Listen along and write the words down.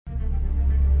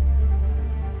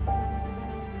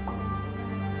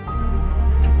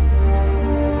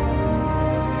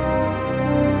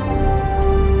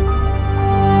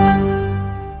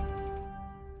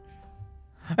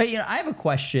I have a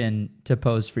question to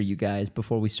pose for you guys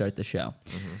before we start the show.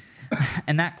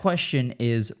 And that question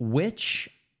is, which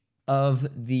of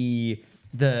the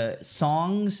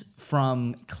songs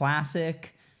from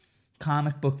classic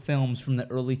comic book films from the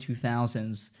early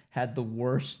 2000s had the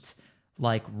worst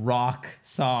like rock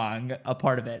song a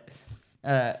part of it?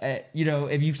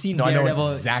 If you've seen Daredevil, I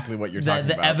know exactly what you're talking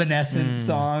the about. Evanescence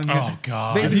song. Oh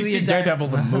God! Have you seen Daredevil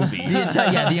the movie?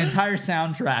 The entire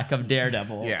soundtrack of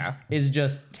Daredevil Yeah. is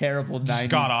just terrible 90s.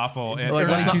 God awful. It's Like,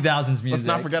 early let's not- 2000s music. Let's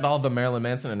not forget all the Marilyn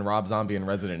Manson and Rob Zombie and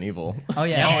Resident Evil. Oh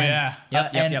yeah. Oh yeah.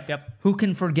 Yep. Who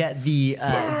can forget the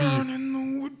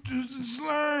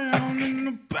in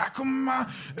the back of my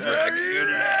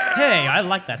Hey, I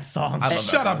like that song.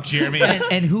 Shut up, Jeremy.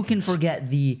 and who can forget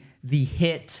the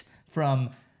hit from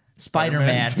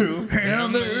Spider-Man?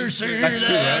 And they say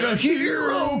that a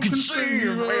hero can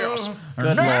save us.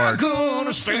 Good Not Lord.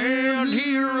 gonna stand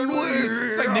here and wait.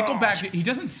 It's like Nickelback. He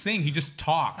doesn't sing. He just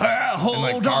talks.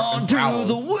 Hold on to growls.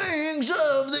 the wings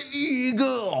of the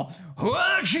eagle.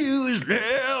 Watch who's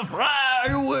left right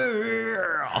away.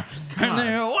 And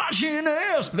they're watching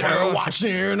us. They're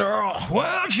watching us.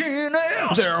 Watching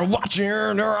us. They're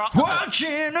watching us.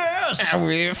 Watching us. And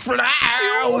we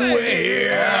fly away.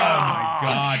 Oh my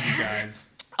God, you guys.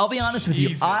 I'll be honest with you.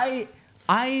 Jesus.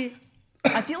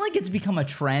 I feel like it's become a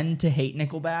trend to hate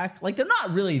Nickelback. Like, they're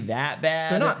not really that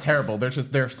bad. They're not terrible. They're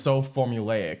so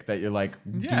formulaic that you're like,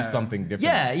 Yeah. do something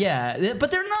different. Yeah.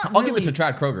 But they're not I'll really... give it to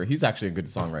Chad Kroger. He's actually a good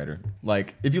songwriter.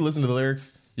 Like, if you listen to the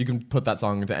lyrics, you can put that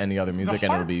song into any other music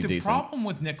and it'll be The decent. problem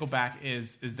with Nickelback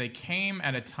is they came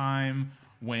at a time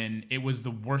when it was the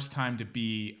worst time to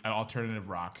be an alternative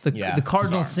rock. The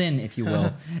cardinal Sorry. sin, if you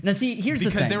will. Now, see, here's the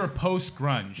thing. Because they were post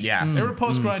grunge. Yeah. They were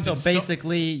post grunge. So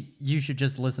basically, you should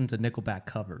just listen to Nickelback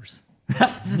covers.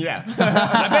 Yeah.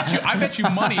 I bet you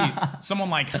money someone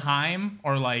like Haim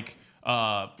or like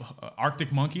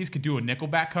Arctic Monkeys could do a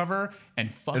Nickelback cover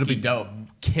and fucking It'll be dope.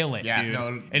 kill it, Yeah, dude.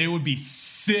 no. And it would be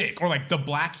sick. Or like the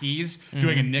Black Keys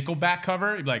doing a Nickelback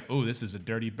cover. You'd be like, oh, this is a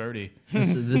dirty birdie.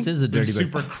 This is a Some dirty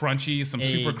super crunchy, some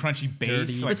super crunchy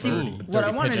bass. dirty Like, But see, ooh. what I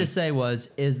Dirty wanted pigeon. to say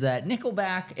is that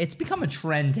Nickelback, it's become a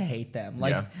trend to hate them.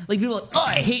 Like, Yeah. like people are like, oh,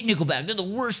 I hate Nickelback. They're the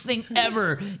worst thing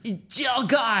ever. Oh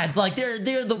God, like they're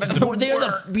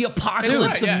the apocalypse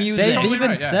Right, yeah. of music. They've Totally even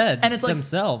right, yeah. said And it's like-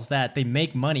 themselves that they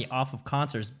make money off of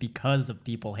concerts because of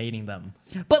people hating them.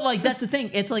 But like that's the thing.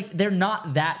 It's like they're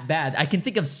not that bad. I can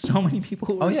think of so many people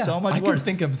who are so much I worse. can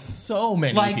think of so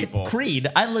many Like people. Creed,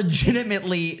 I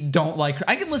legitimately don't like.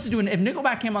 I can listen to if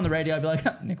Nickelback came on the radio, I'd be like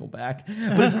Nickelback.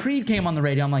 But if Creed came on the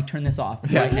radio, I'm like, turn this off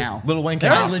right now. Little Wayne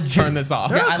I came turn this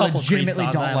off. Yeah, are a I couple Creed legitimately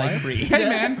songs don't I like like. Creed. Hey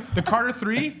man, the Carter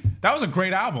 3, that was a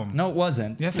great album. No, it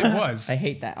wasn't. Yes, it was. I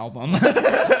hate that album.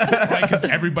 Because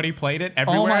everybody played it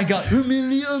everywhere. Oh my God, a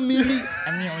million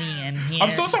here.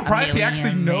 I'm so surprised he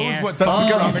actually knows what That's songs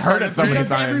because on he's the heard Carter it so 3. many Because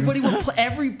times. everybody would play,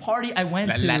 every party I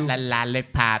went to.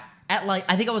 Lollipop. At like,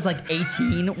 I think I was like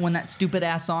 18 when that stupid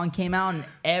ass song came out, and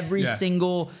every Yeah.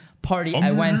 single party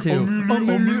I went to.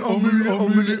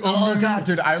 Oh God,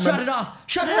 Dude, I shut remember- it off!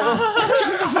 Shut it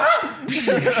off!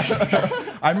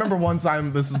 I remember one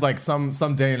time, this is like some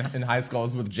day in high school, I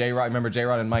was with J-Rod. Remember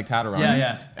J-Rod and Mike Tatteron?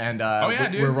 Yeah. And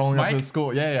dude. we're rolling up to Mike? the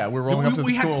school. Yeah. We're rolling up to the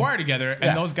We school. had choir together, and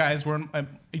Yeah. those guys were.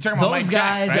 You talking about Those Mike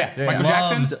guys Jack, right? yeah, Michael yeah.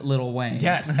 Jackson. loved Lil Wayne.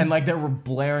 Yes, and like they were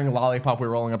blaring Lollipop. We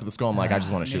were rolling up to the school. I'm like, I just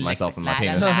want to shoot myself in my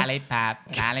penis. Lollipop.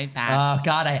 Oh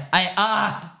God,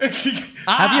 Have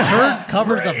you heard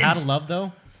covers of How to Love,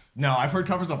 though? No, I've heard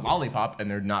covers of Lollipop,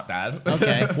 and they're not bad.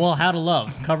 Okay. Well, How to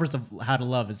Love. Covers of How to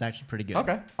Love is actually pretty good.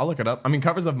 Okay, I'll look it up. I mean,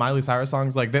 covers of Miley Cyrus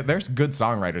songs, like there's good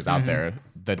songwriters out there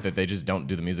that they just don't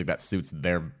do the music that suits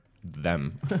them.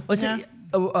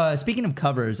 Speaking of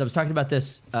covers, I was talking about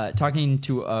this, talking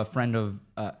to a friend of.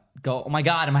 Oh my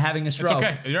God, am I having a It's stroke?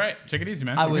 okay. You're right. Take it easy,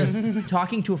 man. I We're was good.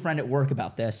 talking to a friend at work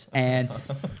about this, and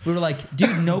we were like,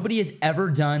 dude, nobody has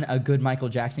ever done a good Michael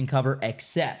Jackson cover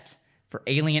except for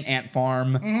Alien Ant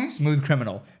Farm, Smooth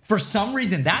Criminal. For some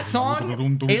reason, that song,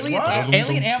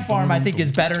 Alien Ant Farm, I think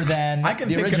is better than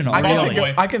the original.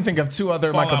 I can think of two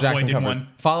other Fall Michael Out Boy Jackson did covers. one.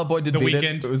 Fall Out Boy did The Beat Weeknd.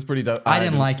 It. It was pretty dope. I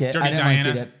didn't like it. Dirty I didn't Diana.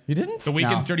 like it. You didn't? The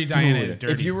Weeknd's No. Dirty Diana Dude, is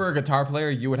dirty. if you were a guitar player,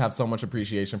 you would have so much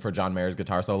appreciation for John Mayer's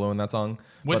guitar solo in that song.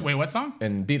 Wait, what song?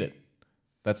 And Beat It.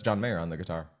 That's John Mayer on the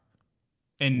guitar.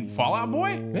 In Fall Out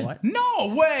Boy? What?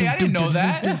 No way. I didn't know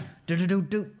that.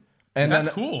 And That's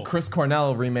then cool. Chris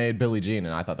Cornell remade Billie Jean,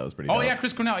 and I thought that was pretty Oh dope. yeah,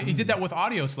 Chris Cornell. He did that with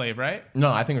Audio Slave, right?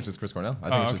 No, I think it was just Chris Cornell. I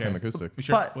think it was just him acoustic. You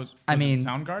sure But, was I it mean-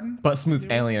 Soundgarden? But Smooth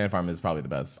Alien Ant Farm is probably the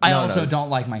best. I No, also it's- don't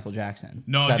like Michael Jackson.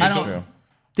 No, That dude, is so- true.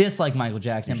 Dislike Michael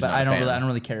Jackson, but not a I don't fan.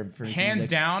 really care for his hands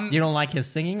music. down. You don't like his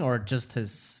singing or just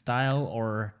his style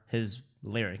or his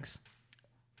lyrics?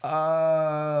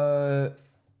 I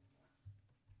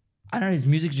don't know. His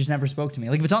music just never spoke to me.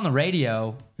 Like if it's on the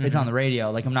radio, it's on the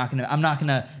radio. Like I'm not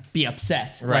gonna be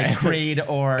upset. Right. Like Creed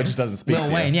or It just doesn't speak Lil to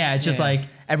you. Wayne. Yeah, it's just like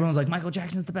everyone's like Michael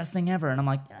Jackson's the best thing ever, and I'm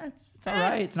like, yeah, it's all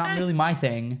right. It's not really my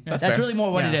thing. That's That's fair. really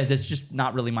more what it Yeah. is. It's just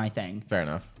not really my thing. Fair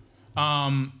enough.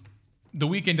 The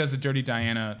Weeknd does a Dirty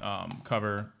Diana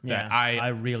cover Yeah, that I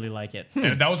really like it.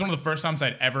 and that was one of the first times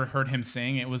I'd ever heard him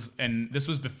sing. And this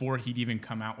was before he'd even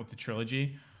come out with the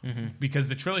trilogy, because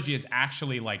the trilogy is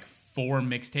actually like 4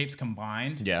 mixtapes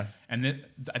combined. Yeah. And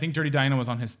I think Dirty Diana was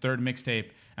on his 3rd mixtape,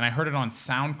 and I heard it on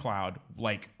SoundCloud.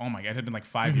 Like, oh my god, it had been like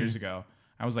 5 years ago.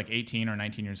 I was like 18 or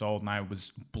 19 years old, and I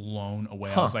was blown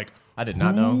away. I was like, I did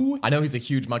not know. I know he's a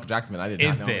huge Michael Jackson fan. I did not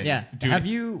is know. this? Yeah. Dude. Have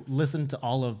you listened to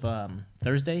all of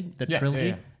Thursday, the Yeah, trilogy?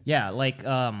 yeah. Yeah, like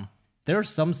there are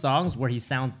some songs where he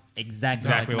sounds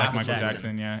exactly like Michael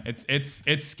Jackson. Yeah,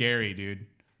 it's scary, dude.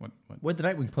 What? Where'd the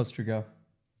Nightwing poster go?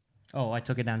 Oh, I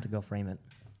took it down to go frame it.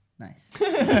 Nice.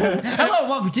 Hello, and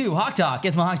welcome to Hawk Talk.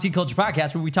 It's my Hawk Geek Culture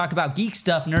podcast where we talk about geek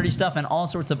stuff, nerdy stuff, and all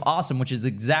sorts of awesome, which is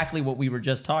exactly what we were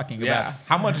just talking Yeah. about.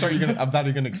 How much of that are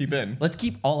you gonna keep in? Let's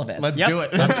keep all of it. Let's Yep. do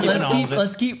it.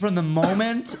 Let's keep from the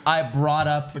moment I brought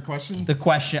up The question? the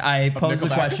question. I posed the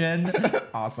Nickelback. question,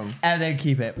 Awesome. and then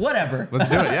keep it. Whatever.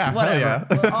 Let's do it. Yeah. Whatever.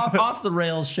 Hell We're off the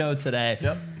rails show today.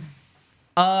 Yep.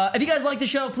 If you guys like the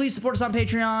show, please support us on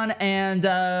Patreon and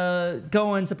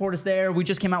go and support us there. We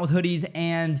just came out with hoodies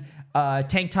and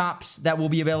tank tops that will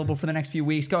be available for the next few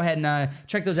weeks. Go ahead and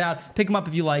check those out. Pick them up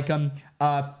if you like them.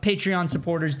 Patreon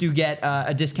supporters do get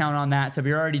a discount on that. So if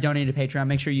you're already donated to Patreon,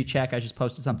 make sure you check. I just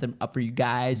posted something up for you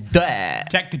guys.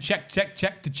 Check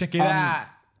it out.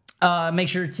 Make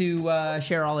sure to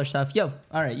share all their stuff. Yo,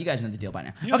 all right, you guys know the deal by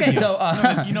now. You know Okay, the deal.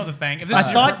 so You know the thing. If this I is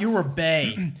your thought you were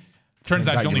Bay. turns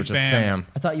out Thought you're you only were just fam.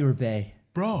 I thought you were Bay.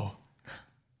 Bro.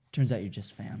 Turns out you're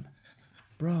just fam.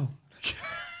 Bro.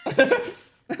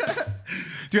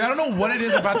 Dude, I don't know what it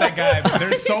is about that guy, but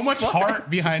there's so much heart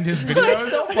behind his videos.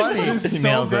 It's so funny. It's He so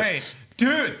nails it. great.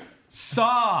 Dude,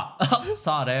 Saw.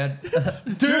 Saw, dude.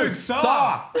 Dude,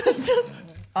 Saw.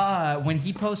 When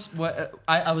he posts,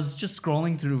 I was just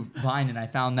scrolling through Vine and I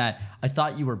found that I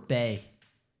thought you were Bay.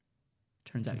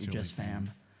 Turns out you're just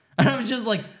fam. And I was just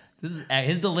like, this is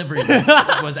his delivery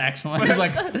was excellent. He's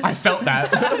like, I felt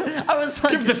that. I was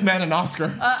like, Give this man an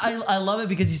Oscar. I love it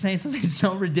because he's saying something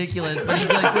so ridiculous, but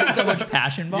he's like putting so much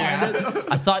passion behind it.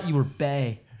 I thought you were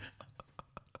Bay.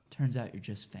 Turns out you're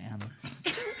just fam.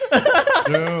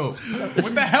 Dude.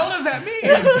 What the hell does that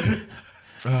mean?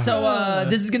 So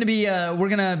this is gonna be we're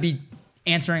gonna be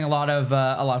answering a lot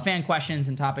of fan questions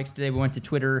and topics today. We went to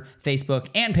Twitter, Facebook,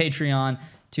 and Patreon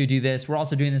to do this. We're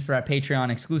also doing this for our Patreon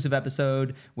exclusive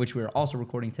episode, which we're also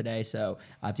recording today. So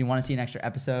if you want to see an extra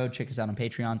episode, check us out on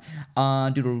Patreon.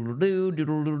 Doodle doo,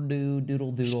 doodle doodle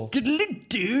doodle doodle. I'm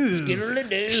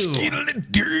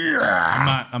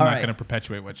not right. going to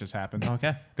perpetuate what just happened.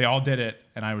 Okay. They all did it,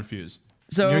 and I refuse.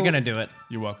 So You're gonna do it.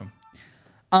 You're welcome.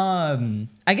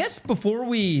 I guess before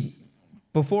we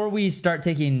start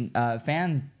taking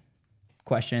fan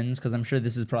questions, because I'm sure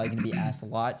this is probably going to be asked a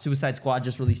lot. Suicide Squad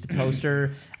just released a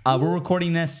poster. We're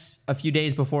recording this a few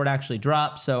days before it actually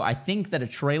drops, so I think that a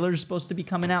trailer is supposed to be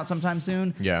coming out sometime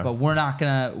soon. Yeah. But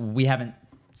we haven't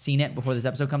seen it before this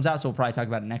episode comes out, so we'll probably talk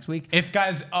about it next week. If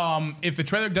guys, if the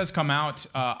trailer does come out,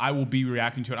 I will be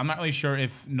reacting to it. I'm not really sure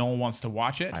if Noel wants to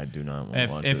watch it. I do not want to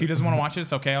watch If it. he doesn't want to watch it,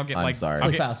 it's okay. I'll get I'm sorry. I'll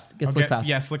Slick Faust. Get Slick Faust.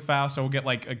 Yeah, Slick Faust. Or we'll get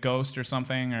like a ghost or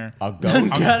something, or A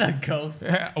ghost? Got a ghost.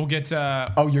 we'll get.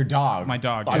 Oh, your dog. My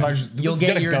dog, I yeah. thought you just, You'll just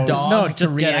get a your ghost. dog No, to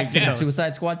just get a react to the ghost.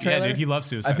 Suicide Squad trailer. Yeah, dude, he loves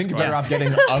Suicide I think you're Squad. better off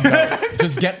getting a ghost.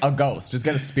 Just get a ghost. Just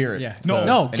get a spirit. Yeah. So,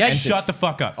 No, an get entity. Shut the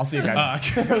fuck up. I'll see you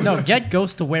guys. No, get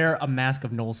Ghost to wear a mask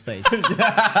of Noel's face. No,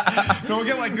 we'll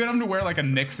get him to wear like a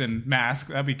Nixon mask.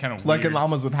 That'd be kind of Like weird. in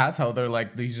Llamas with Hats, how they're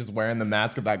like, he's just wearing the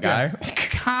mask of that guy.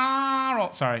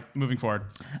 Carl. Sorry, moving forward.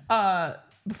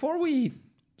 Before we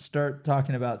start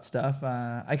talking about stuff,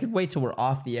 I could wait till we're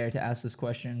off the air to ask this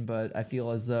question, but I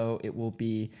feel as though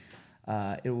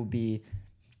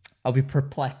I'll be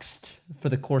perplexed for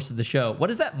the course of the show. What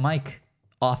is that mic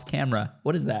off camera?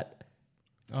 What is that?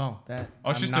 Oh, that. Oh,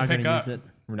 it's I'm just not to pick gonna up. use it.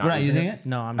 We're We're not using it?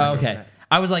 No, I'm not. Oh, using okay. it.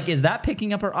 I was like, is that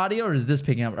picking up our audio or is this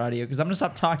picking up our audio? Because I'm gonna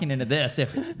stop talking into this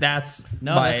if that's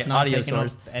No, my that's not audio picking up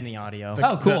source. any audio.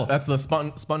 Oh, cool. That's the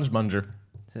sponge munger.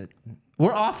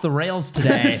 We're off the rails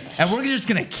today, and we're just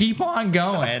gonna keep on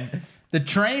going. The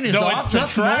train is off the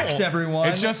tracks, Noel. everyone.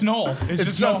 It's just Noel.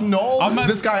 It's just Noel. I'm not-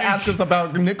 This guy asked us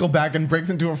about Nickelback and breaks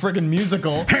into a freaking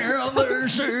musical. Stop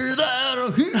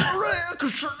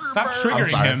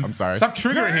triggering him. I'm sorry. Stop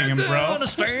triggering him, bro.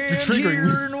 You're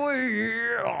triggering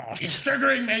me. He's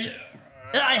triggering me.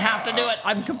 I have to do it.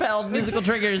 I'm compelled. Musical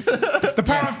triggers. The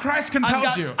power of Christ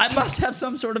compels you. I must have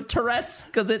some sort of Tourette's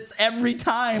because it's every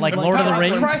time. Like The Lord of the power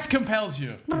Rings. Christ compels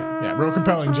you. Yeah, real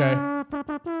compelling, Jay.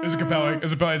 Is it compelling?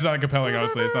 Is it compelling? It's not compelling,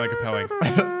 honestly. It's not compelling.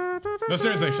 No,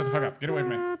 seriously, shut the fuck up. Get away from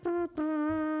me.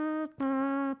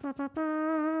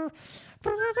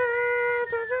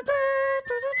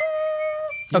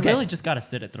 You Okay. really just gotta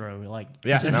sit it through. Like,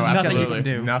 Yeah, there's no, nothing absolutely. you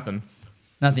can do. Nothing.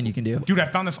 Nothing you can do. Dude, I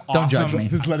found this awesome. Don't judge me.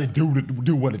 Just let it do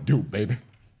what it do, baby.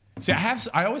 See,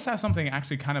 I always have something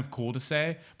actually kind of cool to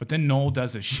say, but then Noel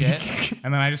does his shit,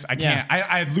 and then I can't.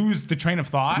 I lose the train of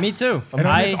thought. Me too. And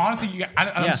I- it's honestly, I'm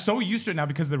Yeah. so used to it now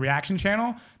because of the reaction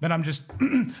channel. Then I'm just,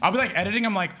 I'll be like editing.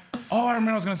 I'm like, oh, I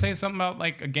remember I was gonna say something about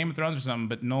like a Game of Thrones or something,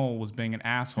 but Noel was being an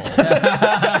asshole.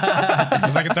 I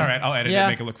was like, it's all right. I'll edit Yeah. it,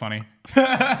 make it look funny.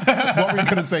 What were you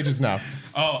gonna say just now?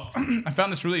 Oh, I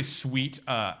found this really sweet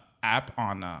app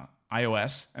on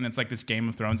iOS, and it's like this Game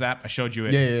of Thrones app. I showed you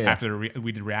it Yeah. after we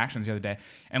did reactions the other day,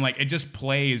 and like it just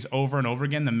plays over and over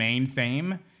again the main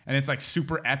theme, and it's like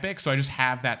super epic. So I just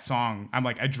have that song.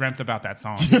 I dreamt about that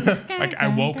song. Like I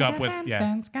woke up with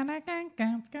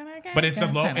but it's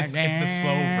it's the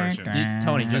slow version.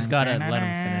 Tony, just gotta let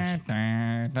him finish.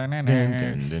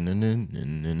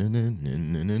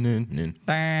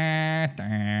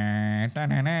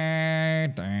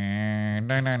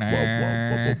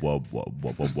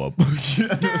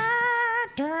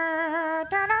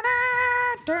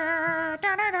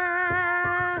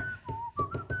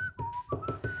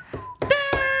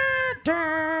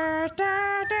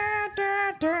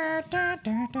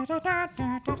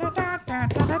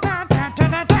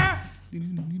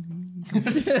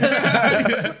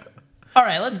 All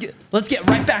right, let's get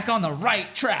right back on the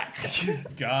right track.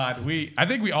 God, I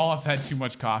think we all have had too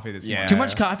much coffee this morning. Too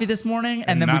much coffee this morning,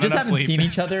 and then we not just enough haven't sleep. seen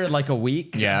each other in like a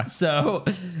week. Yeah. So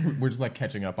We're just like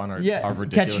catching up on our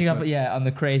ridiculousness. catching up, on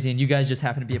the crazy, and you guys just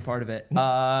happen to be a part of it.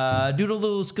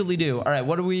 Doodle skilly doo. All right,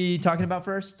 what are we talking about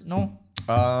first? No.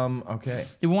 Okay.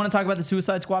 Do we want to talk about the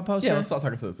Suicide Squad poster? Yeah, let's start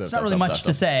talking to the There's not really much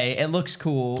to say. It looks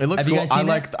cool. It looks Have you cool. guys seen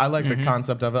I like it? the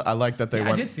concept of it. I like that they I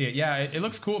went. did see it. Yeah, it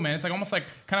looks cool, man. It's like almost like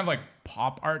kind of like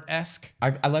pop art esque.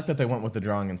 I like that they went with the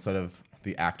drawing instead of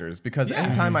the actors because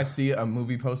anytime I see a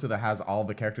movie poster that has all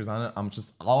the characters on it, I'm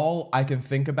just all I can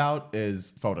think about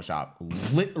is Photoshop.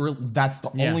 Literally, that's the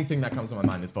only thing that comes to my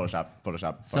mind is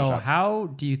Photoshop. So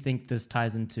how do you think this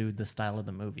ties into the style of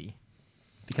the movie?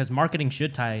 Because marketing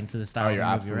should tie into the style Oh, of you're the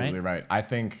movie, absolutely right. I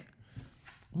think.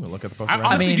 I'm gonna look at the poster. right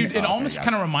Honestly, now. dude, it Okay, almost yeah.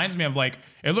 kind of reminds me of like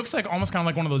it looks like almost kind of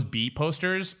like one of those B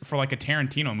posters for like a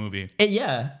Tarantino movie.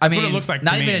 Yeah, I mean, what it looks like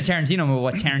not to even me. a Tarantino movie.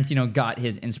 What Tarantino got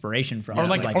his inspiration from, Or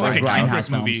like a Grindhouse Kubrick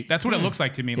films. movie. That's what it looks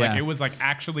like to me. Like Yeah. it was like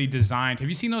actually designed. Have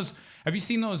you seen those?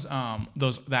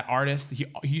 That artist? He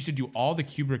used to do all the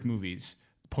Kubrick movies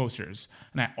posters,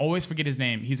 and I always forget his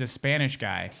name. He's a Spanish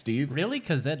guy. Steve. Really?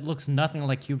 Because that looks nothing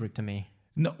like Kubrick to me.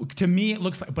 No, to me it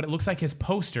looks like, but it looks like his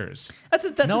posters. That's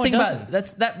No, the it thing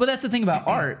doesn't. about but that's the thing about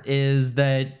art is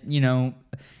that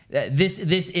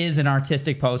this is an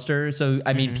artistic poster. So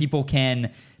I mean, people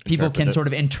can Interpret it. sort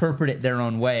of interpret it their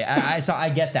own way. So I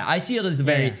get that. I see it as a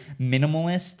very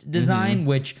minimalist design,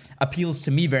 which appeals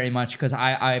to me very much because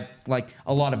I like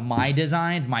a lot of my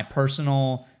designs, my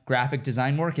personal graphic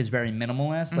design work is very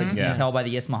minimalist. Like you Yeah. can tell by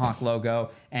the Ismahawk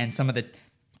logo and some of the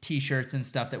T-shirts and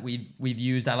stuff that we've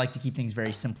used. I like to keep things very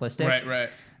simplistic. Right.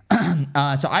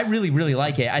 So I really, really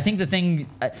like it. I think the thing,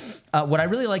 what I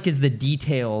really like is the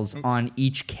details on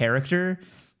each character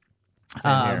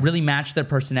really match their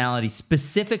personality.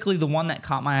 Specifically, the one that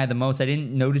caught my eye the most, I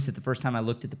didn't notice it the first time I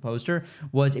looked at the poster,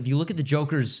 was if you look at the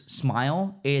Joker's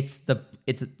smile, it's the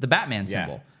Batman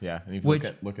symbol. Yeah, and if Which-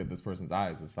 you look at this person's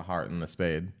eyes, it's the heart and the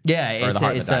spade. Yeah, Or the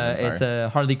heart and the diamond, it's a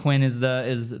Harley Quinn is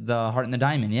the heart and the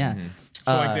diamond. Yeah.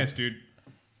 So like this, dude.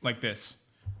 Like this.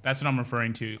 That's what I'm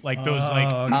referring to. Like those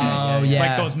like Oh yeah,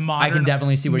 like those modern I can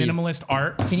definitely see what minimalist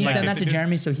art. Can you like send that to they do.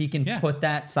 Jeremy so he can Yeah. put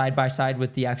that side by side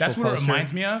with the actual That's what poster? it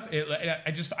reminds me of.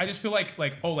 I just feel like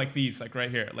like these, like right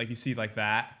here, like you see like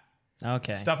that.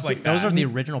 Okay. Stuff So like those that. are the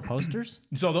original posters?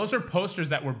 So those are posters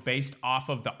that were based off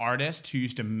of the artist who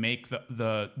used to make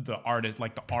the artist,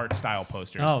 like the art style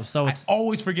posters. Oh, so it's- I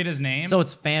always forget his name. So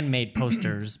it's fan-made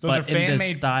posters, those but are in this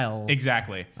fan-made style.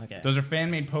 Exactly. Okay. Those are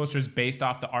fan-made posters based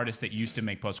off the artist that used to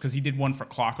make posters. Because he did one for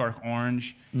Clockwork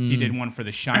Orange. He did one for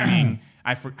The Shining.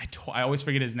 I always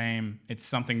forget his name. It's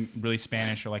something really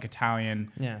Spanish or like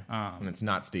Italian. Yeah. And it's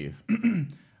not Steve.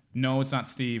 No, it's not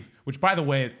Steve. Which, by the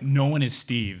way, no one is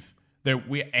Steve.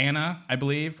 Anna, I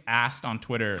believe, asked on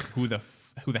Twitter who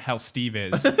the hell Steve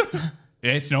is.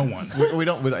 It's no one. we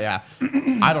don't. Yeah,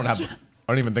 I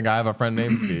don't even think I have a friend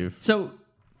named Steve. So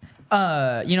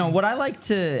what I like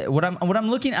to I'm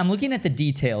looking at the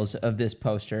details of this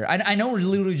poster. I know we're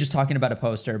literally just talking about a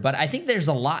poster, but I think there's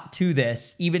a lot to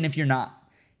this, even if you're not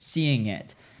seeing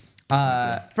it.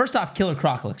 First off, Killer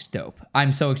Croc looks dope.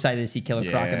 I'm so excited to see Killer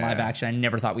Croc in live action. I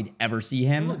never thought we'd ever see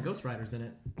him. Look, Ghost Rider's in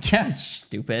it. Yeah, it's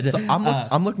stupid. So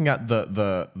I'm looking at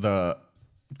the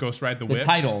Ghost Ride the the Whip.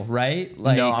 title, right?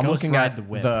 Like, no, I'm Ghost looking Ride at the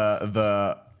Whip.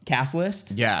 the cast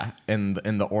list. yeah, in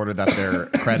the order that they're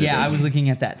credited. Yeah, I was looking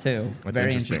at that too. That's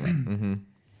Very interesting.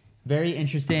 Very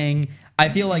interesting. I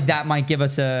feel like that might give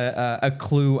us a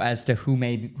clue as to who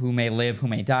may live, who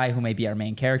may die, who may be our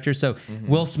main character. So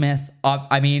Will Smith,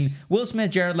 Will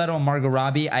Smith, Jared Leto, and Margot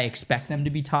Robbie, I expect them to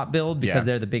be top billed because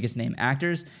they're the biggest name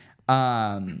actors.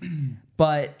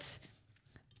 But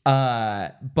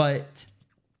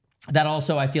that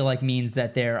also I feel like means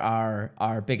that there are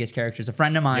our biggest characters. A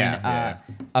friend of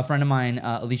mine,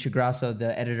 Alicia Grasso,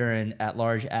 the editor at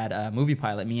large at Movie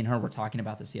Pilot, me and her were talking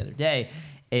about this the other day.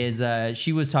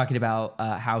 She was talking about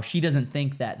how she doesn't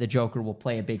think that the Joker will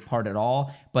play a big part at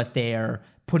all, but they're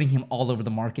putting him all over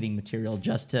the marketing material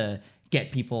just to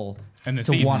get people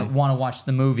to want to watch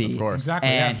the movie. Of course. Exactly,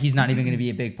 and he's not even going to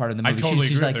be a big part of the movie. totally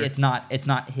She's agree like, with her. it's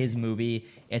not his movie.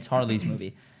 It's Harley's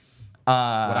movie. What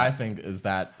I think is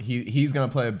that he's gonna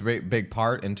play a big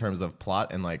part in terms of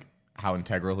plot and like how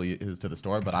integral he is to the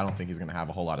story, but I don't think he's gonna have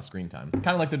a whole lot of screen time. Kind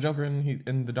of like the Joker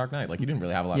in The Dark Knight. Like he didn't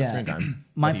really have a lot of screen time.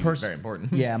 But he was very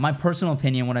important. Yeah, my personal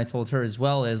opinion, what I told her as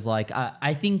well, is like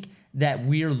I think that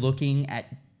we're looking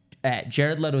at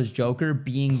Jared Leto's Joker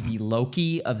being the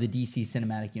Loki of the DC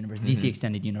cinematic universe, DC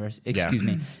extended universe, excuse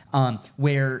me,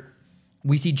 where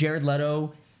we see Jared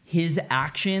Leto, his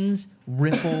actions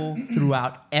ripple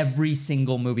throughout every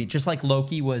single movie, just like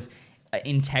Loki was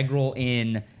integral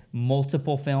in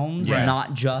multiple films,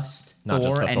 not just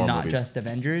Thor and not movies. just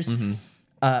Avengers.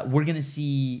 We're gonna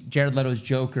see Jared Leto's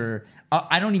Joker.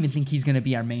 I don't even think he's gonna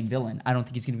be our main villain. I don't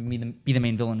think he's gonna be the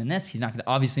main villain in this. He's not gonna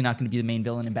obviously not gonna be the main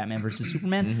villain in Batman versus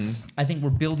Superman. I think we're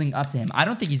building up to him. I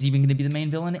don't think he's even gonna be the main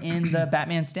villain in the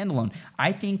Batman standalone.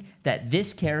 I think that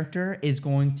this character is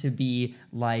going to be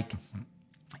like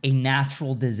a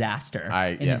natural disaster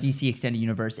in the DC extended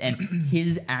universe, and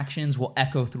his actions will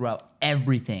echo throughout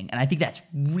everything. And I think that's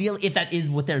really, if that is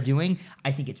what they're doing,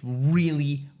 I think it's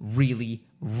really, really,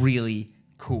 really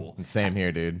cool. Same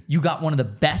here, dude. You got one of the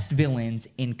best villains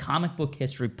in comic book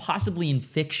history, possibly in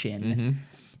fiction.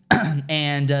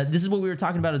 And this is what we were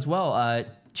talking about as well.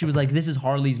 She was like, this is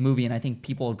Harley's movie, and I think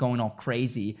people are going all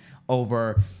crazy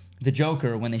over the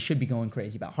Joker when they should be going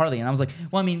crazy about Harley. And I was like,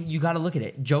 well, I mean, you got to look at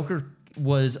it. Joker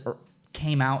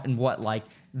came out in what, like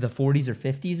the 40s or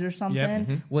 50s or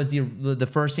something? Was the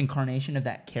first incarnation of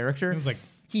that character. It was like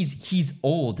he's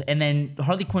old, and then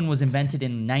Harley Quinn was invented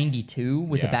in '92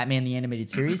 with the Batman the Animated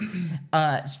Series.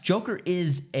 Joker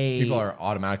is people are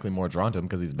automatically more drawn to him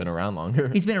because he's been around longer.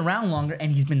 He's been around longer,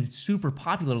 and he's been super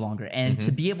popular longer. And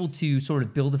to be able to sort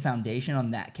of build a foundation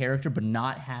on that character, but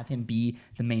not have him be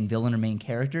the main villain or main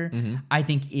character, I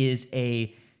think is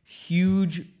a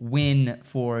huge win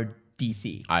for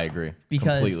DC. I agree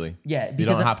because completely. You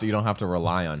don't have to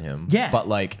rely on him. But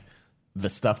like the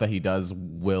stuff that he does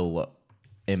will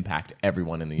impact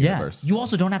everyone in the universe. You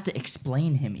also don't have to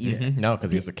explain him either. No, because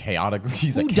he's a chaotic.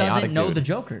 Who doesn't know the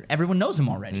Joker? Everyone knows him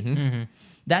already.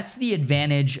 That's the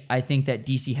advantage I think that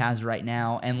DC has right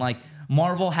now, and like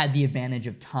Marvel had the advantage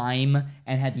of time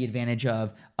and had the advantage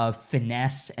of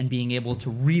finesse and being able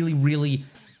to really, really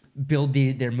build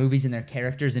their movies and their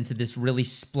characters into this really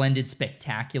splendid,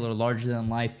 spectacular, larger than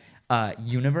life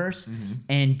universe.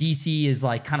 And DC is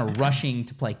like kind of rushing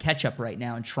to play catch up right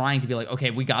now and trying to be like, okay,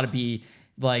 we got to be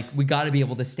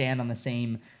able to stand on the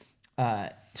same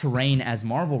terrain as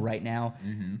Marvel right now.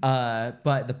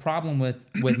 But the problem with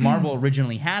Marvel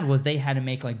originally was they had to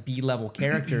make like B-level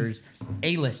characters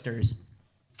A-listers,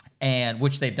 and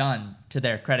which they've done. To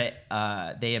their credit,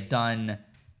 they have done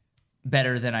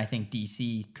better than I think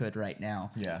DC could right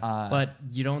now. But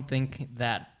you don't think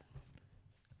that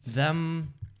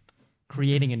them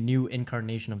creating a new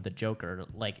incarnation of the Joker,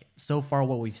 like so far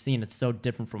what we've seen, it's so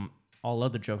different from all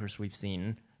other Jokers we've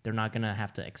seen. They're not going to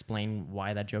have to explain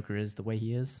why that Joker is the way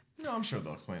he is? No, I'm sure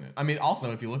they'll explain it. I mean,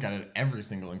 also, if you look at it, every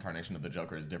single incarnation of the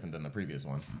Joker is different than the previous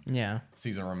one. Yeah.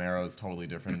 Cesar Romero is totally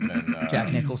different than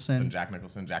Jack Nicholson. Jack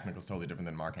Nicholson's totally different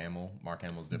than Mark Hamill. Mark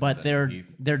Hamill's different But than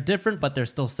Heath. they're different, but they're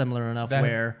still similar enough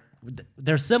where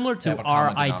they're similar They have to a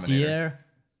our common denominator. idea,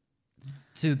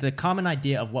 to the common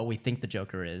idea of what we think the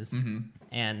Joker is.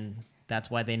 And that's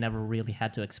why they never really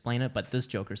had to explain it. But this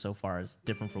Joker so far is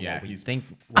different from what we think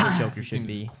what the Joker He should seems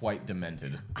be. quite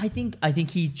demented. I think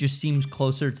he just seems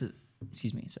closer to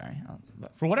Excuse me, sorry.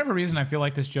 For whatever reason, I feel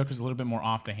like this Joker's a little bit more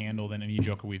off the handle than any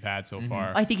Joker we've had so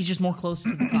far. I think he's just more close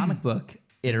to the comic book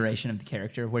iteration of the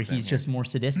character, where he's just more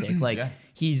sadistic. Like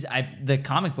the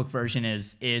comic book version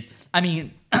is I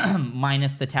mean,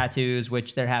 minus the tattoos,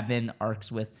 which there have been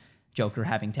arcs with Joker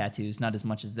having tattoos, not as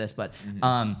much as this, but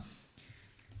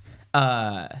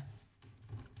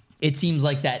it seems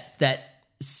like that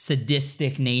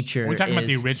sadistic nature. We're talking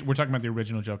about the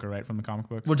original Joker, right, from the comic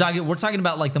book. We're talking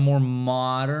about like the more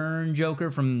modern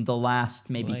Joker from the last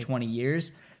maybe 20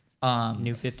 years.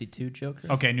 New 52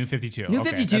 Joker. Okay, New 52. New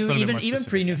okay, 52, even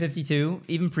pre New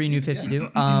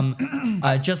 52,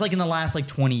 just like in the last like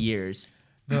 20 years.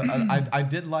 I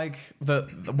did like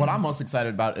what I'm most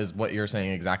excited about is what you're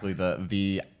saying exactly,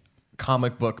 the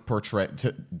comic book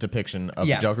depiction of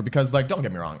the Joker, because like, don't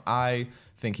get me wrong, I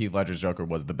think Heath Ledger's Joker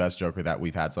was the best Joker that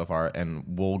we've had so far and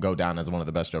will go down as one of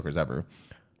the best Jokers ever.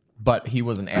 But he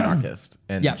was an anarchist,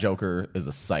 and Joker is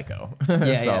a psycho.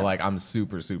 Like, I'm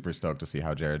super, super stoked to see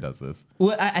how Jared does this.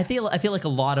 Well, I feel like a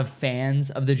lot of fans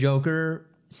of the Joker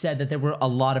said that there were a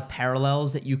lot of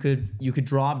parallels that you could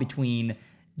draw between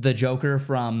the Joker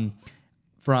from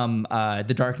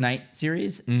the Dark Knight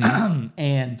series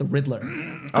and the Riddler.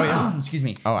 Oh yeah, excuse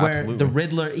me. Oh, where absolutely. The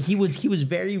Riddler, he was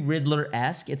very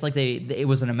Riddler-esque. It's like it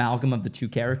was an amalgam of the two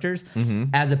characters,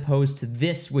 as opposed to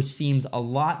this, which seems a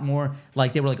lot more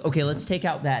like they were like, okay, let's take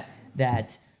out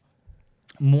that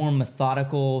more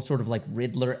methodical, sort of like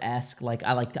Riddler-esque, like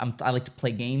I like to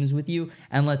play games with you,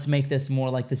 and let's make this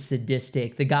more like the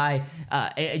sadistic. The guy,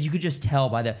 you could just tell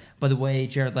by the way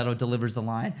Jared Leto delivers the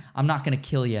line, "I'm not gonna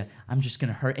kill you, I'm just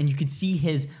gonna hurt," and you could see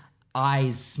his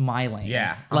eyes smiling.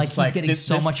 Yeah, like he's getting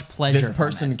so much pleasure. This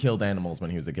person killed animals when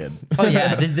he was a kid. Oh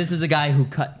yeah, this is a guy who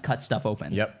cut stuff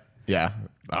open. Yep. Yeah.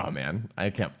 Oh man,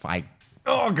 I can't fight.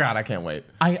 Oh god, I can't wait.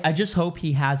 I just hope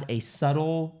he has a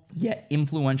subtle yet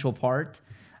influential part.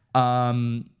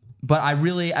 But I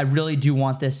really do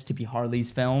want this to be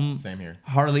Harley's film. Same here.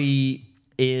 Harley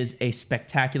is a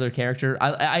spectacular character.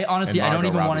 I honestly, I don't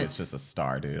even want it. It's just a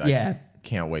star, dude. Yeah. I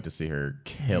can't wait to see her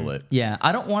kill it. Yeah,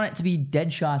 I don't want it to be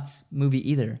Deadshot's movie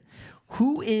either.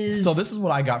 Who is? So this is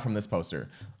what I got from this poster.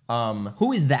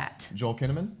 Who is that? Joel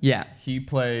Kinnaman. Yeah. He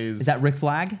plays. Is that Rick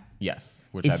Flag? Yes,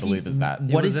 which Is I believe is that.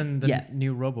 What is in the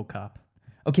new RoboCop?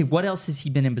 Okay, what else has he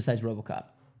been in besides RoboCop?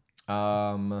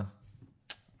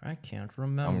 I can't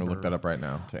remember. I'm gonna look that up right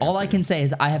now. All I can say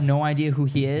is I have no idea who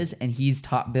he is, and he's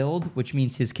top billed, which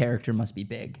means his character must be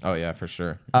big. Oh yeah, for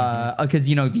sure. Because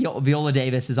Viola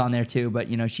Davis is on there too, but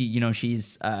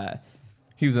she's.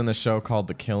 He was in the show called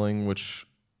The Killing, which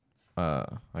I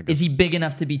guess Is he big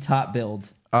enough to be top billed?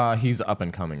 he's up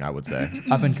and coming, I would say.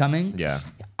 Up and coming? Yeah.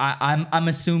 I'm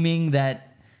assuming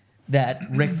that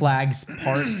Rick Flag's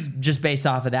part, just based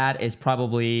off of that, is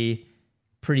probably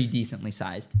pretty decently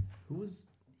sized.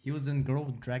 He was in Girl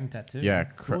with Dragon Tattoo. Yeah,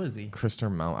 Who is he?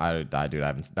 Krister Mount. Dude, I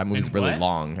haven't. That movie's Is really what?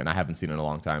 long, and I haven't seen it in a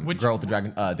long time. Which- Girl with the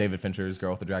Dragon. David Fincher's Girl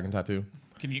with the Dragon Tattoo.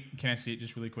 Can I see it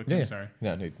just really quickly? I'm sorry.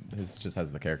 Yeah, dude, his just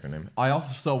has the character name.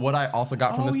 What I also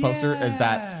got from this poster is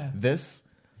that this.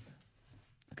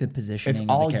 Good positioning. It's of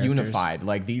the all characters. unified.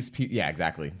 Like these people. Yeah,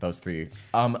 exactly. Those three.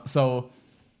 So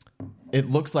it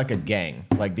looks like a gang.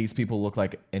 Like these people look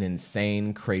like an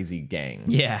insane, crazy gang.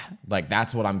 Yeah. Like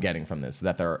that's what I'm getting from this.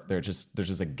 That there's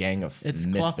just a gang of It's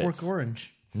misfits. Clockwork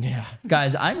Orange. Yeah.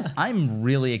 Guys, I'm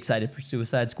really excited for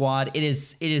Suicide Squad. It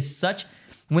is such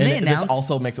when And they announced. this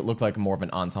also makes it look like more of an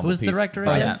ensemble Who's the piece. director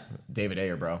from again? David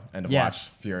Ayer, bro. End of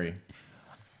Yes. Watch. Fury.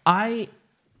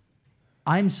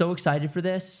 I'm so excited for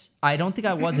this. I don't think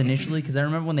I was initially because I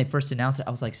remember when they first announced it, I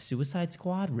was like, Suicide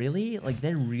Squad, really? Like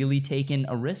they're really taking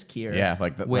a risk here. Yeah,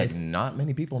 like not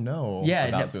many people know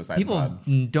about Suicide Squad.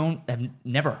 People have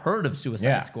never heard of Suicide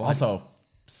Yeah. Squad. Also,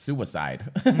 suicide.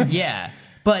 Yeah,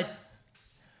 but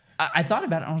I thought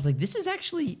about it and I was like, this is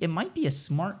actually, it might be a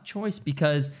smart choice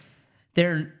because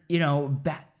they're,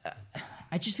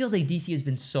 it just feels like DC has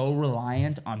been so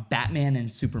reliant on Batman and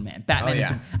Superman. Batman and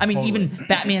Superman. I mean, Totally. even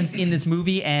Batman's in this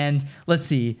movie and let's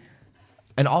see.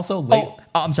 And also, late.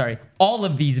 I'm sorry. All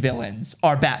of these villains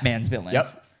are Batman's villains.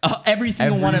 Yep. Every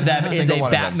single one of them is single a one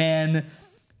of them. Batman,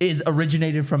 is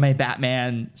originated from a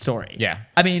Batman story. Yeah.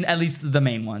 I mean, at least the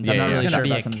main ones. I'm Yeah, not yeah, really It's sure gonna be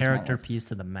about a some of the small character ones. piece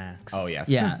to the max. Oh yes.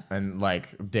 Yeah. And like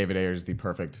David Ayer's the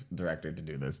perfect director to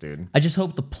do this, dude. I just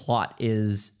hope the plot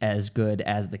is as good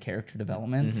as the character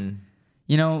development.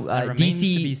 It remains to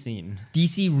be seen.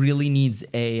 DC really needs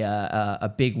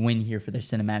a big win here for their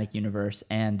cinematic universe,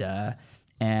 and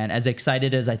as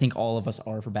excited as I think all of us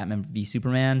are for Batman v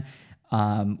Superman,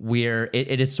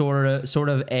 it is sort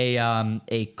of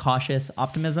a cautious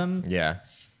optimism. Yeah.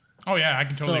 Oh yeah, I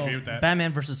can totally So agree with that.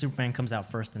 Batman versus Superman comes out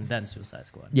first, and then Suicide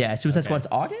Squad. Yeah, Suicide Okay. Squad's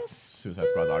August. Suicide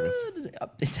Squad's August.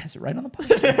 It says it right on the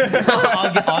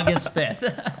podcast. August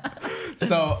 5th.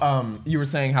 So you were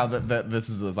saying how this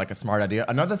is like a smart idea.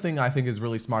 Another thing I think is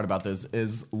really smart about this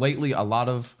is lately a lot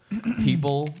of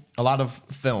people, a lot of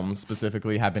films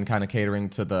specifically have been kind of catering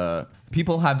to the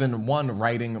people have been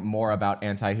writing more about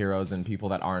anti-heroes and people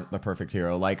that aren't the perfect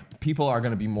hero. Like people are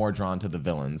going to be more drawn to the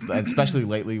villains, and especially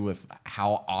lately with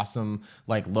how awesome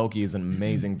like Loki is an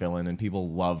amazing villain and people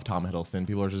love Tom Hiddleston.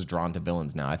 People are just drawn to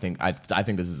villains now. I think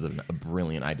this is a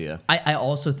brilliant idea. I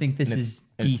also think this is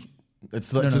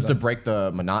It's No, just go to break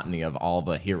the monotony of all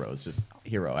the heroes, just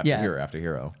hero after Yeah. hero after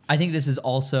hero. I think this is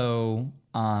also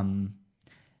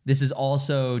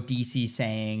DC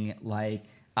saying like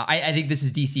I think this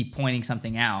is DC pointing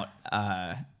something out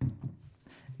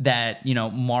that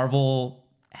Marvel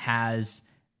has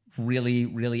really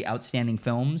really outstanding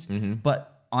films,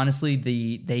 but honestly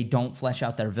they don't flesh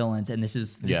out their villains, and this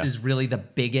is really the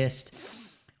biggest.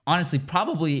 Honestly,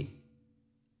 probably.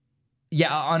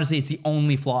 Yeah, honestly, it's the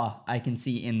only flaw I can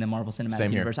see in the Marvel Cinematic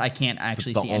Same here. Universe. I can't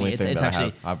actually It's see the only any. thing It's that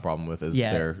actually I have a problem with is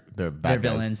Yeah. their they're bad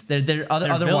guys. villains. They're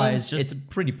otherwise just it's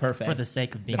pretty perfect. For the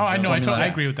sake of being Oh, I know. villains. I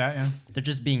agree with that. Yeah. They're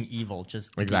just being evil.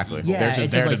 Just to be Exactly. evil. Yeah, They're it's just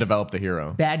just there to like- develop the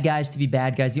hero. bad guys to be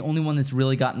bad guys. The only one that's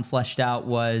really gotten fleshed out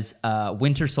was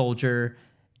Winter Soldier,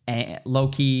 and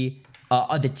Loki.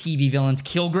 The TV villains.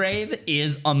 Kilgrave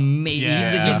is amazing.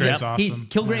 Yeah, he's Kilgrave's the, awesome.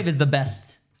 Kilgrave is the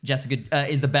best.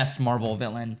 Is the best Marvel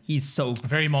villain. He's so.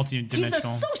 Very multi-dimensional. He's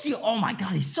a socio. Oh my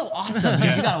god, he's so awesome.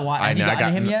 Dude, you gotta watch. Have you gotten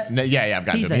to him yet? Yeah, I've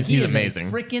gotten to him. He's amazing.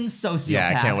 A freaking sociopath. Yeah,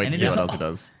 I can't wait and to it see is what so- else he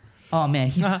does. Oh man,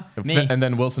 he's Me. And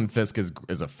then Wilson Fisk is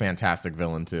a fantastic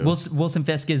villain too. Wilson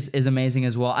Fisk is amazing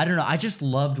as well. I don't know. I just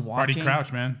loved Barty watching.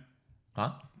 Crouch, man.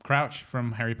 Huh? Crouch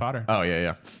from Harry Potter. Oh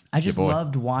yeah. I just Your boy.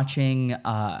 loved watching.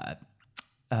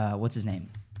 What's his name?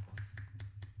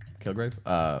 Kilgrave.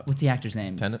 What's the actor's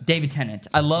name? Tennant? David Tennant.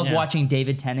 I love Yeah. watching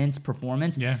David Tennant's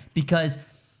performance. Yeah. Because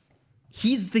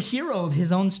he's the hero of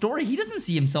his own story. He doesn't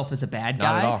see himself as a bad guy.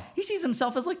 Not at all. He sees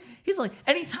himself as he's like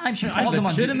anytime she I calls him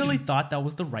on. legitimately thought that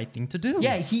was the right thing to do.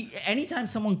 Yeah, anytime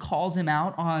someone calls him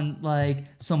out on like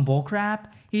some bullcrap,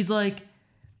 he's like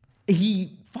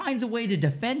he finds a way to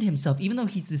defend himself, even though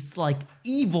he's this like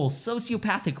evil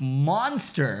sociopathic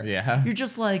monster. Yeah. You're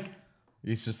just like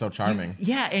He's just so charming.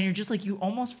 yeah, and you're just like you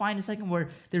almost find a second where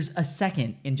there's a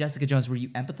second in Jessica Jones where you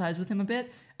empathize with him a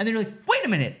bit, and then you're like, wait a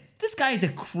minute, this guy is a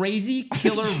crazy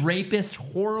killer, rapist,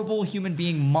 horrible human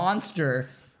being monster.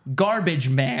 Garbage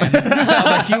man of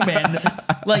a human.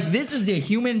 Like, this is a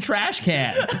human trash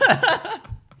can.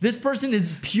 This person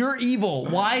is pure evil.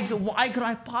 Why could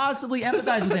I possibly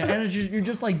empathize with him? And you're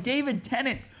just like, David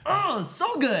Tennant. Oh,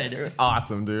 so good.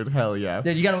 Awesome, dude. Hell yeah.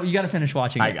 Dude, you gotta finish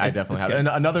watching it. I It's definitely have. good. And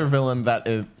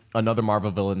another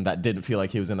Marvel villain that didn't feel like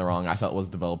he was in the wrong, I felt was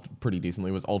developed pretty decently,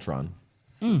 was Ultron.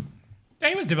 Yeah,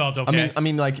 he was developed okay. I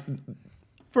mean, like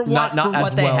For what, not for as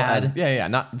what they well had.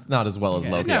 as not as well as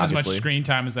He Loki, didn't have as much obviously. screen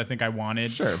time as I think I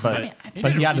wanted. Sure, but he but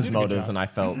did he a- had he his did a good motives, job. and I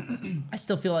felt I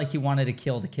still feel like he wanted to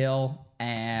kill,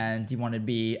 and he wanted to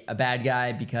be a bad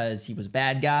guy because he was a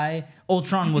bad guy.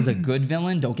 Ultron was a good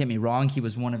villain, don't get me wrong. He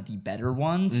was one of the better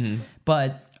ones,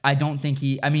 but I don't think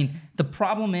I mean, the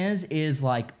problem is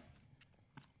like,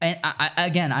 and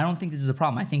I don't think this is a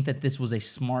problem. I think that this was a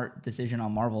smart decision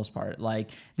on Marvel's part.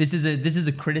 Like, this is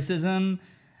a criticism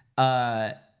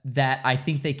that I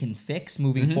think they can fix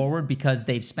moving forward because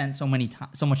they've spent so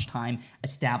much time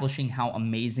establishing how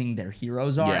amazing their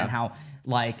heroes are Yeah. and how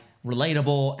like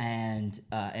relatable and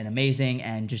amazing,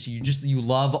 and you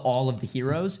love all of the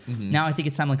heroes. Now I think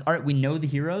it's time, like, all right, we know the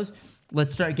heroes.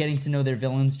 Let's start getting to know their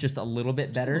villains just a little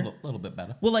bit better. little bit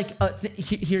better. Well, like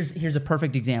here's a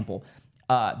perfect example: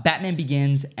 Batman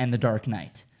Begins and The Dark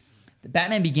Knight.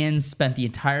 Batman Begins spent the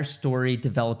entire story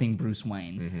developing Bruce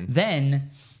Wayne. Then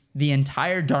the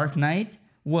entire Dark Knight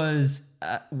was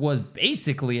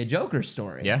basically a Joker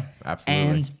story. Yeah,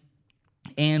 absolutely.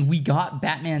 And we got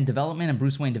Batman development and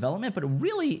Bruce Wayne development, but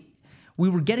we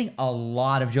were getting a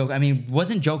lot of Joker. I mean,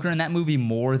 wasn't Joker in that movie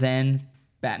more than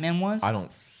Batman was? I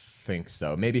don't think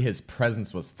so. Maybe his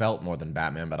presence was felt more than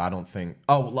Batman, but I don't think.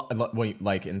 Wait,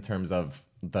 like in terms of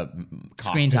the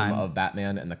costume time. of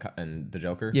Batman and the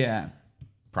Joker. Yeah.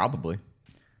 Probably.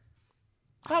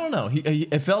 I don't know.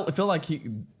 It felt like he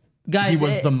Guys,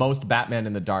 was the most Batman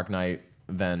in the Dark Knight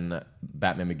than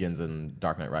Batman Begins and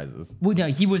Dark Knight Rises. Well, no,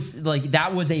 he was like,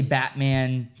 that was a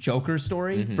Batman Joker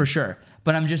story for sure.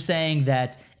 But I'm just saying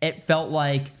that it felt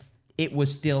like it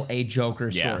was still a Joker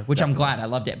Yeah, story, which I'm definitely. glad. I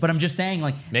loved it. But I'm just saying,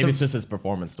 like, Maybe it's just his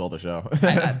performance stole the show.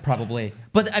 probably.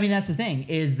 But I mean, that's the thing,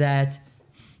 is that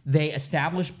they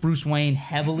established Bruce Wayne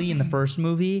heavily in the first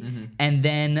movie and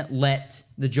then let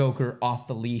the Joker off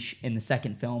the leash in the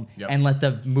second film and let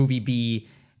the movie be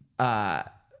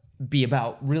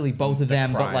about really both of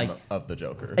them, but like of the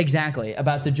Joker. Exactly.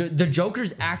 About the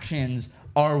Joker's actions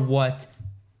are what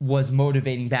was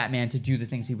motivating Batman to do the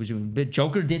things he was doing. But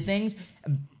Joker did things.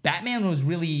 Batman was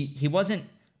really he wasn't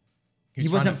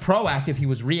proactive, he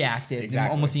was reactive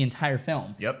almost the entire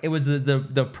film. Yep. It was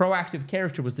the proactive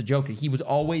character was the Joker. He was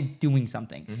always doing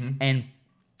something. And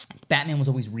Batman was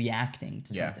always reacting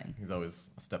to something. He's always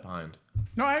a step behind.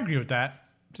 No, I agree with that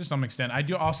to some extent. I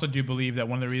also believe that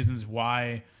one of the reasons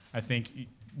why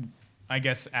I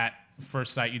guess at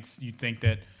first sight you'd think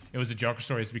that it was a Joker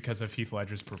story is because of Heath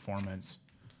Ledger's performance.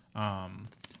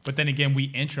 But then again, we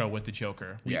intro with the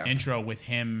Joker. We intro with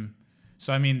him.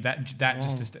 So I mean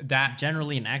that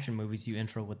generally in action movies you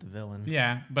intro with the villain.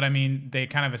 Yeah, but I mean they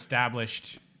kind of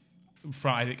established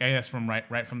from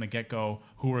right from the get-go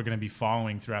who we're going to be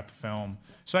following throughout the film.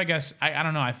 So I guess I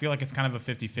don't know. I feel like it's kind of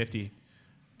a 50-50.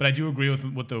 But I do agree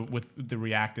with the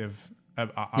reactive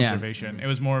observation. It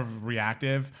was more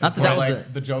reactive. Not that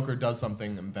like the Joker does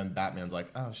something and then Batman's like,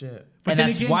 oh shit. But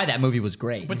and that's why that movie was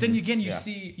great. But then again, you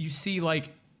see like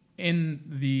in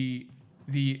the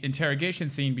interrogation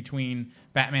scene between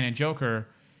Batman and Joker,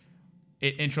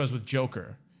 it intros with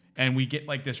Joker. And we get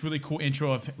like this really cool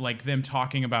intro of like them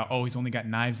talking about, oh, he's only got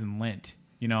knives and lint.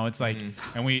 You know, it's like, and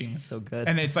it's so good.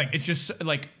 And it's like, it's just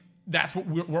like, that's what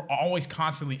we're always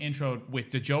constantly introed with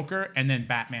the Joker, and then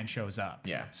Batman shows up.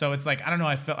 Yeah. So it's like, I don't know.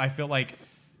 I feel like,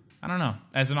 I don't know.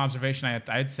 As an observation,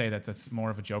 I'd say that that's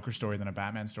more of a Joker story than a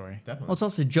Batman story. Definitely. Well, it's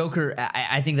also Joker.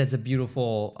 I think that's a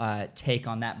beautiful take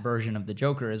on that version of the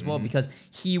Joker as well, because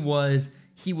he was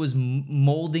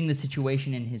molding the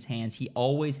situation in his hands. He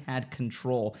always had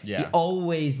control. Yeah. He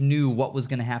always knew what was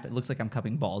going to happen. It looks like I'm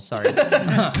cupping balls. Sorry.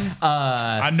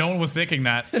 No one was thinking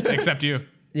that except you.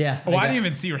 Yeah. Well, I didn't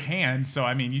even see your hand, so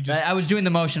I mean, you just. I was doing the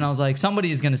motion. I was like,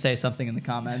 somebody is going to say something in the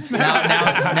comments.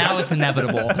 Now it's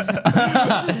inevitable.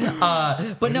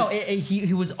 But no,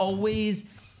 he was always.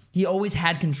 He always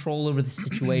had control over the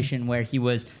situation where he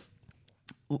was.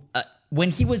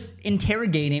 When he was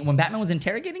interrogating, when Batman was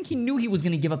interrogating, he knew he was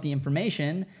going to give up the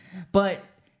information, but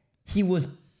he was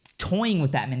toying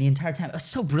with Batman the entire time. It was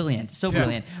so brilliant,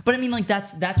 brilliant. But I mean, like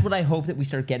that's what I hope that we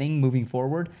start getting moving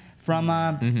forward from.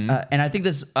 And I think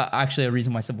this actually a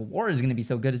reason why Civil War is going to be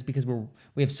so good is because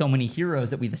we have so many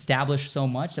heroes that we've established so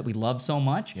much, that we love so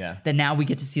much, that now we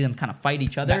get to see them kind of fight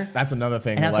each other. That's another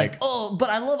thing. And like, oh,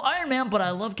 but I love Iron Man, but I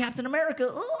love Captain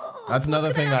America. Oh, that's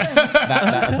another thing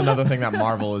that's another thing that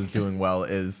Marvel is doing well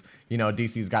is, you know,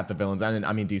 DC's got the villains, and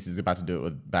I mean DC's about to do it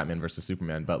with Batman versus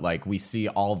Superman, but like we see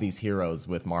all these heroes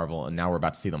with Marvel, and now we're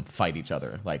about to see them fight each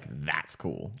other. Like that's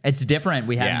cool. It's different.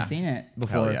 We haven't seen it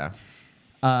before. Hell yeah.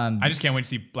 I just can't wait to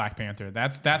see Black Panther.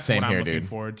 That's what I'm looking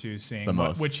forward to seeing. The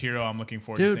most. Which hero I'm looking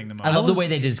forward to seeing the most. I love the way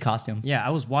they did his costume. Yeah, I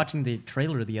was watching the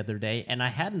trailer the other day, and I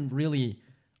hadn't really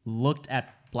looked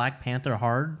at Black Panther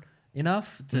hard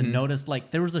enough to notice,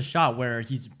 like, there was a shot where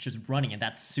he's just running, and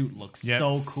that suit looks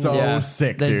so cool. So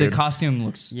sick, dude. The costume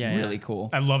looks really cool.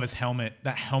 I love his helmet.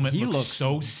 That helmet looks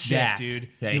so jacked. sick, dude.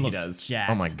 Yeah, he he looks does.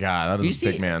 jacked. Oh my god, that is a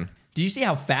big man. Did you see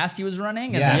how fast he was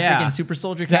running? And Yeah. that freaking super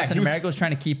soldier Captain America was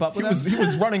trying to keep up with him? He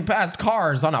was running past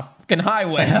cars on a fucking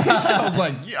highway. I was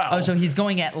like, yo. Oh, so he's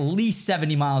going at least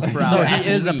 70 miles per hour. So At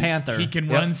he is a least. Panther. He can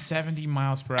run 70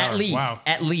 miles per hour. At least. Wow.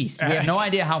 At least. We have no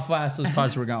idea how fast those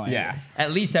cars were going. Yeah.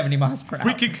 At least 70 miles per hour.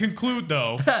 We can conclude,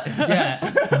 though,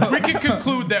 yeah. we can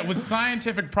conclude that with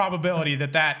scientific probability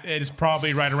that it is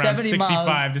probably right around 70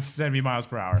 65 to 70 miles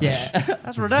per hour. Yeah.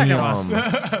 That's ridiculous.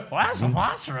 That's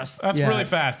preposterous. That's Yeah. really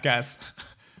fast, guys.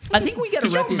 I think we got to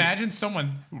Could you imagine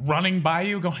someone running by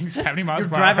you going 70 miles You're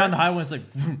per driving hour? on the highway, it's like,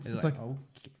 it's like,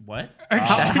 okay, what?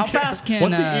 How fast can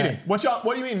What's he eating? What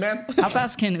do you mean, man? How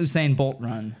fast can Usain Bolt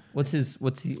run? What's he I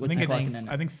think clocking in?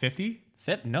 I think 50.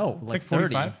 Fit? No, It's like like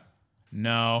 30. 45.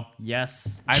 No,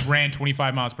 Yes. I've ran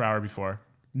 25 miles per hour before.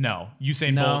 No,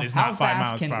 Usain No. Bolt is How not 5 fast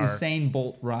miles can per hour. Usain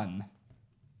Bolt run?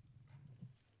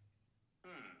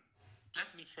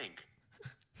 Let me think.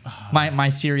 My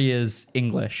Siri is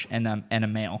English and a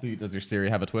male. Does your Siri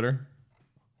have a Twitter?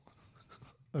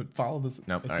 Follow this.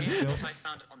 No. All right. What I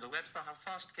found on the web for how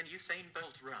fast can Usain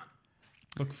Bolt run?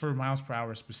 Look for miles per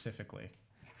hour specifically.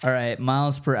 All right,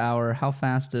 miles per hour. How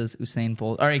fast does Usain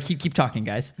Bolt? All right, keep talking,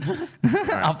 guys.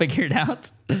 I'll figure it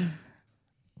out.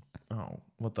 Oh,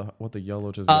 what the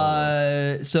YOLO just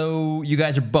yelled. So you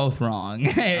guys are both wrong.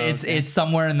 It's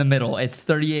somewhere in the middle. It's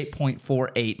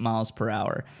 38.48 miles per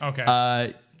hour.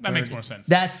 Okay. That makes more sense.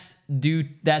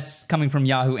 That's coming from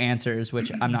Yahoo Answers,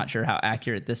 which I'm not sure how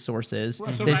accurate this source is. so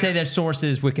They right- say their source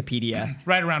is Wikipedia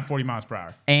Right around 40 miles per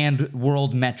hour. and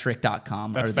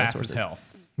worldmetric.com. That's are the fast sources. as hell.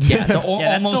 Yeah, so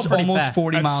Yeah, that's still pretty almost fast.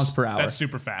 40 That's- miles per hour. That's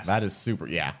super fast. That is super.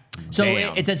 Yeah. So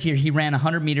Damn. it says here he ran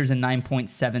 100 meters in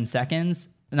 9.7 seconds,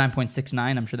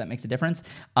 9.69. I'm sure that makes a difference,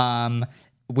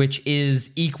 which is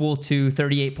equal to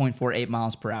 38.48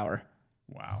 miles per hour.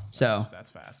 Wow. So- That's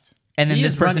fast. And then He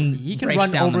this is run- person he can breaks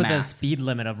run down over the the math. speed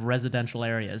limit of residential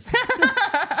areas.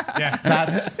 Yeah.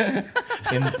 That's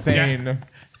insane.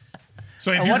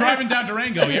 So if you're driving down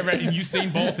Durango, and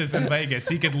Usain Bolt is in Vegas,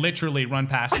 he could literally run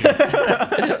past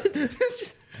you.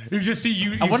 You just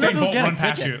see I wonder if Usain he'll Bolt get run a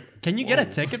past you. ticket. Can you get a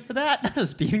ticket for that? A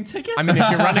speeding ticket? I mean, if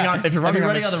you're running on the running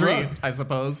on the street, road. I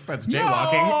suppose that's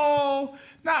jaywalking. No,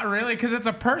 not really, because it's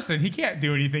a person. He can't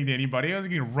do anything to anybody. He's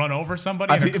gonna run over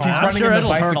somebody in a If car. he's running sure in the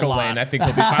it'll hurt a bicycle lot. lane, I think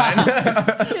he'll be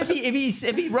fine.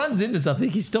 if he runs into something,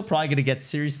 he's still probably going to get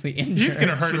seriously injured. He's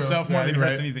gonna hurt true. himself more Yeah, than he you're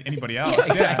hurts right. anybody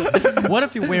else. Yeah. What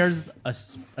if he wears a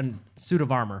suit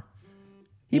of armor?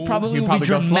 He probably he'd will probably be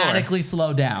go slower. dramatically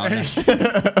slow down.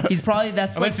 He's probably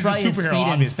that's like Unless he's a probably his superhero, speed in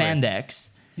obviously. spandex.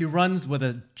 He runs with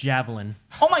a javelin.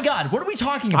 Oh my God, what are we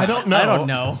talking about? I don't know. I don't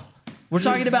know. We're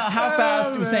talking about how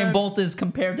fast Usain Bolt is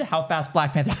compared to how fast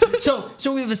Black Panther.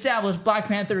 So we've established Black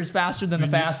Panther is faster than the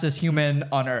fastest human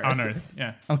on Earth. On Earth,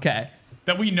 yeah, Okay,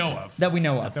 that we know of. that we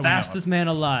know of. That we know Fastest man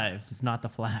alive is not the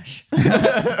Flash.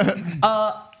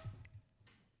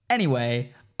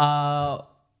 Anyway,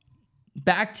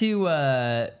 back to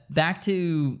on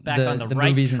the the right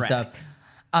movies and track. stuff.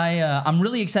 I'm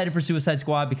really excited for Suicide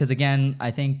Squad because again,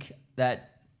 I think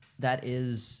that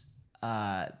is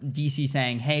DC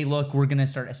saying, "Hey, look, we're gonna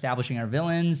start establishing our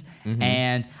villains,"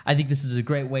 and I think this is a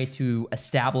great way to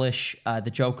establish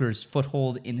the Joker's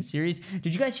foothold in the series.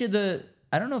 Did you guys hear the?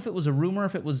 I don't know if it was a rumor,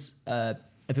 if it was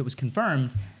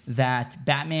confirmed that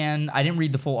Batman. I didn't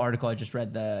read the full article. I just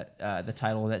read the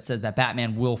title that says that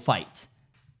Batman will fight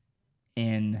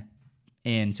in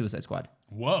Suicide Squad.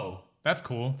 Whoa, that's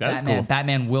cool. That's Batman, cool.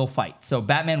 Batman will fight. So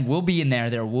Batman will be in there.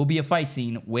 There will be a fight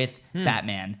scene with Hmm.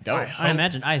 Batman.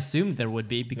 I assumed there would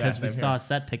be because Yeah, we same saw here.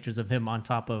 set pictures of him on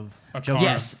top of A Joker. car.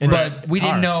 Yes, Right. but we Car.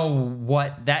 didn't know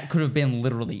what that could have been.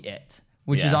 Literally it,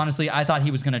 which is Yeah. honestly, I thought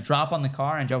he was going to drop on the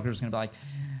car and Joker was going to be like,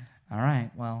 "All right,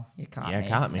 well, you caught Yeah, me.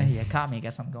 caught me. You caught me.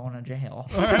 Guess I'm going to jail."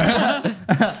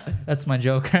 That's my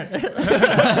Joker.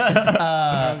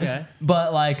 Okay.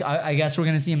 But like, I guess we're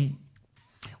gonna see him,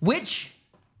 which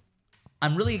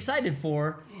I'm really excited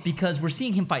for because we're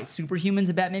seeing him fight superhumans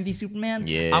in Batman v Superman.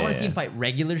 I want to see him Yeah. fight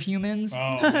regular humans.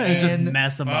 Oh, Just And-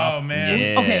 mess him oh up. man.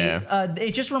 Yeah. Okay,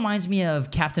 it just reminds me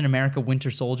of Captain America: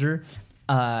 Winter Soldier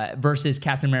versus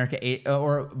Captain America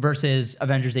or versus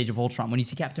Avengers: Age of Ultron. When you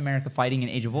see Captain America fighting in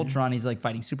Age of Ultron, he's like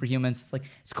fighting superhumans. It's like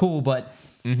it's cool, but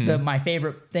my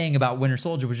favorite thing about Winter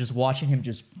Soldier was just watching him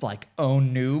just like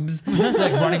own noobs,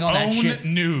 like running on that Own ship,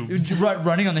 noobs. Just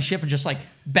running on the ship and just like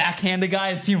backhand a guy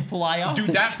and see him fly off. Dude,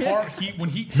 the that ship. part he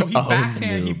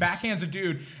backhands a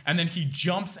dude and then he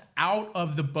jumps out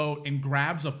of the boat and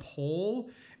grabs a pole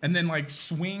and then like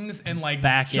swings and like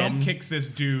Back jump in. kicks this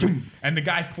dude and the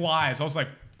guy flies. I was like,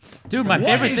 Dude, my what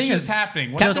favorite is thing just is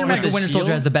happening? What's Captain going America: on? Winter shield?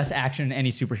 Soldier has the best action in any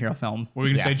superhero film. What were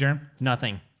you gonna say, Jerem?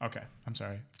 nothing. Okay, I'm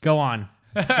sorry. Go on.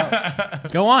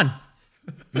 Go on.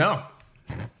 No.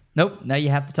 Nope. Now you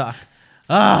have to talk.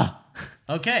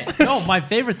 Okay. No, my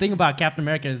favorite thing about Captain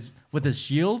America is with his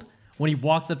shield. When he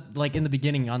walks up, like in the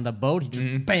beginning on the boat, he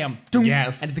just bam, doom,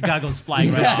 Yes. and the guy goes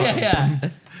flying right off. Yeah.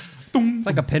 It's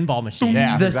like a pinball machine.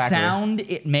 Yeah. The exactly. sound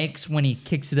it makes when he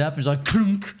kicks it up is like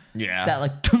crunk. Yeah. That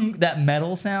like tunk, that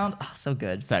metal sound. Oh, so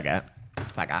good. So good.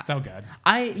 So good. So good.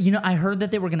 I heard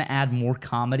that they were gonna add more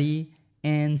comedy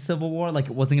in Civil War. Like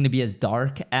it wasn't gonna be as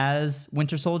dark as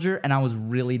Winter Soldier, and I was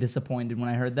really disappointed when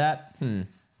I heard that.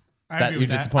 I That agree you're with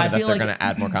that. disappointed I that feel they're like- going to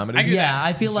add more comedy? I agree. Yeah, that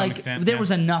I to feel some like extent, there yeah. was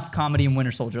enough comedy in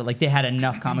Winter Soldier. Like they had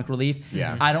enough comic relief.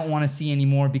 Yeah. I don't want to see any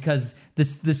more because the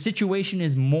situation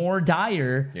is more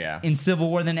dire Yeah. in Civil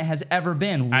War than it has ever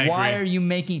been. I Why agree. are you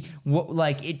making what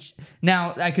like it?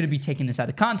 Now I could be taking this out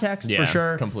of context Yeah, for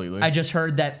sure. completely. I just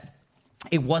heard that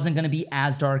it wasn't going to be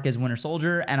as dark as Winter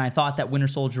Soldier, and I thought that Winter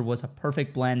Soldier was a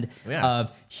perfect blend Yeah.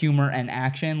 of humor and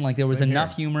action. Like there was Same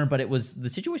enough here. humor, but the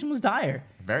situation was dire.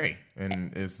 Very.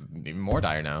 And it's even more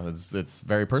dire now. It's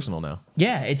very personal now.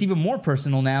 Yeah, it's even more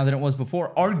personal now than it was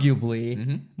before.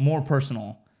 Arguably more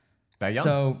personal. That young.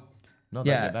 So no,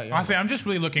 yeah. that young. Honestly, I'm just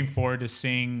really looking forward to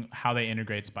seeing how they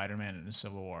integrate Spider-Man into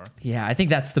Civil War. yeah, I think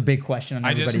that's the big question on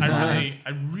everybody's mind. I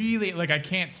really like. I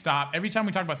can't stop. Every time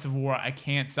we talk about Civil War, I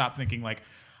can't stop thinking like,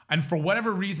 And for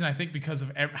whatever reason, I think because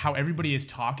of how everybody is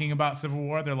talking about Civil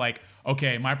War, they're like,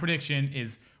 okay, my prediction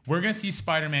is we're going to see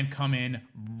Spider-Man come in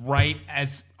right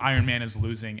as Iron Man is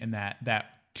losing in that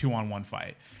 2-on-1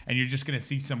 fight. And you're just going to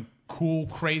see some cool,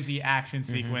 crazy action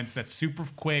sequence that's super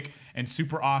quick and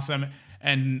super awesome.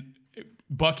 And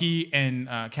Bucky and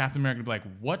Captain America would be like,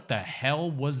 what the hell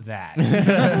was that?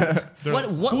 What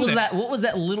was that? What was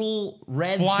that little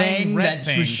red thing that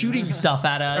was shooting stuff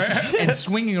at us and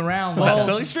swinging around? Was that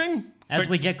silly string? As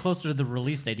we get closer to the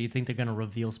release date, do you think they're going to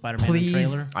reveal Spider-Man in the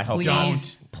Please, trailer? I hope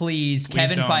please,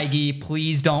 Kevin don't. Feige,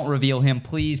 please don't reveal him.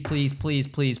 Please.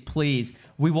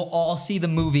 We will all see the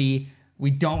movie.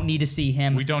 We don't need to see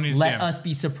him. We don't need to see him. Let us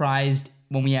be surprised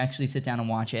when we actually sit down and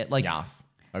watch it. Like, Yes.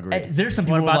 Agreed. there's some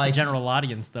people What about like the general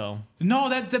audience, though? No,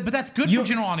 but that's good for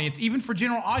general audience. Even for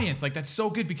general audience, like that's so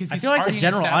good because I he's feel like the already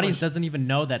general established- audience doesn't even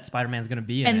know that Spider-Man's going to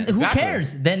be in and it. who Exactly.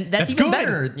 cares? Then that's That's even good.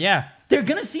 better. Yeah. They're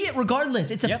gonna see it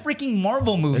regardless. It's a freaking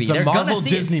Marvel movie. It's a They're Marvel gonna see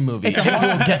Disney it. movie. It's a It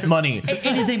will get money.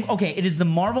 It is the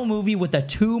Marvel movie with the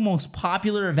two most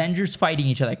popular Avengers fighting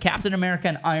each other, Captain America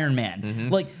and Iron Man.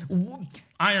 Like,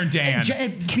 Iron Dan.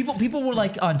 people were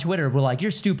like on Twitter were like,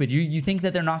 "You're stupid. You think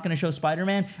that they're not going to show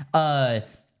Spider-Man?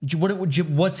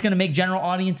 What's going to make general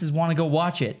audiences want to go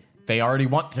watch it? They already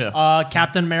want to.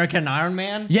 Captain America and Iron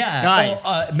Man? Yeah, Guys.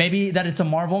 maybe that it's a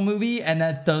Marvel movie and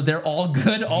that they're all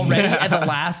good already. And the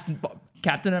last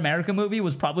Captain America movie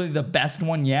was probably the best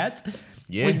one yet.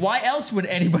 Yeah. Like, why else would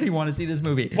anybody want to see this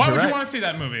movie? Why would You're you right. want to see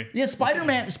that movie? Yeah,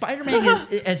 Spider-Man, is,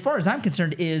 as far as I'm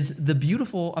concerned, is the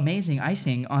beautiful, amazing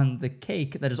icing on the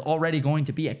cake that is already going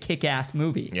to be a kick-ass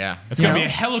movie. Yeah. It's gonna be a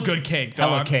hella good cake, dog.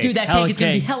 Hella cake. Dude, that Hella cake is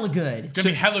going to be cake. hella good. It's gonna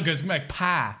be hella good. It's gonna be like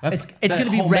pie. It's That's going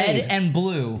to be red homemade. and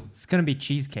blue. It's going to be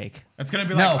cheesecake. It's gonna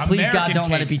be No, like please, American God, don't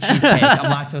let it be cake. cheesecake.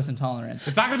 I'm lactose intolerant.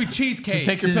 It's not gonna be cheesecake. Just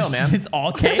take your pill, man. It's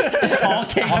all cake. All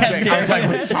cake. Okay, has I was like, dairy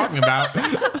what in are you talking about?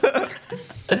 it.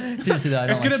 Seriously, though, I don't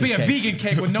It's gonna like be a cheesecake. vegan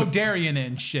cake with no dairy in it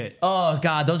and shit. Oh,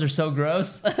 God, those are so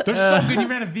gross. They're so good. You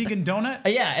ever had a vegan donut?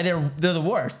 Yeah, and they're the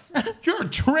worst. You're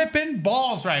tripping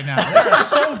balls right now. They're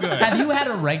so good. Have you had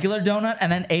a regular donut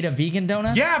and then ate a vegan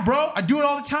donut? Yeah, bro. I do it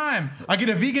all the time. I get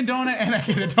a vegan donut and I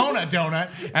get a donut,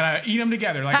 and I eat them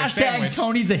together like a Hashtag sandwich.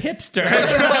 Tony's a hipster.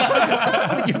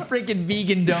 With your freaking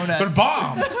vegan donuts. They're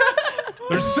bomb.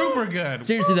 They're super good.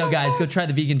 Seriously though, guys, go try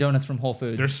the vegan donuts from Whole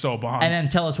Foods. They're so bomb. and then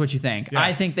tell us what you think. Yeah.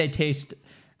 I think they taste.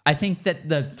 I think that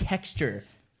the texture.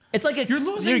 It's like You're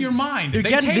losing your mind. You're They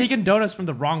getting taste- vegan donuts from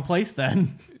the wrong place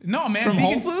then. No, man. from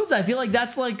vegan Whole Foods. I feel like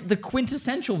that's like the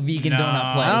quintessential vegan No,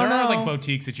 donut place. there are know. like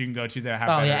boutiques that you can go to that have.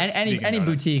 Oh better yeah, and any vegan donuts.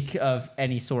 boutique of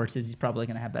any sort is probably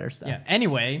gonna have better stuff. Yeah.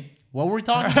 Anyway, what were we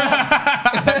talking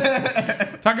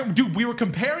about? Dude, we were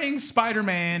comparing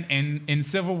Spider-Man in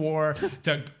Civil War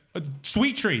to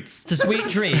Sweet Treats. To sweet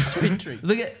treats.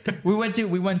 Look at we went to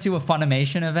a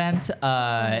Funimation event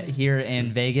here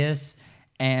in Vegas,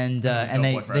 and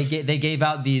they gave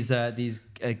out these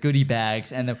goodie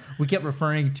bags, and we kept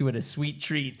referring to it as sweet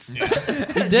treats.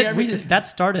 That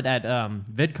started at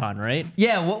VidCon, right?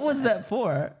 Yeah, what was that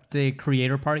for? The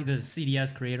creator party, the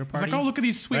CDS creator It's party. like, oh, look at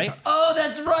these sweet. Right? Oh,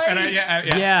 that's right. And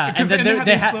Yeah, Because and then they had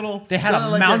they these had little. they had Well,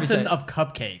 a let Jeremy mountain say. of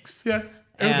cupcakes. Yeah,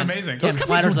 it was And- amazing. Those and cupcakes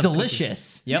platters were of cookies.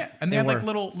 delicious. Yep, And they had like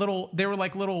were. little. They were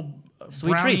like little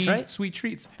Sweet brownie treats, right? Sweet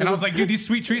treats. And I was like, dude, these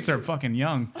sweet treats are fucking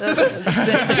young.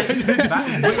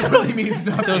 That really means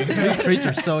nothing. Those sweet treats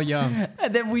are so young.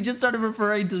 And then we just started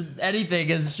referring to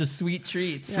anything as just sweet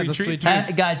treats. Sweet the treats.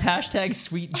 sweet Guys, hashtag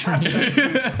sweet treats.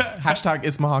 Hashtag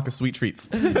Ismahawka sweet treats.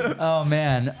 Oh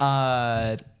man.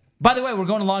 By the way, we're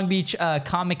going to Long Beach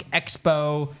Comic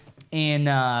Expo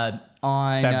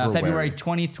on February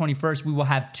 20th, 21st. We will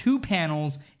have 2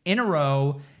 panels in a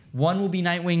row. One will be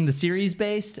Nightwing, the series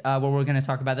based, where we're going to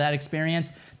talk about that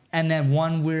experience. And then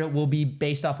one will be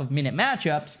based off of minute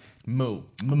matchups,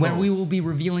 where we will be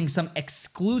revealing some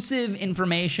exclusive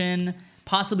information,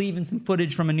 possibly even some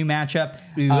footage from a new matchup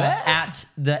at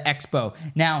the expo.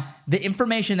 Now, the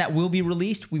information that will be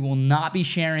released, we will not be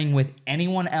sharing with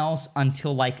anyone else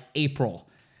until like April.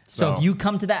 So if you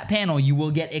come to that panel, you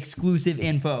will get exclusive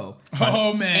info.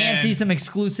 Oh man. And see some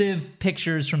exclusive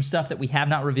pictures from stuff that we have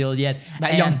not revealed yet.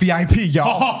 That young VIP,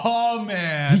 y'all. Oh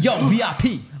man. Yo,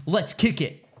 VIP, let's kick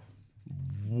it.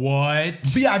 What?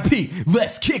 VIP,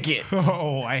 let's kick it.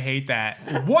 Oh, I hate that.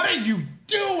 What are you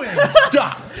doing?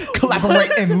 Stop,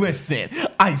 collaborate and listen.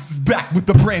 Ice is back with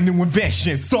the brand new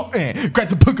invention. Something,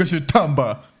 grab a puka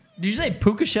tumba. Did you say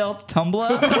puka shell tumbler?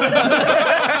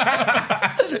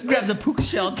 Grabs a puka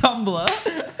shell tumbler.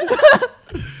 I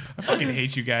fucking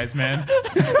hate you guys, man.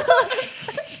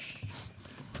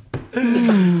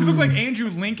 You look like Andrew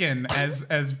Lincoln as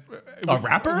A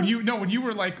rapper? When you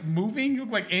were like moving, you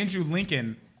look like Andrew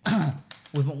Lincoln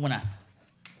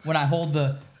when I hold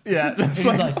the. Yeah. He's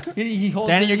like he holds.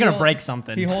 Danny, it- you're he gonna hold- break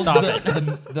something. He holds Stop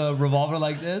it. the revolver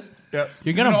like this. Yep.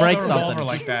 You're gonna break Hold the revolver something.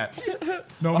 like that.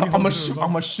 I'm gonna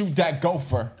shoot that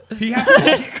gopher. He has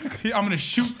to. I'm gonna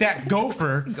shoot that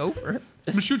gopher. Gopher.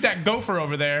 I'm gonna shoot that gopher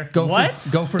over there. What?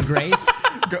 Gopher Grace.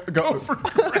 Gopher.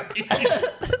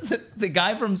 The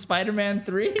guy from Spider-Man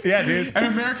 3. Yeah, dude. An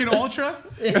American Ultra.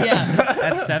 Yeah.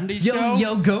 That 70s show?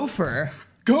 Yo, Gopher.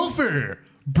 Gopher,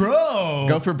 bro.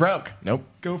 Gopher broke. Nope.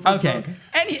 Gopher. Okay. Broke.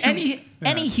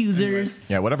 Any users.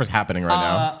 Yeah, whatever's happening right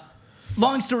now.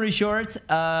 Long story short,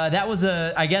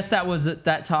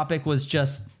 that topic was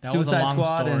just That was a Suicide long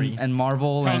Squad story. and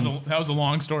Marvel. That was a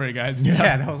long story, guys.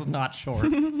 Yeah, that was not short.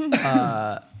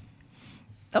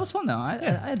 That was fun though.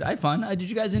 I had fun. Did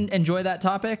you guys enjoy that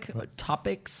topic?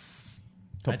 Topics.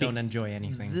 I don't enjoy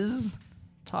anything.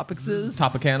 Topics.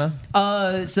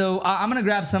 Topicana. So I'm gonna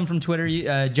grab some from Twitter.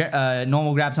 Norm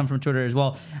will grab some from Twitter as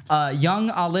well. Young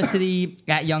Olicity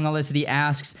at Young Olicity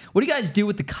asks, "What do you guys do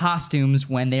with the costumes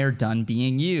when they're done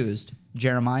being used?"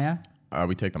 Jeremiah.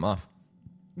 We take them off.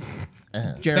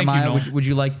 Jeremiah, Noel. would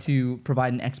you like to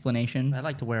provide an explanation? I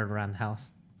like to wear it around the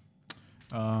house.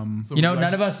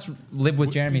 None of us live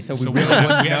with Jeremy, so we we really have-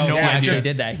 wouldn't we have know no if he idea. actually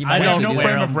did that. He I might We have actually no do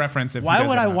frame that. of reference. If Why you guys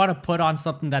would I don't know. want to put on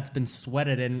something that's been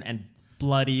sweated in and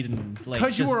bloodied and like?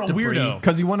 Because you just are a debris? weirdo.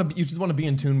 Because you just want to be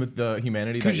in tune with the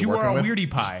humanity that Because you're you are working a with.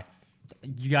 weirdy pie.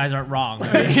 You guys aren't wrong.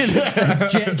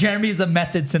 Jeremy is a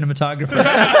method cinematographer.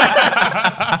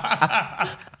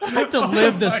 I have to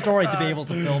live this story to be able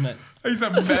to film it. He's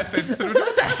a method cinematographer.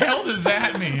 What the hell does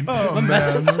that mean? Oh,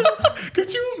 man.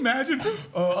 Could you imagine?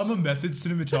 I'm a method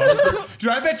cinematographer. Dude,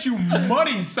 I bet you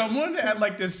money someone at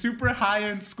like this super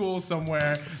high-end school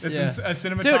somewhere that's in a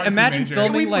cinematography Dude, imagine major.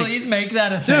 filming- Can we like- please make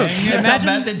that a thing? Dude, A imagine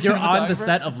method you're on the cinematographer?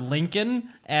 set of Lincoln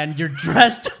and you're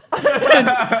dressed in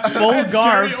full garb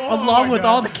Gary- oh along my with God.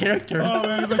 all the characters. Oh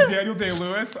man, it's like Daniel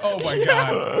Day-Lewis. Oh my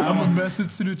god. I'm a method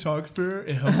cinematographer.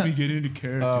 It helps me get into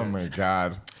character. Oh my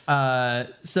god.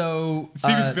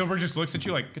 Steven Spielberg just looks at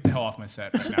you like, get the hell off my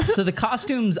set right now. So the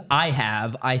costumes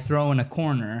I throw in a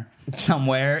corner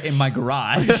somewhere in my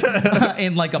garage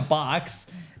in like a box.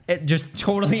 It just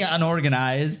totally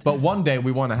unorganized. But one day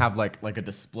we want to have like a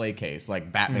display case,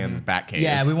 like Batman's Batcave.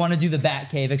 Yeah, we want to do the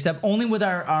Batcave, except only with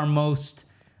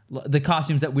the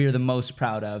costumes that we are the most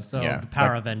proud of. So Yeah, the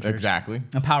Power like- Avengers. Exactly.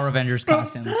 A Power Avengers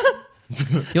costume.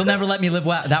 You'll never let me live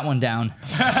that one down.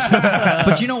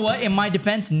 But you know what? In my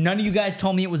defense, none of you guys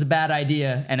told me it was a bad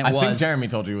idea, and it I was. think Jeremy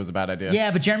told you it was a bad idea. Yeah,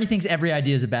 but Jeremy thinks every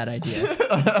idea is a bad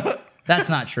idea. That's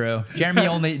not true. Jeremy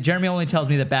only tells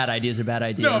me that bad ideas are bad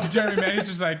ideas. No, but Jeremy, man, he's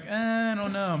just like, I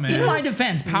don't know, man. In my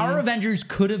defense, Power Avengers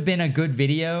could have been a good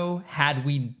video had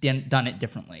we done it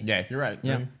differently. Yeah, you're right.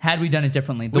 Yeah. Had we done it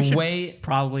differently, We the should way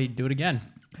probably do it again.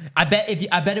 I bet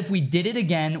if we did it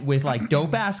again with like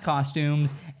dope ass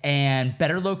costumes and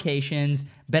better locations,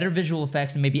 better visual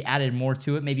effects, and maybe added more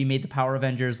to it, maybe made the Power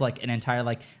Avengers like an entire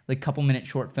like couple minute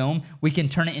short film, we can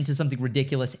turn it into something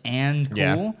ridiculous and cool.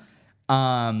 Yeah.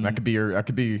 That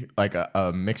could be like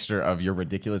a mixture of your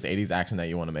ridiculous 80s action that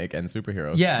you want to make and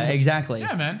superheroes. Yeah, exactly.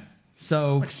 Yeah, man.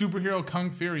 So Like superhero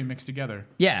Kung Fury mixed together.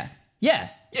 yeah.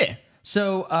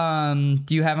 So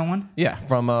do you have one? Yeah,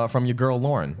 from your girl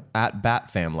Lauren at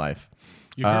BatFamLife.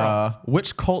 Your girl.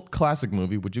 Which cult classic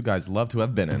movie would you guys love to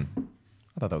have been in?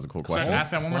 I thought that was a cool Sorry, question.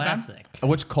 ask that one more time. Classic.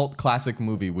 Which cult classic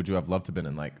movie would you have loved to have been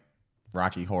in? Like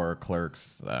Rocky Horror,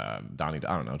 Clerks, Donnie.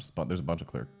 I don't know. There's a bunch of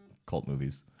cult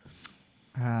movies.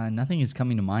 Nothing is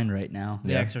coming to mind right now.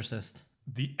 The Exorcist.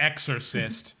 The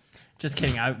Exorcist. Just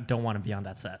kidding. I don't want to be on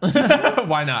that set.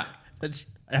 Why not?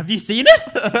 Have you seen it?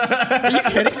 Are you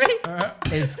kidding me?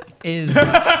 Is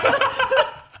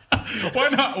Why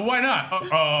not? Why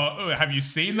not? Have you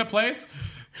seen the place?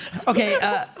 okay.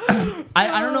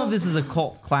 I don't know if this is a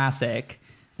cult classic,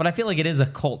 but I feel like it is a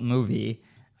cult movie.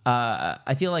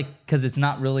 I feel like because it's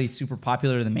not really super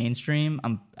popular in the mainstream.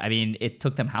 I mean, it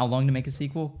took them how long to make a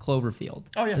sequel? Cloverfield.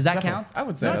 Oh yeah, does that definitely. count? I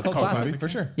would say No, that's it's a cult classic. movie for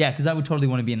sure. Yeah, because I would totally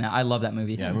want to be in that. I love that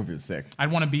movie. Yeah, the movie was sick.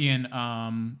 I'd want to be in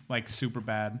like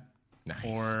Superbad. Nice.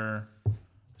 Or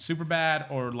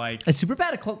Superbad or like Is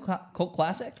Superbad a cult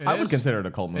classic? It I would is. consider it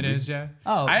a cult movie. It is, yeah.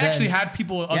 Oh, I actually then- had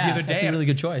people the Yeah, other that's day a really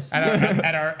good choice.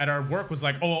 at our work was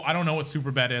like, oh, I don't know what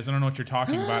Superbad is. I don't know what you're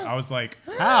talking about. I was like,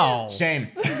 How? Shame.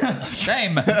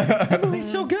 Shame. That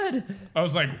movie's so good. I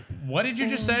was like, what did you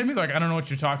just say to me? Like, I don't know what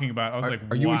you're talking about. I was like,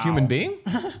 Are you a human wow. being?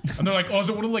 And they're like, oh, is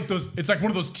it one of like those? It's like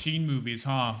one of those teen movies,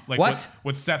 huh? Like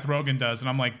what Seth Rogen does. And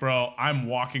I'm like, bro, I'm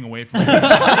walking away from this.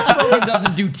 Rogen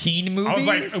doesn't do teen movies.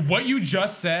 I was like, what you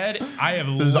just said, I have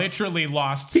literally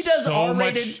lost does so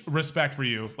R-rated. much respect for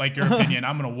you. Like your opinion.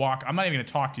 I'm gonna walk. I'm not even gonna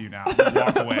talk to you now. I'm gonna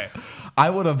walk away. I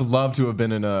would have loved to have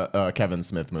been in a Kevin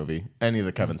Smith movie. Any of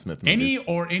the Kevin Smith movies.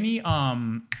 Any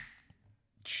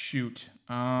shoot.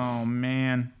 Oh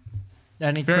man.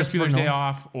 Any Ferris Christopher Bueller's Day Nolan?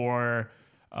 Off or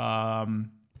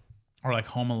like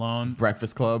Home Alone.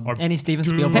 Breakfast Club. Or Any Steven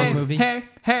Dude. Spielberg movie?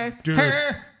 Dude.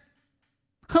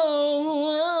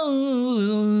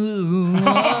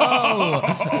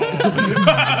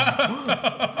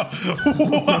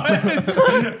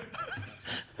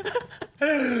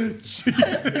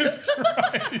 Jesus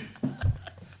Christ.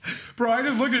 Bro, I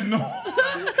just looked at Noel.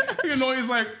 Noel's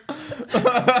like,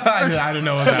 I didn't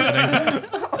know what was happening.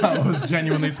 I was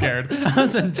genuinely scared. I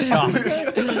was in shock.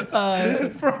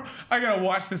 Bro, I gotta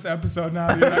watch this episode now,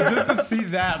 dude. Just to see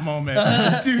that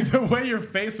moment. Dude, the way your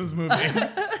face was moving.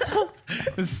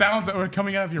 The sounds that were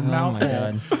coming out of your mouth my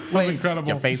hole God. was Wait, incredible.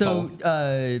 your face hole.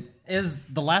 So, Is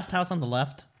The Last House on the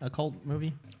Left a cult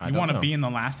movie? You want to be in the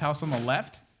last house on the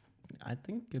left? I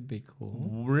think it'd be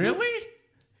cool. Really?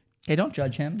 hey, don't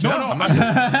judge him. No, I'm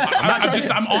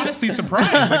honestly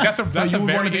surprised. Like that's a You would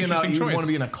very want to be in interesting you would choice. want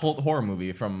to be in a cult horror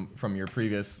movie from your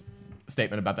previous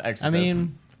statement about The I Exorcist.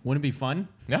 mean, wouldn't it be fun?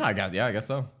 I guess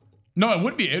so. No, it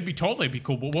would be. It would be totally be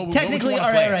cool. But what Technically, would you all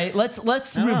wanna right, play? all right.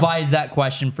 Let's revise that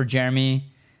question for Jeremy.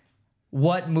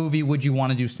 What movie would you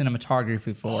want to do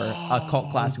cinematography for? A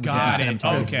cult classic. Would got you do it.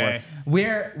 cinematography Okay. for?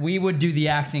 Where we would do the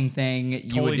acting thing, you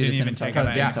Totally would do didn't the even take cinematography.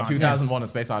 that Yeah, into context. 2001: A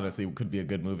Space Odyssey could be a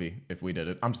good movie if we did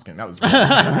it. I'm just kidding. That was really,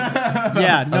 Yeah,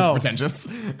 that no. was pretentious.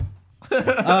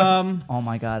 Oh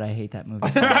my god, I hate that movie.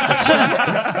 So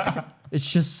much. It's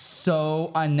just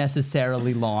so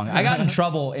unnecessarily long. I got in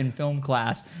trouble in film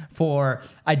class for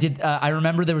I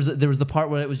remember there was the part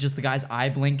where it was just the guy's eye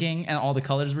blinking and all the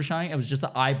colors were shining. It was just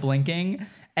the eye blinking,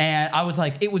 and I was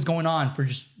like, it was going on for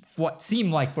just what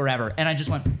seemed like forever, and I just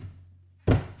went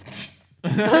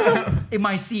in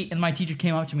my seat, and my teacher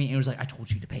came up to me and was like, "I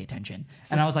told you to pay attention,"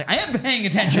 and I was like, "I am paying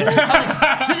attention."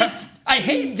 I was like, I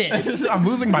hate this. I'm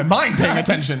losing my mind paying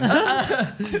attention.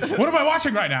 What am I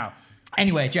watching right now?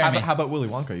 Anyway, Jeremy, How about Willy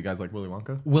Wonka? You guys like Willy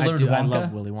Wonka? Willard I Wonka.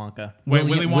 love Willy Wonka. Wait,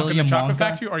 Willy Wonka and William the Chocolate Wonka?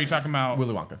 Factory? Or are you talking about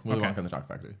Willy Wonka. Willy Okay. Wonka and the Chocolate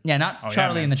Factory. Yeah, not yeah,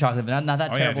 Charlie man. and the Chocolate, not that Oh,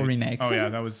 yeah, terrible dude. remake. Oh yeah,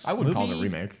 that was. I wouldn't call it a Movie?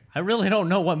 remake. I really don't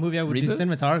know what movie I would do Reboot?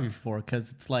 cinematography for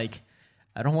because it's like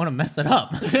I don't want to mess it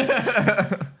up.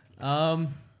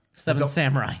 Seven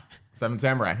Samurai. Seven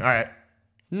Samurai. All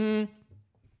right.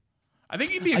 I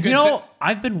think you'd be a good. You know,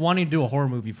 I've been wanting to do a horror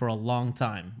movie for a long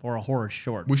time, or a horror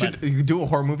short. We but- should you could do a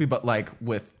horror movie, but like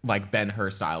with like Ben-Hur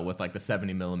style with like the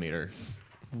 70mm.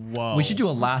 Whoa. We should do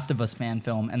a Last of Us fan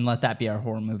film and let that be our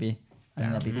horror movie. I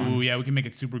think that'd be fun. Ooh, yeah, we can make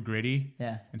it super gritty.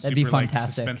 Yeah, and that'd super be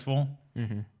fantastic. like suspenseful.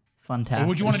 Fantastic. Or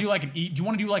would you want to do like do you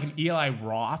want to do like an Eli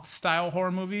Roth style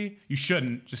horror movie? You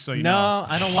shouldn't, just so you No, know.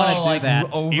 I don't want to do that.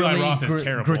 overly Eli Roth is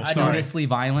terrible. gratuitously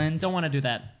violent. Don't want to do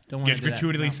that. Don't want Get to do that.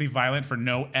 gratuitously violent for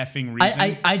no effing reason.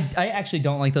 I actually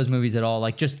don't like those movies at all.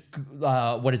 Like just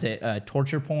what is it?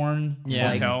 Torture porn.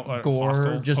 Yeah. like Hotel, gore.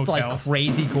 Hostel, just Hotel. like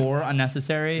crazy gore,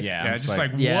 unnecessary. Yeah. yeah, I'm just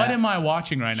like yeah. what am I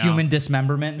watching right now? Human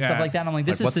dismemberment and stuff Yeah. like that. I'm like,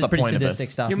 this Like, what's is the pretty point of sadistic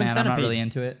this? stuff, Human man. I'm not Centipede. really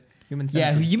into it. Human Yeah,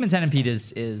 Centipede. Human Centipede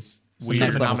is some Should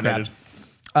next have level nominated.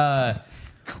 crap.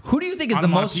 Who do you think is the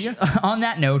most? Onomatopoeia? On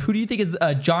that note, who do you think is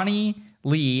Johnny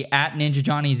Lee at Ninja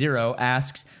Johnny 0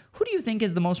 asks, who do you think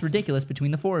is the most ridiculous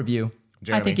between the four of you?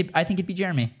 Jeremy. I think it'd be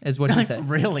Jeremy, is what he said.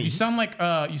 Really? You sound like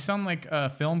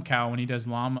Film Cow when he does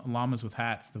llamas with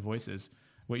hats. The voices.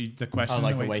 The question. I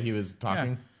like the way he was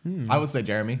talking. I would say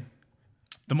Jeremy.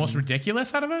 The most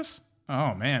ridiculous out of us?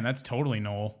 Oh man, that's totally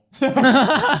Noel.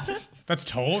 That's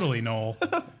totally Noel.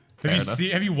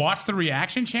 Have you watched the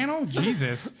reaction channel?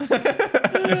 Jesus,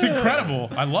 it's incredible.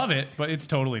 I love it, but it's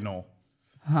totally Noel.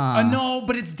 No,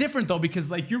 but it's different though because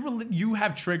like you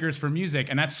have triggers for music,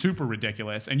 and that's super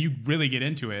ridiculous, and you really get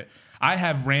into it. I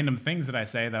have random things that I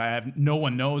say that no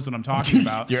one knows what I'm talking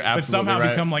about. You're but absolutely somehow right.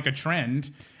 become like a trend,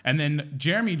 and then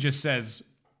Jeremy just says,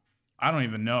 "I don't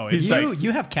even know." It's He's like, like-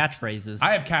 You have catchphrases.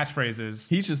 I have catchphrase.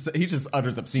 He just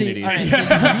utters See, obscenities. all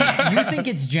right, so you think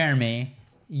it's Jeremy.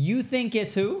 You think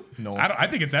it's who? No, I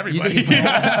think it's You everybody. think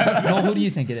it's No, who do you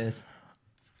think it is?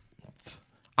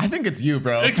 I think it's you,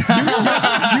 bro. you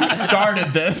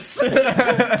started this.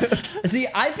 See,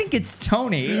 I think it's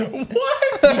Tony.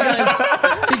 What?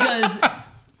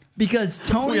 Because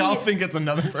Tony. We all think it's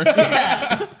another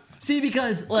person. See,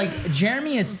 because like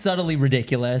Jeremy is subtly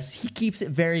ridiculous. He keeps it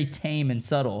very tame and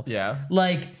subtle. Yeah.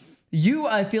 Like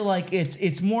I feel like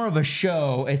it's more of a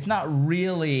show. It's not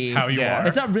really How you are.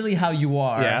 It's not really how you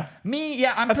are. Yeah. Me,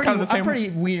 yeah, I'm That's pretty, kind of the I'm same- pretty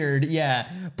weird,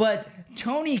 yeah. But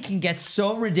Tony can get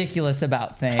so ridiculous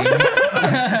about things,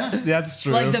 That's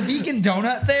true. like the vegan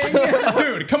donut thing.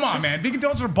 Dude, come on, man. Vegan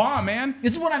donuts are bomb, man.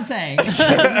 This is what I'm saying. This is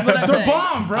what I'm They're saying.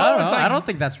 bomb, bro. I don't know. Like, I don't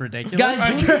think that's ridiculous.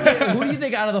 Guys, who do you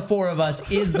think out of the four of us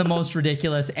is the most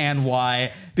ridiculous and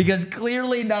why? Because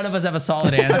clearly none of us have a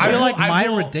solid answer. I feel like I my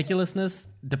will- ridiculousness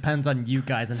depends on you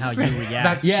guys and how you react.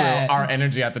 That's Yeah. true. Our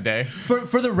energy at the day.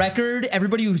 For the record,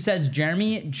 everybody who says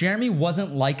Jeremy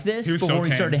wasn't like this He was so before he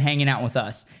tame. started hanging out with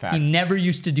us. Fact. He never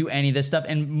used to do any of this stuff.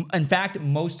 And in fact,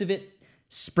 most of it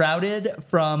sprouted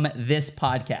from this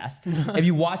podcast. If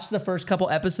you watch the first couple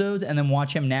episodes and then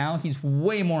watch him now, he's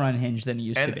way more unhinged than he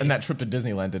used to be. And that trip to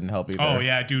Disneyland didn't help either. Oh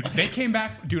yeah, dude. They came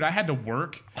back. Dude, I had to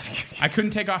work. I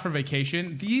couldn't take off for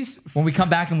vacation. These when we come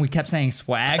back and we kept saying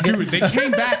swag. dude, they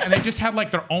came back and they just had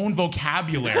like their own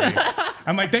vocabulary.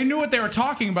 I'm like, they knew what they were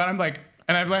talking about. I'm like,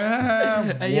 and I'm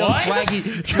like, Hey, yo, what?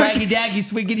 swaggy daggy,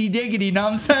 swiggity diggity, know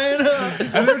what I'm saying?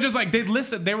 And they were just like, they'd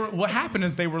listen. They were. What happened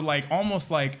is they were like almost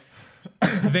like.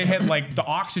 They had like the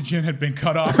oxygen had been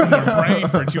cut off from their brain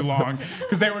for too long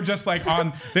because they were just like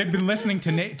on. They'd been listening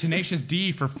to Tenacious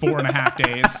D for 4.5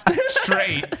 days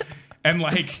straight, and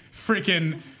like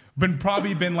freaking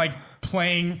been like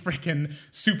playing freaking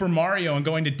Super Mario and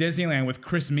going to Disneyland with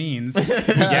Chris Means, who's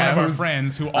one of our who's-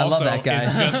 friends who love also that guy.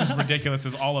 is just as ridiculous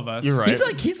as all of us. You're right.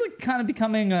 He's like kind of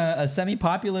becoming a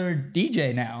semi-popular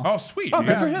DJ now. Oh, sweet. Oh, dude.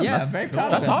 good for him. Yeah, That's very proud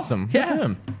of That's him. awesome. Good for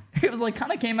him. It was like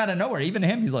kind of came out of nowhere. Even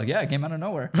him, he's like, yeah, it came out of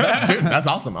nowhere. Dude, that's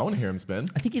awesome. I want to hear him spin.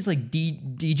 I think he's like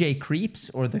DJ Creeps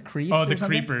or the Creeps. Oh, or the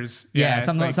something. Creepers. Yeah, it's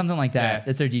something like that. yeah.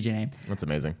 That's their DJ name. That's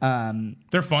amazing.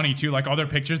 They're funny too. Like all their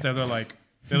pictures, they're like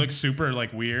they look super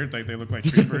like weird. Like they look like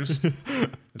creepers. It's pretty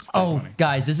funny.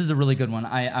 Guys, this is a really good one.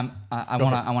 I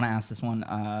want to ask this one,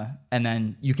 and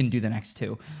then you can do the next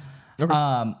two.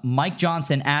 Okay. Mike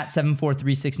Johnson at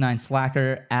 74369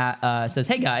 Slacker says,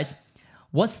 "Hey guys,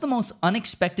 what's the most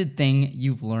unexpected thing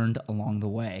you've learned along the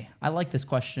way?" I like this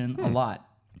question a lot.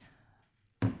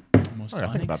 Most I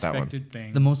gotta think about that one. unexpected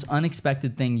thing. The most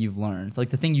unexpected thing you've learned, like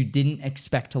the thing you didn't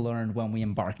expect to learn when we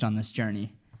embarked on this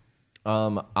journey.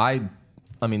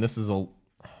 I mean, this is a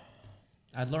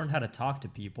I learned how to talk to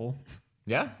people.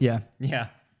 yeah. Yeah. Yeah.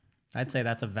 I'd say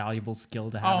that's a valuable skill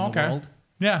to have Oh, in the okay. world.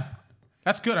 Yeah,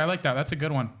 that's good. I like that. That's a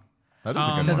good one. That is a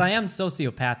good Because one. I am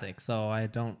sociopathic, so I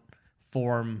don't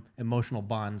form emotional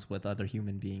bonds with other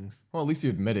human beings. Well, at least you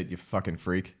admit it, you fucking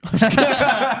freak.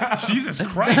 Jesus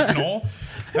Christ, Noel.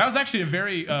 That was actually a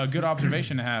very good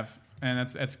observation to have, and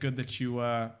that's good that you.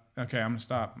 Okay, I'm gonna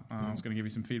stop. I was gonna give you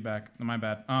some feedback. My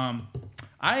bad.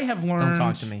 I have learned. Don't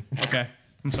talk to me. Okay,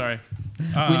 I'm sorry.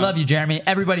 We love you, Jeremy.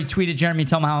 Everybody tweet at Jeremy.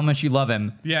 Tell him how much you love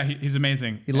him. Yeah, he's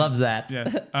amazing. He loves that.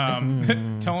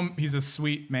 Yeah. Tell him he's a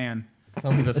sweet man. Oh,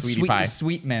 he's a sweetie pie.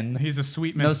 Sweet man. He's a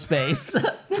sweet man. No space.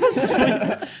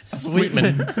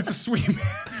 Sweetman. He's a sweet man.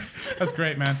 That's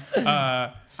great, man.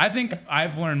 I think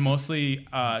I've learned mostly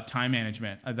time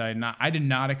management. That I did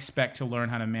not expect to learn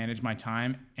how to manage my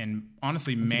time and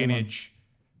honestly manage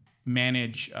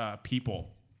people,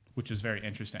 which is very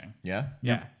interesting. Yeah.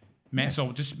 Yeah.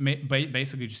 So just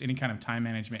basically just any kind of time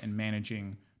management and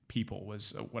managing people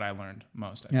was what I learned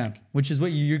most, I Yeah, think. which is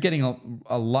what you're getting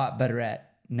a lot better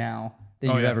at now than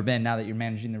Oh, you've yeah. ever been. Now that you're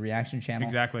managing the reaction channel.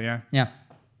 Exactly, yeah. Yeah.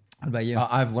 What about you?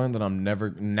 I've learned that I'm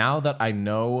never, now that I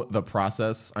know the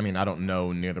process, I mean, I don't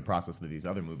know near the process that these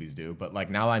other movies do, but like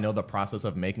now I know the process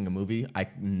of making a movie, I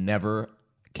never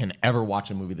can ever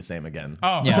watch a movie the same again.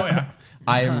 Oh, Yeah. oh yeah.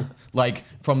 I am like,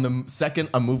 from the second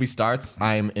a movie starts,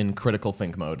 I'm in critical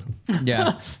think mode.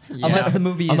 yeah. Unless the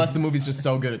movie is. Unless the movie's just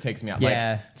so good it takes me out.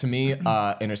 Yeah. Like, to me,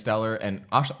 Interstellar and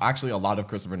actually a lot of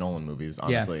Christopher Nolan movies,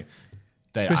 honestly.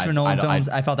 They- Christopher Nolan films.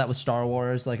 I felt that was Star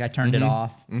Wars. Like I turned it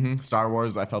off. Star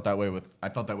Wars, I felt that way with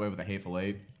The Hateful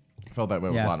Eight. I felt that way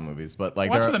with Yeah. a lot of movies. But like,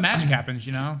 Well, that's there where the are- magic happens,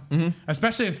 you know?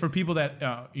 Especially for people that,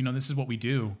 this is what we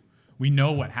do. We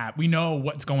know what we know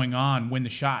what's going on when the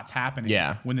shot's happening.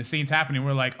 Yeah. When the scene's happening,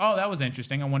 we're like, oh, that was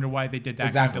interesting. I wonder why they did that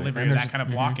Exactly. kind of delivery And or there's that kind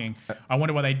of blocking. I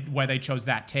wonder why they chose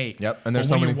that take. Yep, and there's but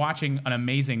so when many- you're watching an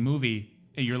amazing movie,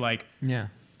 you're like, Yeah.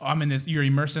 I'm in this. You're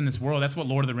immersed in this world. That's what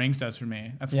Lord of the Rings does for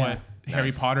me. That's Yeah. what Harry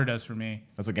Nice. Potter does for me.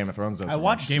 That's what Game of Thrones does. I for me.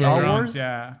 watched Game Star of Thrones, Wars,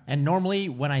 yeah. and normally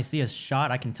when I see a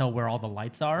shot, I can tell where all the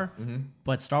lights are.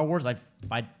 But Star Wars, I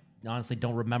honestly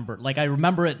don't remember. Like I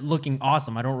remember it looking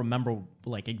awesome. I don't remember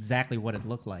like exactly what it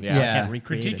looked like. Yeah. So I Yeah. can't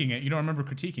recreate Critiquing it. it. You don't remember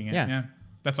critiquing it. Yeah.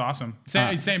 That's awesome.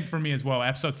 Same for me as well.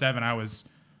 Episode 7,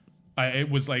 it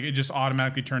was like it just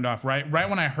automatically turned off right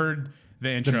when I heard the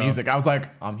intro. The music. I was like,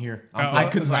 I'm here. I Oh,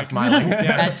 couldn't stop like- smiling.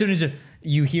 Yeah. As soon as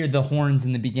you hear the horns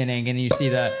in the beginning and you see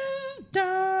the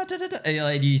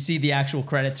and you see the actual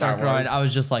credits Star start growing. Wars. I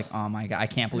was just like, oh my God, I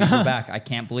can't believe we're back. I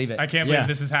can't believe it. I can't believe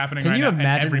this is happening Can right you now. and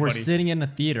imagine we're everybody- sitting in a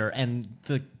theater and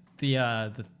the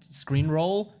screen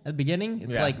roll at the beginning?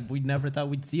 It's Yeah. like we never thought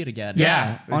we'd see it again.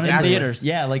 Yeah, honestly, in theaters.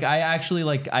 Yeah, like I actually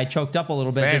I choked up a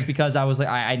little bit Same. just because I was like,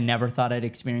 I never thought I'd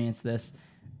experience this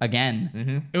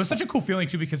again. It was such a cool feeling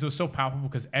too because it was so palpable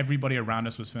because everybody around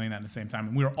us was feeling that at the same time,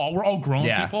 and we're all grown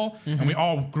Yeah. people, and we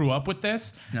all grew up with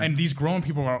this, and these grown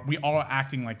people we all are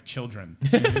acting like children.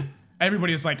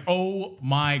 Everybody is like, oh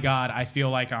my God, I feel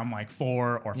like I'm like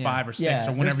 4 or 5 or 6 Yeah. or There's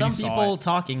whenever There's some you saw people it.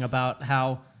 talking about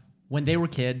how when they were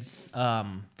kids,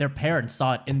 their parents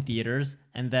saw it in theaters,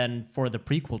 and then for the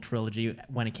prequel trilogy,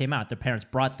 when it came out, their parents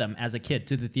brought them as a kid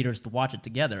to the theaters to watch it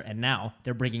together, and now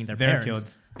they're bringing their Their parents.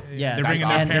 kids. Yeah, They're that's bringing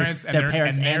their awesome. parents and their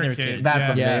parents and their kids. kids.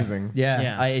 That's Yeah. amazing. Yeah,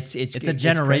 Yeah. it's It's a crazy.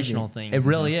 generational thing. It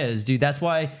really is, dude. That's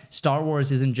why Star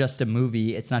Wars isn't just a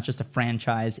movie. It's not just a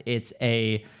franchise. It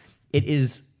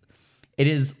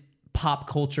is pop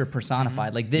culture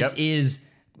personified. Like this Yep. is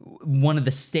one of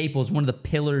the staples, one of the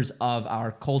pillars of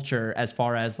our culture as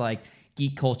far as like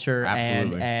geek culture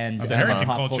Absolutely. and American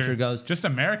pop culture, culture goes. just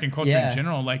American culture Yeah. in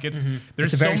general. Like it's It's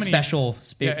there's a so very many special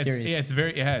it's, series. Yeah, it's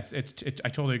very I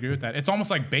totally agree with that. It's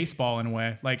almost like baseball in a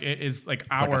way. Like it is like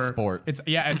like our a sport. It's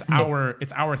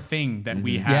our thing that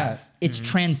we Yeah, have. it's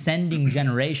transcending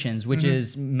generations, which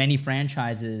is many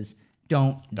franchises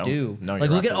don't do. No, like you're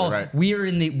look at all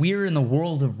absolutely right. we're in the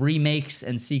world of remakes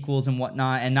and sequels and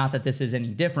whatnot, and not that this is any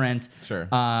different. Sure.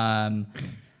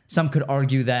 Some could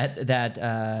argue that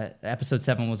Episode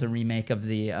 7 was a remake of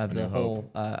the whole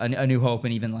A New Hope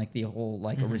and even like the whole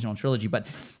like original trilogy, but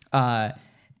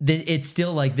it's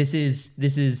still like this is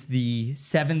the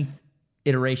 7th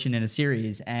iteration in a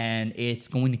series, and it's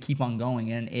going to keep on going,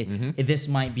 and this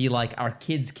might be like our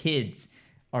kids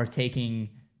are taking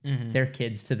their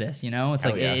kids to this, you know? It's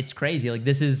Hell like yeah. it's crazy. Like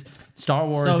this is Star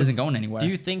Wars So, isn't going anywhere. Do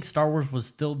you think Star Wars would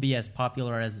still be as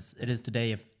popular as it is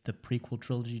today if the prequel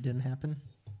trilogy didn't happen?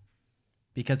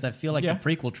 Because I feel like Yeah. the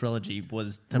prequel trilogy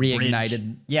was to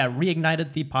Reignited.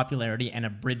 reignited the popularity and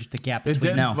it bridged the gap It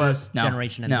between did, No. but this No.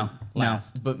 generation and No. the No.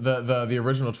 last. But the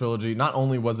original trilogy, not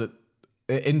only was it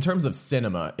in terms of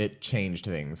cinema, it changed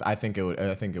things. I think it would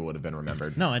have been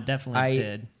remembered. No, it definitely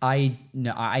did. I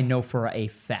know for a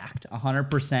fact,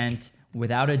 100%,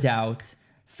 without a doubt,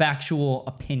 factual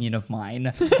opinion of mine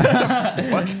that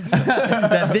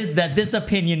this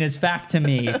opinion is fact to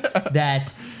me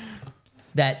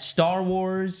that Star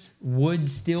Wars would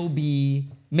still be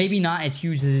maybe not as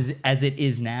huge as it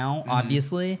is now,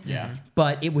 obviously. Yeah.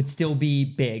 But it would still be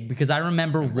big because I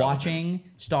remember watching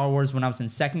Star Wars when I was in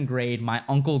 2nd grade. My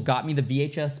uncle got me the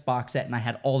VHS box set and I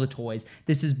had all the toys.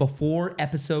 This is before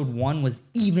Episode 1 was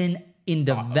even in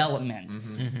development.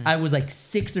 I was like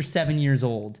 6 or 7 years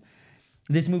old.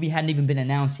 This movie hadn't even been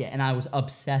announced yet, and I was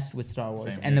obsessed with Star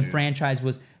Wars. Same And here, the franchise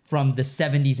was from the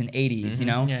 70s and 80s, you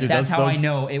know? Yeah. Dude, That's how I those-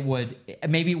 know it would.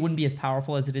 Maybe it wouldn't be as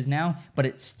powerful as it is now, but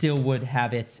it still would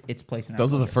have its place in our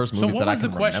Those are the culture. first So movies what that I was the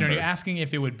can question? Are remember. you asking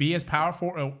if it would be as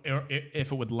powerful or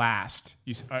if it would last?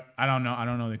 I don't know. I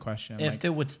don't know the question. If Like,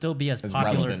 it would still be as As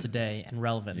popular relevant. today and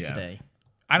relevant Yeah. today.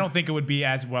 I don't think it would be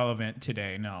as relevant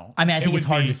today. No. I mean, I It think it's would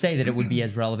hard be- to say that it would be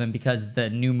as relevant because the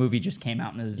new movie just came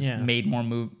out and it's Yeah. made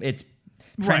more It's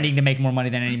trending to make more money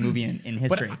than any movie in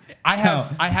history. But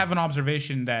I have an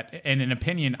observation that, and an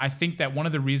opinion. I think that one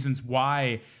of the reasons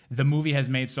why the movie has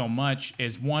made so much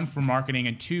is 1 for marketing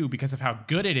and 2 because of how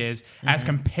good it is as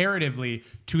comparatively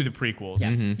to the prequels.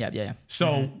 Yeah.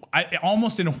 So I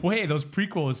almost in a way those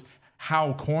prequels,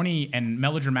 how corny and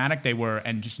melodramatic they were,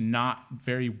 and just not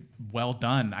very well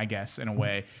done, I guess, in a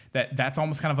way that's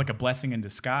almost kind of like a blessing in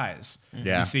disguise.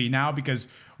 Yeah. You see now because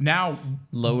now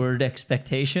Lowered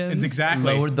expectations. It's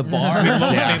exactly. Lowered the bar.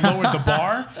 they lowered the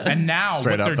bar, and now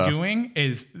Straight what up, they're though. doing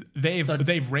is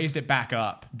they've raised it back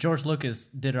up. George Lucas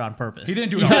did it on purpose. He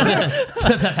didn't do it on purpose.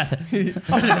 He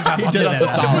did us a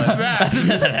solid.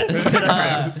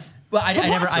 Well,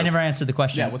 I never answered the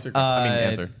question. Yeah, what's your question? I mean,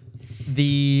 answer.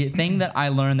 The thing that I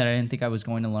learned that I didn't think I was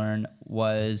going to learn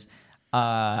was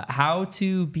how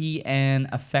to be an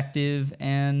effective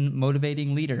and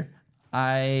motivating leader.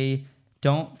 I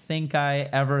don't think I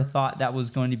ever thought that was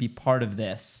going to be part of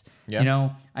this. Yeah. You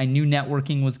know, I knew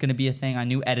networking was going to be a thing. I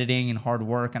knew editing and hard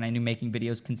work, and I knew making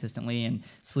videos consistently and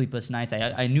sleepless nights.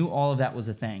 I knew all of that was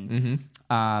a thing.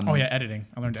 Oh yeah, editing.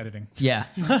 I learned editing. Yeah,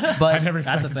 but I never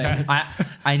That's expected a thing. that.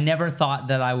 I never thought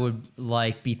that I would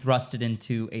like be thrusted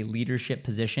into a leadership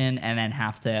position and then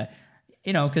have to,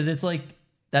 you know, because it's like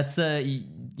that's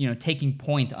taking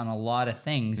point on a lot of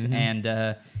things, and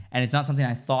it's not something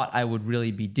I thought I would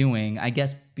really be doing. I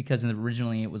guess because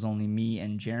originally it was only me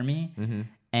and Jeremy,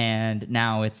 and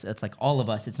now it's like all of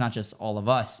us. It's not just all of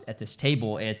us at this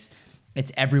table. It's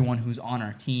everyone who's on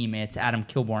our team. It's Adam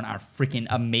Kilborn, our freaking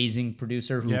amazing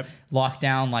producer who locked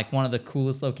down like one of the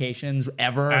coolest locations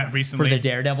ever for the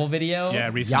Daredevil video. Yeah,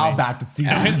 recently. Y'all about to see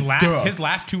his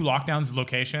last 2 lockdowns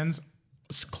locations.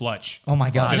 Clutch. Oh my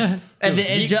god! Let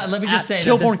me just say,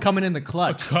 Kilborn coming in the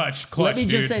clutch. Clutch. Let me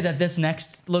just dude. say that this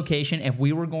next location, if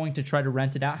we were going to try to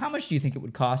rent it out, how much do you think it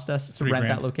would cost us to rent $3,000.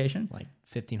 that location? Like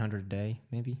 $1,500 a day,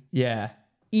 maybe. Yeah,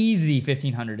 easy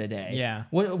 $1,500 a day. Yeah.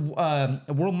 What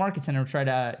World Market Center tried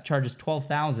to charge us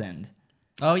 $12,000.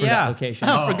 Oh for that location.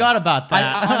 I forgot about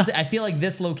that. Honestly, I feel like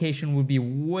this location would be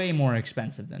way more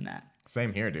expensive than that.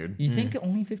 Same here, dude. You think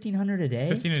only $1,500 a day?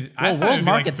 15. Well, World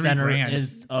Market Center $3,000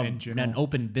 is in general. an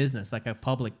open business, like a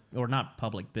public, or not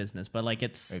public business, but like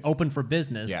it's open for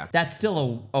business. Yeah. That's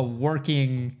still a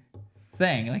working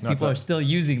thing. Like No, people are it's still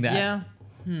using that.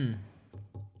 Yeah.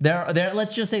 There.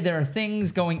 Let's just say there are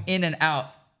things going in and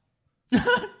out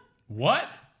What?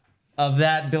 of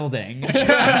that building.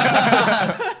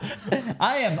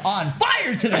 I am on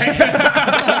fire today.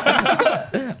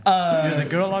 You're the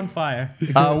girl on fire.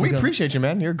 We appreciate you,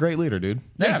 man. You're a great leader, dude.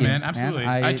 Yeah, you, man, absolutely.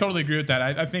 man. I totally agree with that.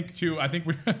 I think too. I think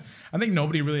I think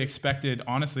nobody really expected,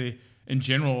 honestly, in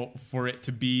general, for it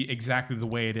to be exactly the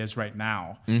way it is right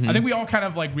now. I think we all kind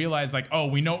of like realize, like, oh,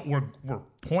 we know we're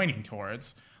pointing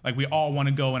towards. Like, we all want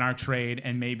to go in our trade,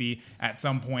 and maybe at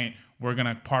some point we're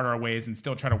gonna part our ways and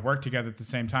still try to work together at the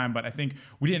same time. But I think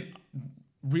we didn't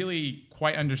really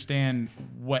quite understand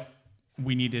what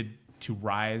we needed to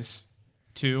rise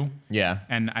to. Yeah.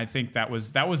 And I think that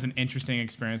was an interesting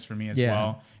experience for me as Yeah.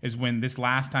 well, is when this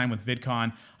last time with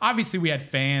VidCon, obviously we had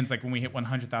fans, like when we hit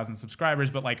 100,000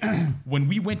 subscribers, but like when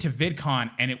we went to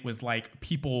VidCon and it was like,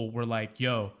 people were like,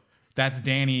 yo, that's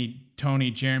Danny,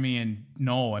 Tony, Jeremy, and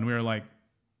Noel. And we were like,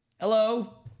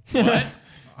 Hello. what?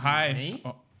 Hi. Me?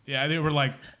 Oh, yeah, they were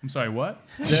like, I'm sorry, what?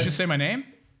 Did you just say my name?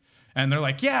 And they're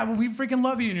like, yeah, well, we freaking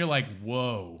love you. And you're like,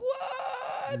 whoa.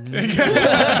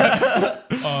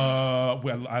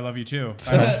 Well, I love you too.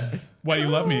 Why do you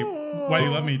love me? Why do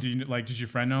you love me? Do you like? Does your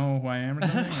friend know who I am or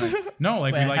something? Like, no,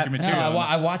 like we like your material.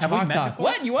 I watch Have we Hawk met Talk. before?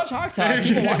 What? You watch Hawk Talk?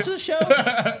 You watch the show?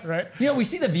 Right? You know, we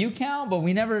see the view count, but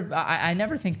we never. I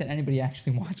never think that anybody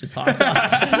actually watches Hawk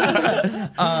Talk.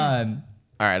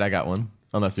 All right, I got one.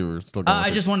 Unless you were still going. I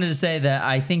just wanted to say that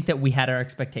I think that we had our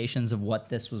expectations of what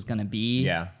this was going to be.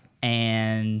 Yeah.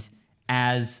 And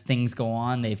as things go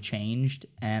on, they've changed.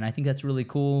 And I think that's really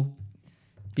cool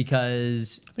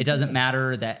because it doesn't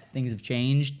matter that things have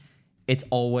changed. It's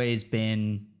always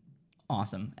been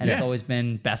awesome. And it's Yeah. always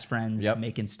been best friends Yep.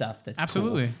 making stuff that's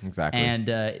Absolutely. cool. Exactly. And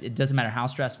it doesn't matter how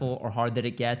stressful or hard that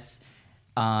it gets.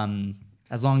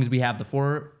 As long as we have the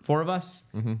four of us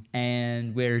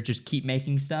and we're just keep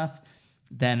making stuff,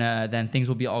 then things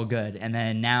will be all good. And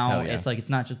then now Hell yeah. it's like, it's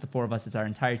not just the four of us, it's our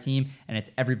entire team and it's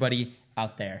everybody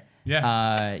out there.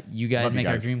 Yeah. You guys Love you make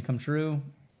our guys. dream come true.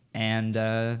 And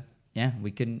yeah,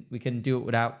 we couldn't do it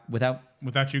without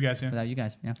you guys, yeah. you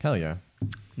guys. Yeah. Hell yeah.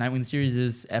 Nightwing series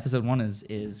is episode 1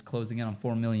 is closing in on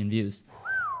 4 million views.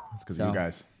 It's because So- of you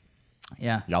guys.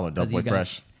 Yeah. Y'all are because of Doughboy you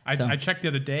guys. fresh. I checked the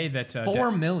other day that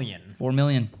 4 million. 4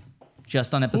 million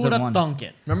just on Who episode would have 1. thunk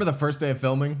it? Remember the first day of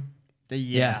filming?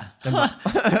 Yeah.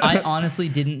 I honestly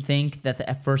didn't think that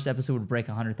the first episode would break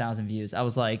 100,000 views. I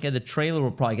was like, the trailer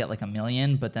will probably get like 1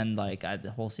 million, but then like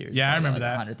the whole series. Yeah, I probably remember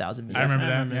got, like, that. 100,000 views. I remember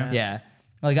that. Yeah. Yeah.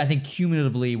 Like I think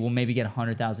cumulatively we'll maybe get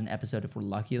 100,000 episode if we're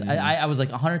lucky. I was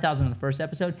like 100,000 on the first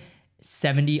episode,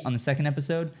 70 on the second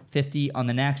episode, 50 on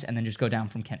the next, and then just go down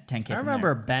from 10K. I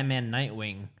remember Batman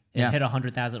Nightwing. It Yeah. hit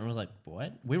 100,000 and was like,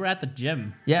 what? We were at the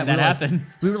gym. Yeah, when that happened.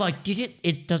 We were like,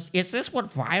 is this what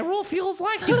viral feels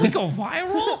like? Did we go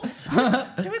viral?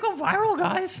 Did we go viral,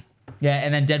 guys? Yeah,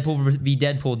 and then Deadpool v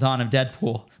Deadpool, Dawn of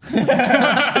Deadpool.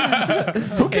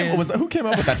 Who came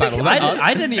up with that title? Was that us?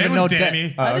 I didn't It even was know.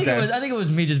 Danny. I okay. think it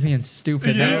was me just being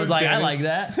stupid. Yeah, And it I was was like, I Danny. like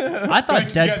that. I thought You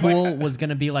guys like Deadpool that? was going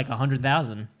to be like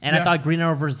 100,000. And Yeah. I thought Green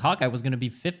Arrow versus Hawkeye was going to be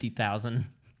 50,000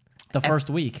 the first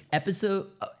week. Episode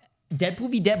Deadpool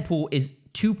v Deadpool is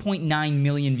 2.9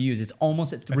 million views. It's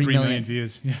almost at 3 3 million. million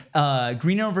views. Yeah.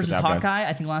 Green Arrow versus job, guys. Hawkeye,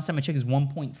 I think last time I checked is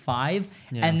 1.5.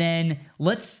 Yeah. And then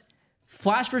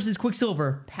Flash versus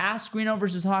Quicksilver passed Green Arrow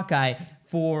versus Hawkeye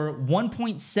for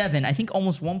 1.7, I think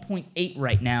almost 1.8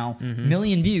 right now,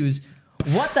 million views.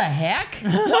 What the heck?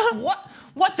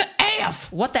 What the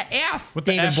F? What the F? What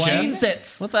the David F, Blaine?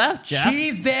 Jeff? What the F, Jeff?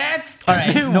 Cheese that. All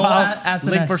right, Noah, Wow. ask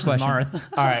the Link next versus question. Marth.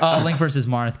 All right. Oh, Link versus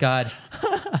Marth. God.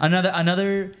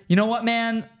 Another. You know what,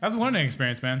 man? That was a learning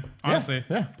experience, man. Honestly,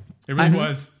 Yeah. it really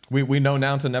was. We know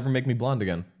now to never make me blonde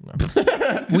again.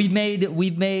 We've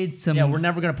made some. Yeah, we're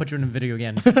never gonna put you in a video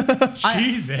again.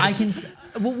 Jesus. I can.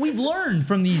 Well, we've learned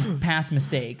from these past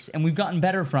mistakes, and we've gotten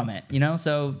better from it. You know,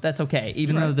 so that's okay.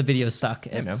 Even though the videos suck,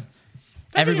 it's man. That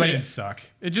video everybody. didn't suck.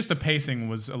 It just the pacing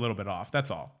was a little bit off.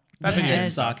 That's all. That video Yeah, didn't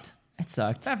it suck. sucked. It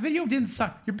sucked. That video didn't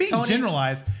suck. You're being Tony-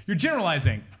 generalized. You're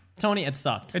generalizing. Tony, it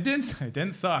sucked. It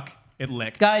didn't suck. It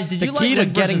licked. Guys, did The you key like to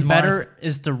Link versus getting Marth? better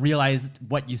is to realize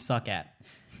what you suck at.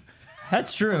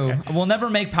 That's true. We'll never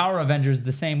make Power Avengers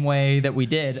the same way that we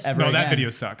did ever No, again. that video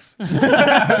sucks.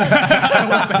 I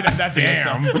will say that video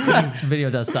sucks. The video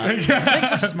does suck. Link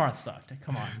versus Marth sucked.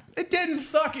 Come on. It didn't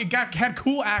suck. It had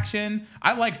cool action.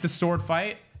 I liked the sword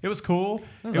fight. It was cool.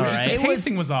 It was just alright. the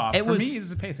pacing was off. it For was- me,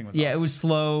 the pacing was Yeah, off. it was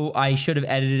slow. I should have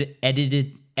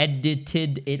edited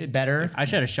it better. I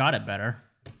should have shot it better.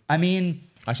 I mean,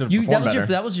 I should have that performed was better.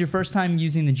 that was your first time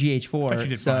using the Thought you GH4.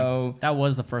 did So That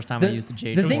was the first time I used the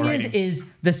J. the thing working. is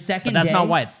the second but that's day, not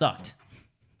why it sucked.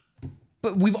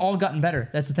 But we've all gotten better.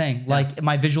 That's the thing. Like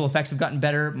my visual effects have gotten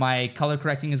better. My color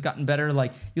correcting has gotten better.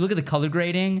 Like you look at the color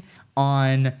grading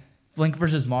on Link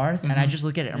versus Marth, and I just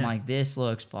look at it. I'm like, this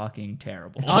looks fucking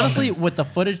terrible. Honestly, with the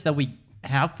footage that we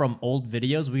have from old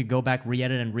videos, we could go back,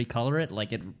 re-edit, and recolor it.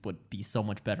 Like it would be so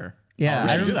much better. Yeah, We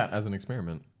I should do don't- that as an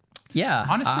experiment. Yeah,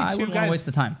 Honestly, I too, wouldn't want guys, to waste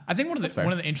the time. I think fair.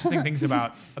 one of the interesting things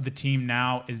about the team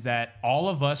now is that all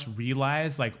of us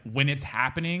realize like when it's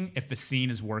happening, if the scene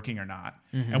is working or not,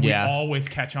 and we Yeah. always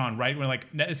catch on. Right, we're like,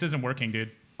 this isn't working,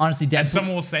 dude. Honestly, And Deadpool,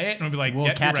 someone will say it, and we'll be like, We'll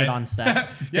yeah, catch you're it right. on set.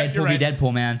 Yeah, Deadpool you're right. v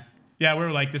Deadpool, man. Yeah, we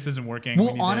were like, this isn't working. We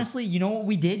Well, need to- honestly, you know what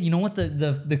we did? You know what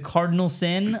the cardinal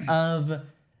sin of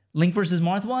Link versus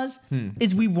Marth was?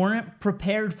 Is we weren't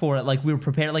prepared for it. Like we were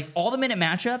prepared. Like all the minute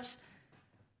matchups,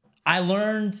 I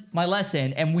learned my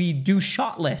lesson, and we do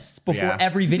shot lists before Yeah.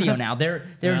 every video now.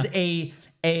 There's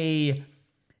a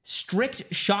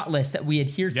strict shot list that we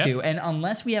adhere to, Yep. and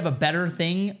unless we have a better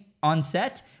thing on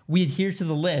set, we adhere to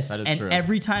the list. That is and true.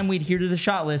 every time we adhere to the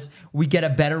shot list, we get a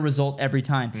better result every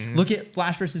time. Mm-hmm. Look at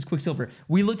Flash versus Quicksilver.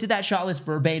 We looked at that shot list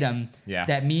verbatim. Yeah.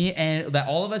 That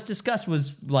all of us discussed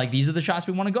was like, these are the shots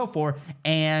we want to go for,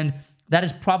 and that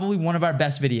is probably one of our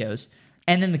best videos.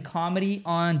 And then the comedy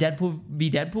on Deadpool v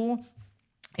Deadpool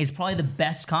is probably the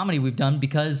best comedy we've done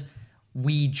because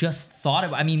we just thought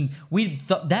of. I mean,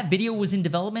 that video was in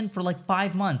development for like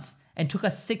 5 months and took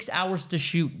us 6 hours to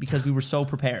shoot because we were so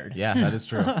prepared. Yeah, that is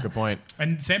true. Good point.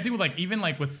 And same thing with like even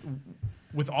like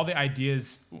with all the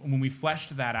ideas when we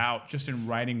fleshed that out just in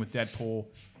writing with Deadpool,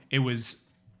 it was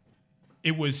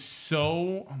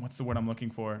so what's the word I'm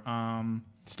looking for?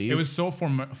 Steve? It was so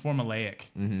formulaic.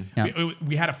 Yeah.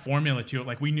 We had a formula to it.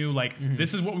 Like we knew like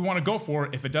this is what we want to go for.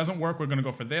 If it doesn't work, we're gonna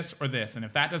go for this or this. And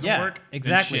if that doesn't work, then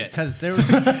exactly. shit. Because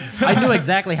I knew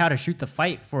exactly how to shoot the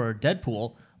fight for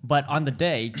Deadpool, but on the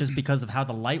day, just because of how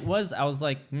the light was, I was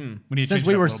like, We need to since change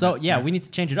we it up were a little so bit. yeah, Yeah. we need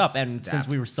to change it up, and since Adapt.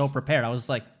 we were so prepared, I was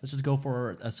like, let's just go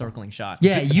for a circling shot.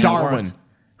 Yeah, you Darwin.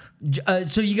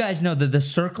 So you guys know that the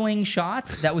circling shot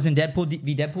that was in Deadpool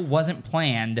v Deadpool wasn't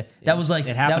planned. That was like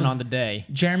It happened that was- on the day.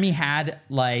 Jeremy had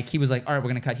like he was like, all right, we're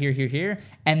gonna cut here, here, here,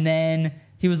 and then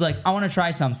he was like, I want to try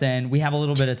something. We have a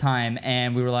little bit of time,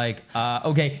 and we were like,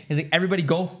 okay. He's like, everybody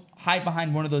go hide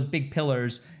behind one of those big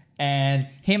pillars, and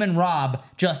him and Rob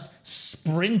just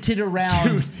sprinted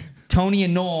around Tony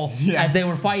and Noel as they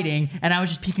were fighting, and I was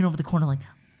just peeking over the corner like,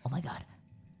 oh my god.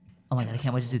 Oh my god, I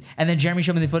can't wait to see it. And then Jeremy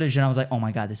showed me the footage, and I was like, oh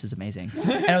my god, this is amazing.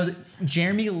 And I was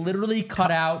Jeremy literally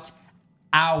cut out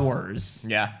hours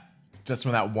Yeah. Just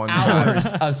from that one of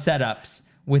setups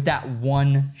with that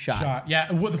one shot.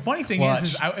 Yeah. Well, the funny thing Clutch.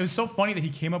 is it was so funny that he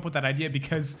came up with that idea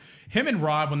because him and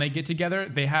Rob, when they get together,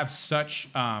 they have such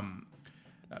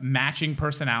matching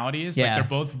personalities. Yeah. Like they're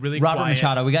both really Robert quiet.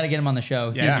 Machado, we got to get him on the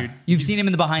show. Yeah, He's- dude. You've He's- seen him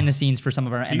in the behind the scenes for some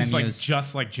of our He's like MMUs.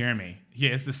 just like Jeremy. He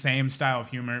has the same style of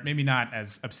humor, maybe not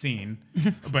as obscene,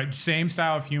 but same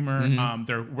style of humor. Mm-hmm.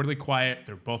 They're really quiet.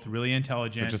 They're both really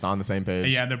intelligent. Just on the same page.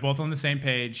 Yeah, they're both on the same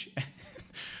page.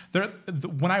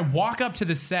 When I walk up to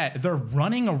the set, they're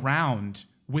running around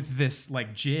with this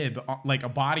like jib, like a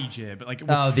body jib, like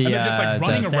Oh, the, and they're just like the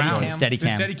running Steadicam. around Steadicam. the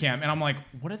Steadicam, and I'm like,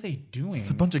 what are they doing? It's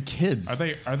a bunch of kids. Are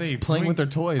they Just playing doing- with their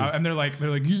toys? And they're like,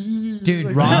 Dude,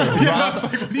 like, Rob, yeah, I was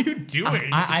like, what are you doing?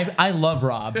 I love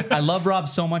Rob. I love Rob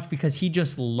so much because he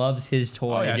just loves his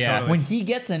toys. yeah, totally. When he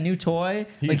gets a new toy,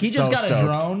 like He's he just so got a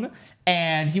stoked. drone,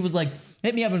 and he was like,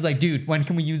 hit me up and was like, dude, when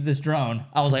can we use this drone?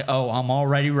 I was like, oh, I'm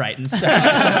already writing stuff.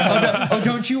 Oh,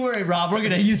 don't you worry, Rob. We're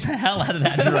gonna use the hell out of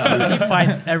that drone. He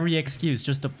finds every excuse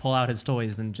just to pull out his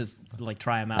toys and just like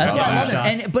try them out. That's why I Get love nice it.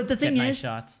 shots. And but the Get thing nice is,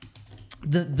 shots.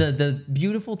 the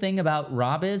beautiful thing about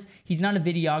Rob is he's not a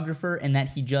videographer in that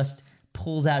he just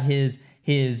pulls out his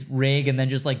rig and then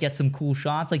just like gets some cool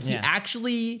shots. Like he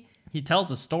actually He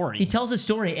tells a story. he tells a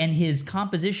story, and his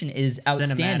composition is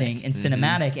outstanding Cinematic. and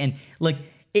cinematic, and like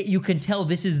you can tell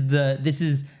this is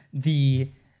the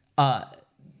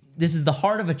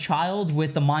heart of a child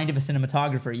with the mind of a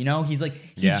cinematographer. You know, he's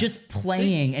just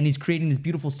playing and he's creating this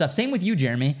beautiful stuff. Same with you,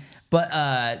 Jeremy. But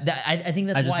I think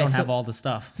that's I just why don't it's have so, all the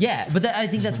stuff. yeah. But I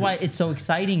think that's why it's so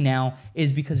exciting now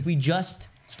is because we just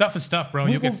Stuff is stuff, bro.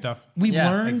 You'll get stuff. We've Yeah,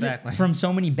 learned exactly. from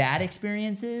so many bad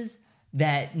experiences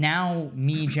that now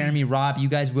me, Jeremy, Rob, you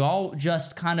guys, we all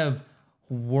just kind of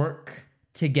work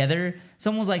together.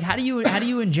 Someone was like, how do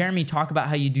you and Jeremy talk about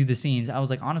how you do the scenes? I was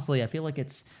like, honestly, I feel like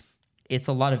it's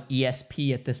a lot of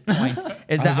ESP at this point.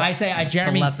 Is that I say,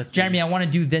 telepathy. Jeremy, I want to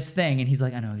do this thing, and he's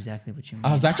like, I know exactly what you mean.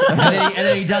 I was actually. and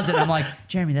then he does it. And I'm like,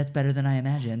 Jeremy, that's better than I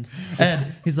imagined.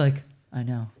 And he's like, I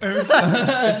know.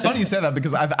 It's funny you say that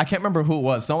because I can't remember who it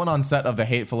was. Someone on set of The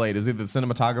Hateful Eight, it was either the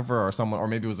cinematographer or someone, or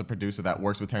maybe it was a producer that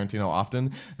works with Tarantino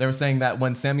often. They were saying that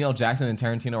when Samuel L. Jackson and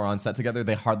Tarantino are on set together,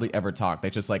 they hardly ever talk. They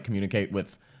just like communicate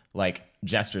with like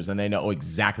gestures, and they know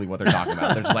exactly what they're talking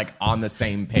about. They're just like on the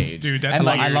same page. Dude, that's and,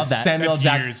 like, years. I love that. Samuel That's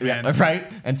Jackson, years, man. right?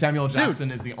 And Samuel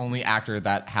Jackson is the only actor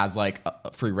that has like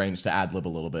a free range to ad lib a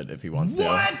little bit if he wants to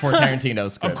for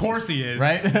Tarantino's scripts. Of course he is.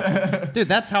 right? Dude,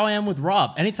 that's how I am with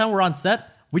Rob. Anytime we're on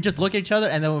set, we just look at each other,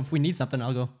 and then if we need something,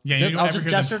 I'll go. Yeah, this, you I'll don't just ever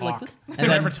hear gesture them like talk. this. They And don't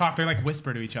then, ever talk. They like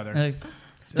whisper to each other.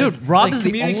 dude, Rob is the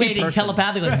only communicating person.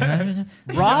 telepathically.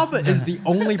 Rob is the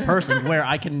only person where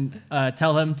I can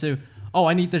tell him to, oh,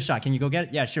 I need this shot. Can you go get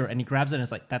it? Yeah, sure. And he grabs it, and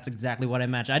it's like, that's exactly what I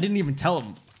imagined. I didn't even tell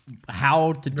him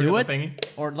how to do up it. the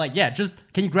Or like, yeah, just,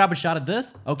 can you grab a shot of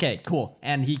this? Okay, cool.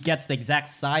 And he gets the exact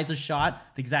size of shot,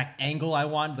 the exact angle I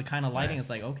want, the kind of lighting. It's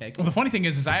like, okay, cool. Well, the funny thing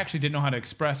is I actually didn't know how to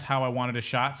express how I wanted a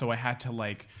shot, so I had to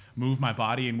like move my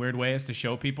body in weird ways to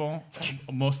show people,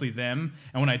 mostly them.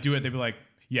 And when I do it, they'd be like,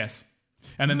 yes.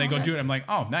 And then they go do it. I'm like,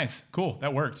 oh, nice, cool,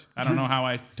 that worked. I don't know how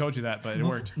I told you that, but it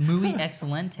worked. Muy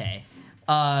excelente.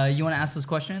 You want to ask those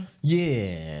questions?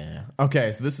 Yeah.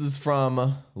 Okay, so this is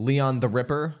from Leon the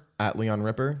Ripper at Leon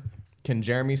Ripper. Can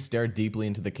Jeremy stare deeply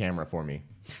into the camera for me?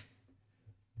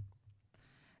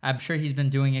 I'm sure he's been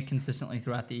doing it consistently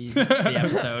throughout the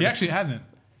episode. He actually hasn't.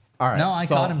 All right. No, I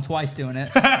caught him twice doing it.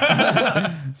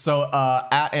 So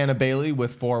at Anna Bailey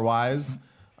with 4 Ys,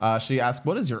 she asked,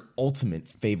 "What is your ultimate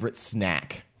favorite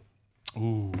snack?"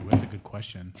 Ooh, that's a good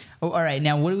question. Oh, all right.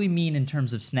 Now, what do we mean in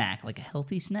terms of snack? Like a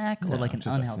healthy snack or like an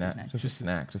Just unhealthy a snack? Just a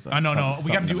snack. Just No, we got to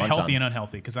something do munch healthy on. and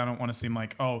unhealthy because I don't want to seem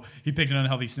like, oh, he picked an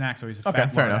unhealthy snack, so he's a Okay,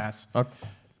 fat fair lard enough. ass.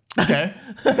 Okay.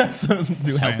 So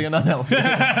do healthy and unhealthy.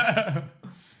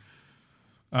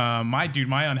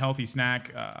 My unhealthy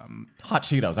snack Hot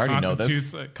Cheetos. I already know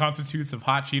this. constitutes of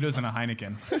hot Cheetos and a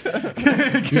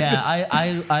Heineken. Yeah,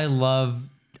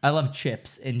 I love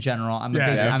chips in general. I'm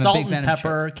a Salt big fan and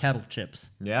pepper of chips. kettle chips.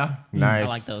 Yeah. Nice. I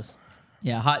like those.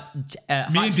 Yeah, hot. Me hot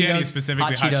and Danny Cheetos,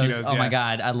 specifically hot Cheetos, Oh yeah. my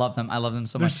god, I love them. I love them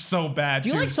so They're much. so bad, Do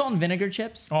you too. like salt and vinegar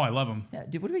chips? Oh, I love them. Yeah,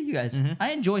 dude, what about you guys? I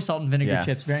enjoy salt and vinegar Yeah.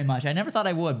 chips very much. I never thought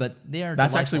I would, but they are.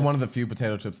 That's delightful. actually one of the few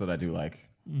potato chips that I do like.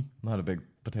 Not a big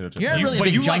potato chip. You're fan. really a but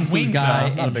big you junk like food wings, guy.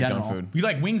 though. Not a in big general. junk food. We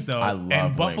like wings though. I love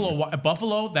and wings.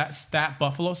 buffalo. That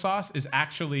buffalo sauce is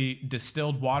actually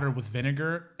distilled water with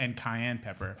vinegar and cayenne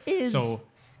pepper.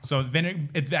 So vinegar.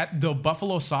 It's that the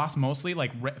buffalo sauce mostly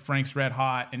like Frank's Red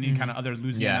Hot and any kind of other Yeah,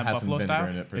 Louisiana it has some buffalo vinegar style.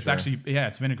 in it for It's sure. actually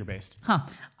it's vinegar based. Huh?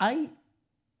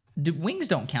 Wings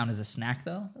don't count as a snack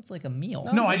though. That's like a meal.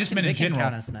 No, I just meant in They can general.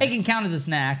 count as snacks. It can count as a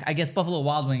snack. I guess Buffalo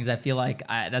Wild Wings. I feel like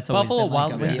that's always Buffalo been like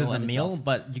Wild Wings is a in meal, itself.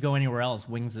 but you go anywhere else,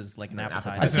 wings is like an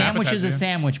appetizer. A sandwich is a appetizer.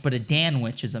 sandwich, but a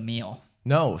Danwich is a meal.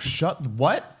 No,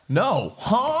 what? No.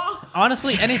 Huh?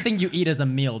 Honestly, anything you eat is a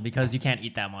meal because you can't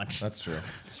eat that much. That's true.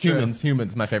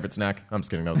 Humans, my favorite snack. I'm just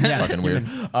kidding. That was fucking weird.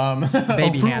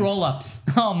 Baby Fruit hands. roll-ups.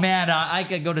 Oh man, I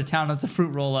could go to town on some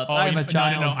fruit roll-ups. I'm a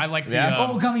child. No. I like the Yeah.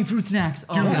 Oh, gummy fruit snacks.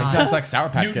 Oh god. That's like Sour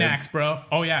Patch Kids. Newt-Knacks, bro.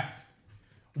 Oh yeah,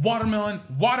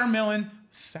 watermelon,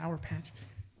 Sour Patch.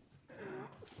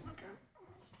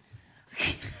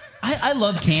 I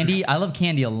love candy. I love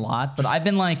candy a lot, but I've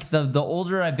been like the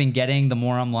older I've been getting, the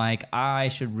more I'm like I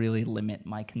should really limit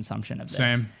my consumption of this.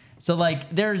 Same. So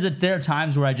like there are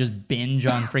times where I just binge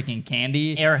on freaking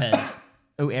candy. Airheads.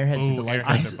 Oh, Airheads are Ooh,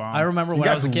 delightful. Airheads are bomb. I remember You when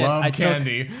I guys was a kid, love I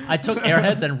candy. took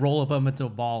Airheads and roll them into a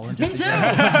ball. And just Me too.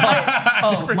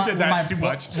 That's too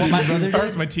much. What my brother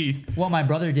Hurts did. my teeth. What my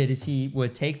brother did is he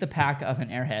would take the pack of an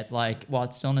Airhead, like while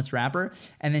it's still in its wrapper,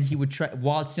 and then he would try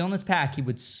while it's still in its pack, he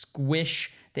would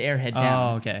squish the Airhead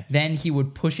down. Oh, okay. Then he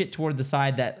would push it toward the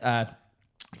side that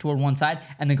toward one side,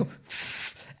 and then go.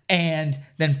 and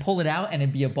then pull it out and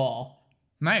it'd be a ball.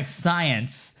 Nice.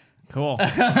 Science. Cool.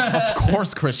 Of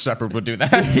course, Chris Shepard would do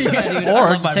that. Yeah, dude, I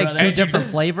Or love my take brother. two different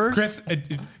flavors. Chris,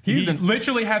 He's he an-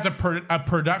 literally has a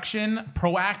production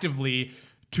proactively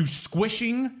to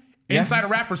squishing inside a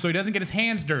wrapper so he doesn't get his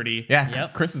hands dirty. Yeah,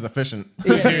 Yep. Chris is efficient.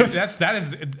 Dude, that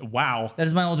is wow. That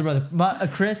is my older brother.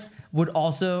 Chris would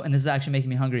also, and this is actually making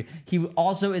me hungry. He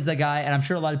also is the guy, and I'm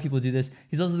sure a lot of people do this.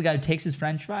 He's also the guy who takes his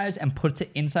French fries and puts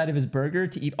it inside of his burger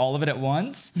to eat all of it at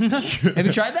once. Have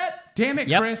you tried that? Damn it,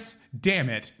 Yep. Chris. Damn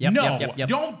it. Yep, No, yep.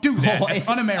 don't do that. It's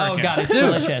un-American. Oh god, it's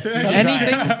delicious. You gotta try it.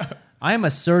 Anything. I am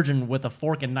a surgeon with a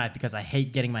fork and knife because I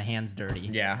hate getting my hands dirty.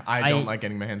 Yeah, I don't like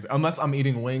getting my hands unless I'm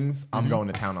eating wings. I'm going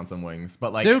to town on some wings.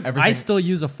 But like Dude, everything, I still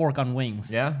use a fork on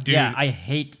wings. yeah. Dude, Yeah, I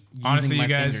hate using honestly, my you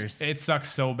guys, fingers. it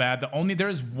sucks so bad.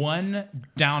 There's one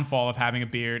downfall of having a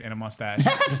beard and a mustache.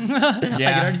 Yeah, I can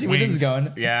already see where this is Wings.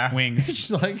 going. yeah. Wings. Just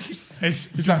like It's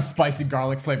He's got spicy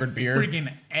garlic flavored beer.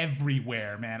 freaking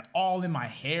everywhere, man. All in my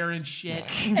hair and shit.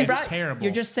 Hey, It's bro, terrible.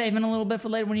 You're just saving a little bit for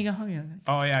later when you go home. You're like,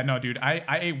 Oh yeah, no, dude. I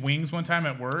ate wings one time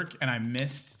at work and I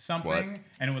missed something, What?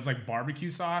 and it was like barbecue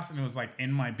sauce, and it was like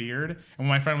in my beard. And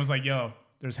my friend was like, "Yo,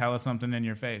 there's hella something in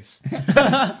your face."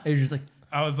 You're just like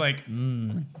I was like,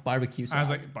 barbecue sauce. I was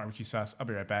like, barbecue sauce. I'll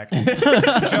be right back.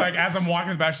 She like, as I'm walking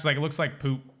to the back, she's like, it looks like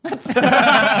poop.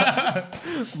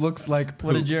 Looks like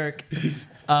what a poop. jerk.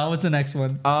 What's the next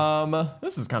one?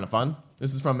 This is kind of fun.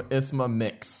 This is from Isma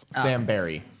Mix, Oh. Sam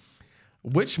Barry.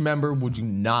 Which member would you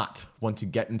not want to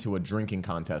get into a drinking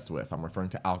contest with? I'm referring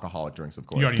to alcoholic drinks, of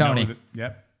course. You already Tony. know.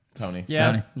 Yep. Tony. Yeah,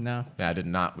 Tony. no. Yeah, I do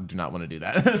not want to do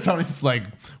that. Tony's like,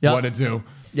 Yep. what to do?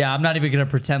 Yeah, I'm not even gonna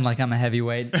pretend like I'm a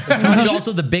heavyweight. Tony's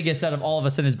also the biggest out of all of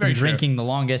us and has been Very true. drinking the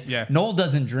longest. Yeah. Noel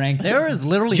doesn't drink. There is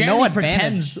literally Jeremy no advantage.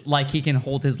 pretends like he can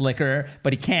hold his liquor,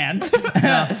 but he can't.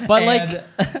 But And-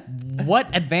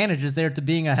 what advantage is there to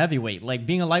being a heavyweight? Like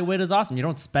being a lightweight is awesome. You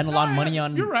don't spend a lot of money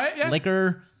on you're right, yeah.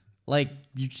 liquor. Like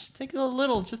you just take a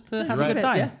little just to have a right. good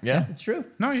time. yeah, Yeah. it's true.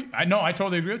 No, I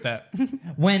totally agree with that.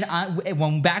 When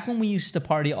back when we used to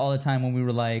party all the time when we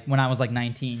were like when I was like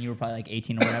 19, you were probably like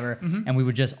 18 or whatever, and we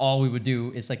would just all we would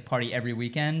do is like party every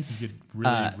weekend. You get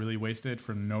really, really wasted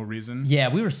for no reason. Yeah,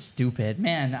 we were stupid,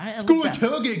 man. I Go look to back,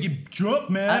 tailgate, get drunk,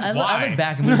 man. I Why? look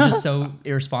back and we were just so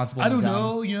irresponsible. I and don't dumb.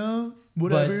 know, you know,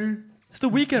 whatever. It's the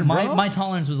weekend, bro. My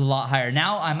tolerance was a lot higher.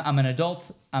 Now I'm an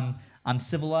adult. I'm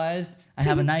civilized. I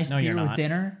have a nice No, you're beer with not.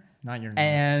 dinner. Not your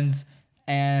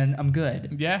and I'm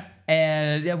good. Yeah.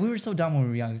 And yeah, we were so dumb when we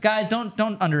were young. Guys, don't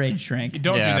underage drink.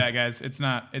 Don't Yeah. do that, guys. It's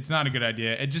not a good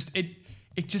idea. It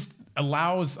just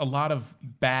allows a lot of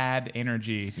bad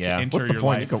energy Yeah. to enter What's the your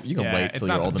point? life. You can wait it's till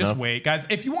not you're old just enough. wait, guys.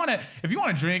 If you want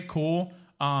to drink, cool.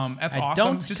 That's I awesome.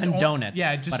 don't Just condone it.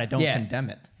 Yeah, just but I don't Yeah. condemn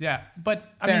it. Yeah,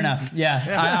 but I Fair mean, enough.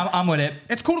 Yeah, I'm with it.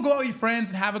 It's cool to go out with your friends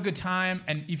and have a good time.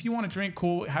 And if you want to drink,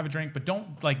 cool, have a drink, but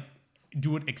don't like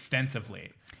do it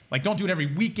extensively. Like, don't do it every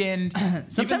weekend.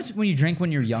 Sometimes when you drink when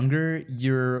you're younger,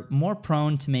 you're more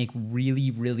prone to make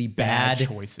really, really bad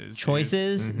choices, dude.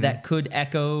 Mm-hmm. that could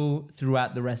echo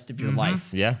throughout the rest of your life.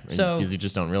 Yeah. So- because you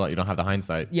just don't realize, you don't have the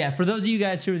hindsight. Yeah, for those of you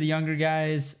guys who are the younger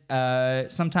guys,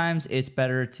 sometimes it's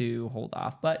better to hold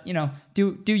off. But do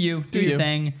your you.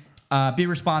 thing. Be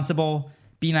responsible.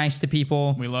 Be nice to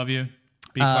people. We love you.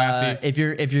 Be classy. If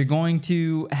you're going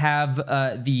to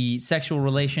have the sexual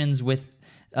relations with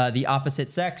the opposite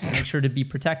sex, make sure to be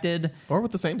protected. Or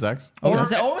with the same sex. Or with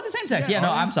the same sex. Yeah, Yeah, no,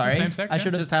 or I'm the sorry. same sex, I yeah.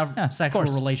 should Just have sexual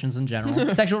relations in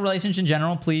general. sexual relations in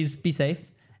general. Please be safe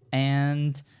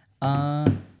and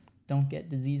don't get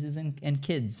diseases and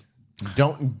kids.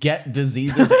 Don't get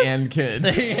diseases and kids.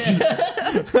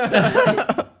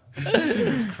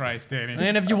 Jesus Christ, Danny.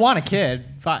 And if you want a kid,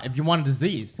 fine. If you want a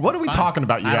disease, What are we talking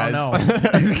about, you I guys? don't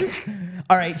know.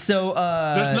 All right, so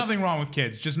There's nothing wrong with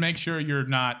kids. Just make sure you're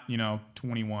not,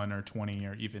 21 or 20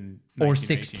 or even 19, or 18,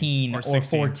 16 or 16.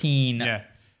 14 Yeah.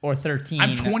 or 13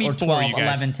 I'm 24, or 12, you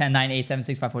guys. 11, 10, 9, 8, 7,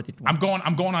 6, 5, 4, 3, 2, 1.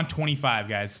 I'm going on 25,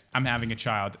 guys. I'm having a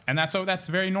child, and that's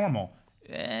very normal.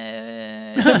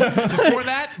 Before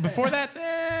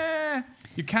that,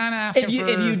 you're kind of asking If you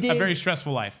for did- a very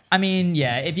stressful life. I mean,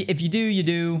 yeah, if you do, you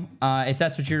do. If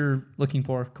that's what you're looking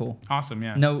for, cool. Awesome,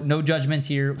 yeah. No judgments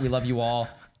here. We love you all.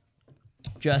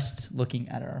 Just looking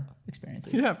at our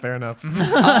experiences. Yeah, fair enough.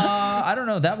 I don't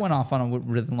know. That went off on a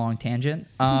really long tangent.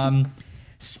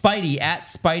 Spidey at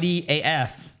Spidey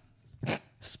AF.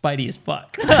 Spidey as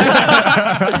fuck.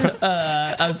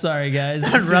 I'm sorry, guys.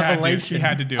 Revelation. You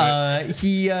had to do it.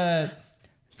 He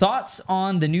thoughts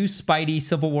on the new Spidey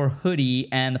Civil War hoodie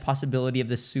and the possibility of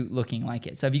the suit looking like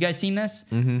it. So have you guys seen this?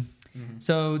 Mm-hmm.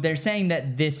 So they're saying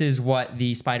that this is what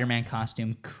the Spider-Man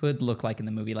costume could look like in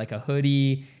the movie, like a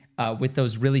hoodie, with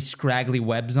those really scraggly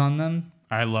webs on them,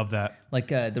 I love that. like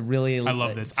the really. I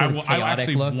love this. Sort of I chaotic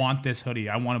actually look. want this hoodie.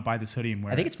 I want to buy this hoodie and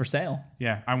wear I think it. it's for sale.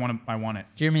 Yeah, I want it.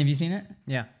 Jeremy, have you seen it?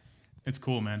 Yeah. It's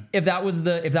cool, man. If that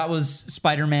was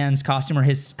Spider-Man's costume, or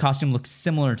his costume looks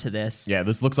similar to this. Yeah,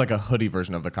 this looks like a hoodie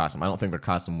version of the costume. I don't think the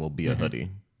costume will be a hoodie.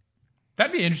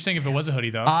 That'd be interesting if it was a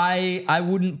hoodie, though. I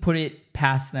wouldn't put it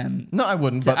past them. No, I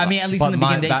wouldn't. But I mean, at least but in the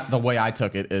beginning, the way I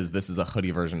took it is this is a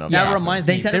hoodie version of That the costume. reminds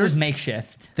They me, said it was there's-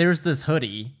 makeshift. There's this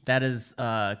hoodie that is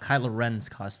Kylo Ren's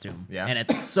costume. Yeah. And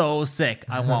it's so sick.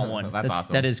 I want one. That's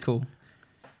awesome. That is cool.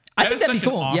 I That think is that'd be such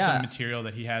cool. an awesome Yeah. material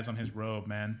that he has on his robe,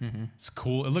 man. It's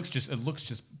cool. It looks just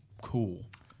cool.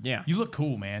 Yeah. You look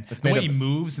cool, man. The made way of- he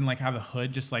moves and like how the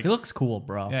hood just like He looks cool,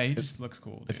 bro. yeah, he just looks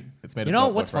cool, dude. It's made You of know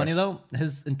what what's funny fresh. though?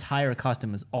 His entire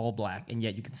costume is all black, and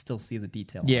yet you can still see the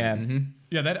detail. Yeah.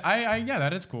 Yeah,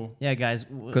 that is cool. Yeah, guys.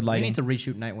 Good We lighting. need to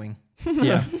reshoot Nightwing.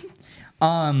 Yeah.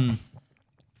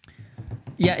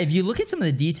 Yeah, if you look at some of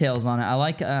the details on it,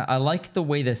 I like the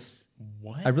way this.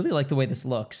 What? I really like the way this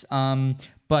looks.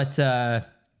 But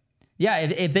yeah,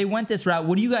 if they went this route,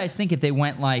 what do you guys think if they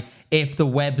went like if the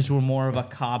webs were more of a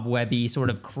cobwebby, sort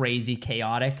of crazy,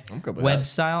 chaotic I'm good with web that.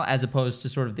 style, as opposed to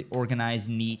sort of the organized,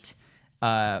 neat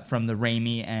from the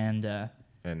Raimi and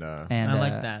And I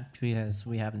like that because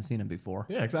we haven't seen it before.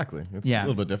 yeah, exactly. It's Yeah. a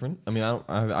little bit different. I mean,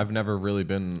 I've never really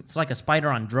been. It's like a spider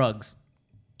on drugs.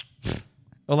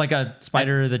 or like a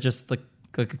spider that just like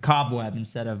a cobweb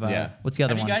instead of Yeah. what's the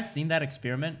other Have you one? guys seen that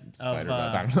experiment Spider,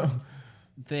 of I don't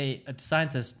know.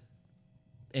 scientists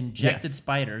injected Yes.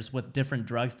 spiders with different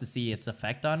drugs to see its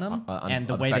effect on them and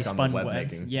the on way they effect on the spun web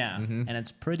webs. making. Yeah, and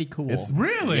it's pretty cool. It's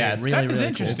Really? Yeah, it's that really, is really cool.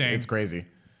 interesting. It's crazy.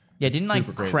 Yeah, didn't like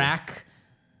super crazy. crack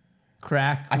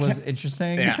was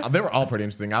interesting. Yeah, they were all pretty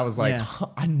interesting. I was like,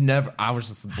 Yeah. I was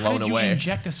just How blown did you away.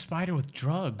 inject a spider with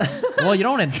drugs? Well, you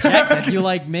don't inject it. You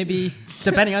like maybe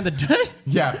depending on the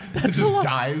Yeah, it just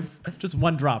dies. just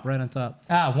one drop right on top.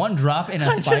 One drop in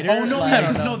a spider. oh no, like, yeah,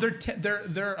 because no,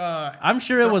 they're I'm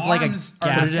sure it their was like a arms are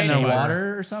gas put it in taste the buds.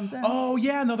 water or something. Oh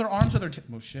yeah, no, their arms are their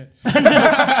oh shit.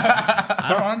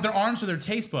 their arms are their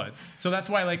taste buds. So that's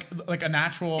why like a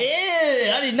natural. Ew,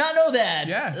 I did not know that.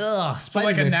 Yeah. Ugh, So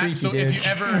like spiders a are nat. creepy, So dude.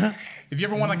 if you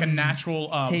ever want like a natural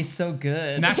tastes so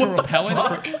good. natural repellent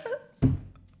for.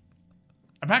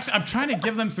 I'm trying to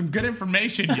give them some good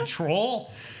information, you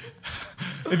troll.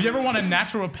 If you ever want a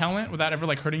natural repellent without ever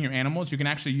like hurting your animals, you can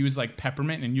actually use like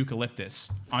peppermint and eucalyptus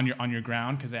on your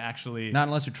ground because it actually. Not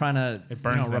unless you're trying to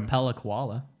burns them. repel a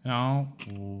koala. No,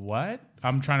 what?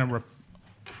 I'm trying to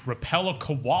repel a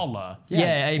koala.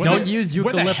 Yeah, if Don't you- use Where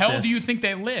eucalyptus. the hell do you think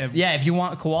they live? Yeah, if you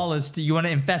want koalas, you want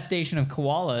an infestation of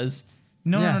koalas.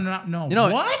 No, Yeah. no. You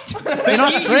know, what? in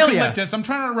Australia- Eucalyptus. I'm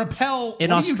trying to repel. In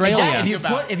what are you Australia- talking Yeah,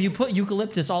 about? if you put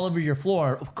eucalyptus all over your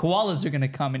floor, koalas are gonna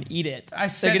come and eat it. I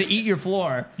said- They're gonna eat your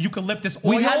floor. eucalyptus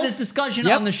oil. We've had this discussion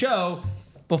Yep. on the show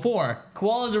before.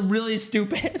 Koalas are really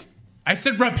stupid. I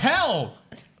said repel.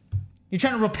 You're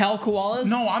trying to repel koalas?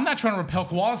 No, I'm not trying to repel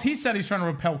koalas. He said he's trying to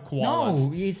repel koalas. No,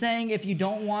 he's saying if you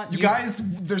don't want You guys,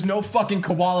 there's no fucking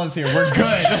koalas here. We're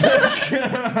good.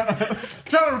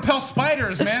 Trying to repel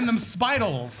spiders, man. Them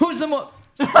spidles. Who's the most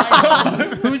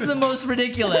Who's the most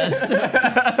ridiculous?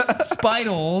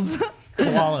 Spidles.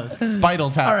 Koalas. Spidal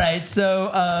tap. All right, so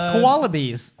Koala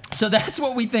bees. so that's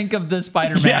what we think of the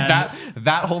Spider-Man. Yeah,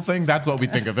 that whole thing. That's what we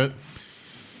think of it.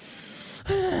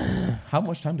 How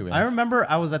much time do we I have? remember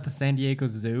I was at the San Diego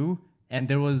Zoo and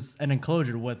there was an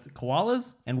enclosure with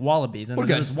koalas and wallabies, and We're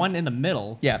there good. was one in the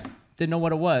middle. Yeah. Didn't know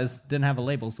what it was. Didn't have a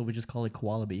label, so we just call it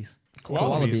koala bees.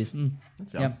 Koala bees. Koalabees.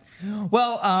 Yeah.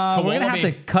 Well, we're gonna have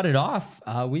to Koala cut it off.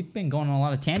 We've been going on a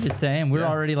lot of tangents today, and we're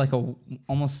already like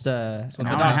almost an hour and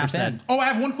a half said. in. Oh, I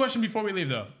have one question before we leave,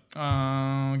 though.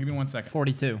 Give me 1 second.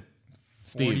 42.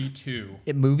 Steve. 42.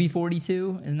 Movie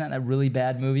 42, isn't that a really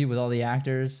bad movie with all the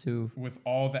actors who? With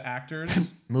all the actors.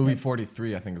 Movie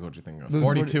 43, I think is what you're thinking of. Movie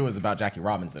 42 is about Jackie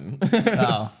Robinson.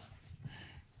 Oh,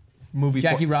 Movie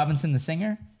Jackie Robinson, the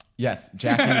singer. Yes,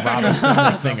 Jackie Robinson,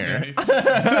 the singer.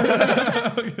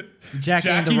 Okay. Jackie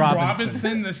and the Jackie Robinsons.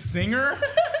 Robinson, the singer.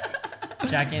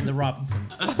 Jackie and the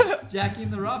Robinsons. Jackie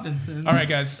and the Robinsons. All right,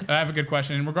 guys. I have a good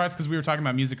question in regards because we were talking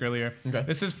about music earlier. Okay.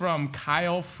 This is from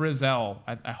Kyle Frizzell.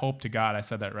 I hope to God I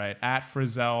said that right. At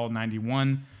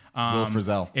Frizzell91. Will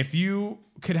Frizzell. If you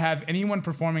could have anyone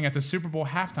performing at the Super Bowl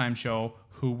halftime show,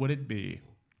 who would it be?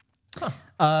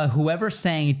 Whoever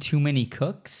sang "Too Many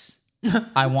Cooks,"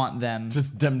 I want them.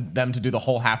 Just them to do the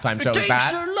whole halftime show. Is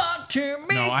that? a lot to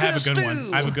make No, I have a good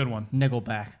one. I have a good one.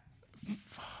 Nickelback.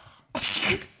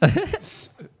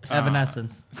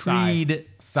 Evanescence. Psy. Creed.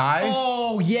 Psy?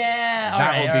 Oh yeah, all That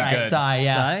right, would all be right, good. Psy,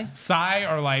 yeah. Psy? Psy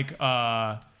or like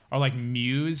or like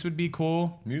Muse would be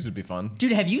cool. Muse would be fun.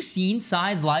 Dude, have you seen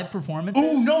Psy's live performances?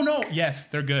 Oh no! Yes,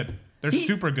 they're good. They're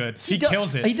super good. He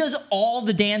kills it. He does all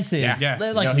the dances. Yeah.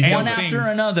 Like he one does. after sings.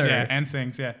 another. Yeah, and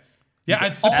sings. Yeah. Yeah,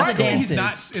 it's all the surprisingly he's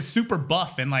dances. not. It's super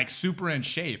buff and like super in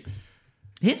shape.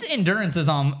 His endurance is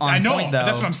on I know. point, though.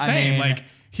 That's what I'm saying. I mean, Like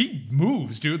he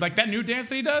moves, dude. Like that new dance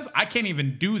that he does, I can't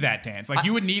even do that dance. Like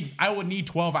I would need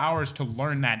 12 hours to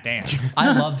learn that dance.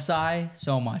 I love Psy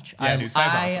so much. Yeah, dude,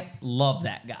 Psy's I awesome. love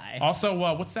that guy. Also,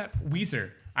 what's that? Weezer.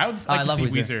 I would I like to love see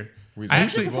Weezer. Weezer. Weezer. I Weezer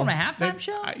actually perform a halftime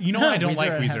show? You know I don't Weezer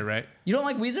like at Weezer, right? You don't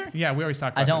like Weezer? Yeah, we always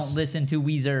talk about I don't this. listen to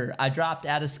Weezer. I dropped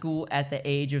out of school at the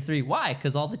age of 3. Why?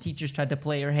 Because all the teachers tried to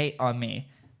play or hate on me.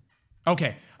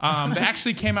 Okay. They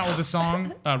actually came out with a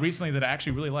song recently that I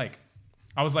actually really like.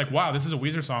 I was like, wow, this is a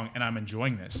Weezer song, and I'm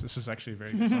enjoying this. This is actually a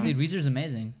very good song. Dude, Weezer's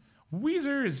amazing.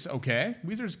 Weezer is okay.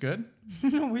 Weezer's good.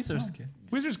 Weezer's good.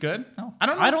 Weezer's good. No. I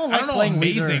don't know. I don't like know playing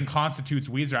amazing Weezer. constitutes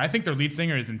Weezer. I think their lead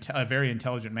singer is a very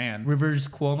intelligent man. Rivers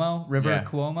Cuomo. River Yeah.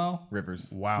 Cuomo. Rivers.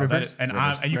 Wow. Rivers? That is, and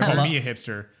Rivers. you I call love- me a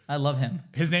hipster. I love him.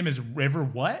 His name is River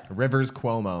what? Rivers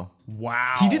Cuomo.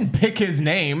 Wow. He didn't pick his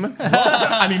name.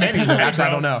 I mean, maybe he did. Actually, I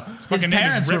don't know. His His fucking name is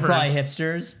parents were Rivers. probably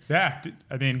hipsters. Yeah.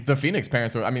 I mean, The Phoenix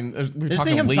parents were. I mean, we're Did you talking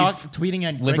see him Leaf, tweeting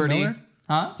at Greg Liberty. Miller?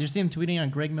 Huh? Did you see him tweeting at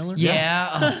Greg Miller? Yeah.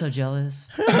 Oh, I'm so jealous.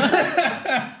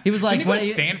 He was like, did he go when to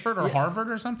he- Stanford or Harvard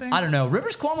or something? I don't know.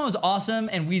 Rivers Cuomo is awesome,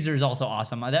 and Weezer is also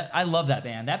awesome. I love that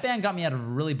band. That band got me out of a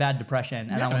really bad depression,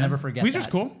 and I will man. never forget Weezer's that.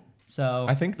 cool. So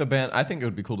I think it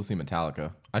would be cool to see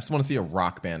Metallica. I just want to see a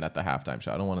rock band at the halftime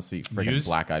show. I don't want to see freaking Muse?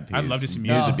 Black Eyed Peas. I'd love to see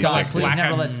Muse. Muse oh, would be God, sick. please Black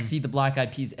never Eyed- let's see the Black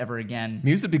Eyed Peas ever again.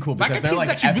 Muse would be cool Black because Eyed they're Peas like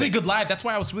is actually really epic. good live. That's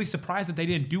why I was really surprised that they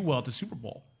didn't do well at the Super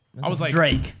Bowl. I was like,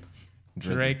 Drake.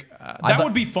 Drake. I That thought-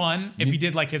 would be fun if he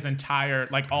did like his entire,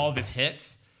 like all of his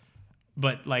hits.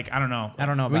 But like, I don't know. I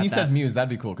don't know about When you that. said Muse, that'd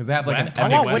be cool because they have like West- an I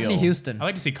epic want Whitney feel. Houston. I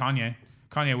like to see Kanye.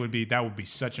 Kanye would be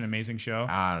such an amazing show.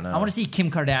 I don't know. I want to see Kim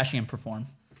Kardashian perform,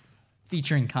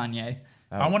 featuring Kanye.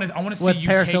 I want to see With you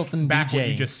Paris take Hilton back what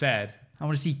you DJing. just said. I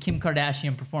want to see Kim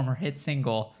Kardashian perform her hit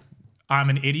single. I'm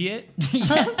an idiot.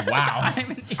 Wow.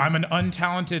 I'm an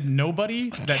untalented nobody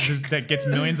that gets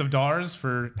millions of dollars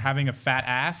for having a fat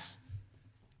ass.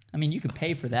 I mean, you could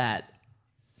pay for that.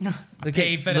 Look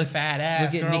Pay at- for the look- fat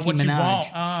ass, look at girl. Nicki What you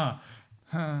Minaj.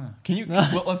 want? Can you?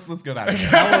 Well, let's go down here.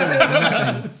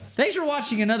 Thanks for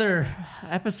watching another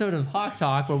episode of Hawk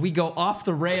Talk where we go off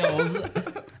the rails.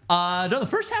 No, the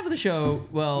first half of the show,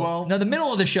 no, the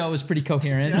middle of the show was pretty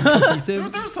coherent, cohesive.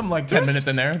 There was some like 10 minutes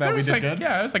in there that we was did like, good.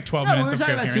 Yeah, it was like 12 No, we minutes were of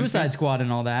talking about coherency. Suicide Squad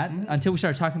and all that until we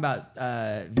started talking about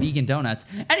vegan donuts.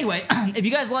 Anyway, if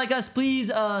you guys like us, please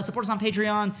support us on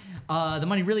Patreon. The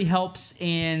money really helps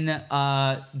in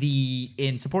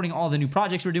supporting all the new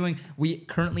projects we're doing. We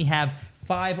currently have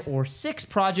 5 or 6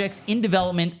 projects in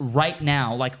development right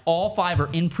now. Like all 5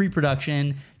 are in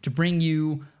pre-production to bring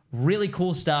you really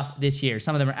cool stuff this year.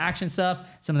 Some of them are action stuff.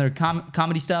 Some of them are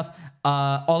comedy stuff.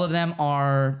 All of them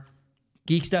are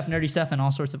geek stuff, nerdy stuff, and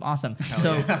all sorts of awesome.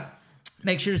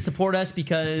 Make sure to support us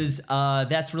because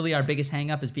that's really our biggest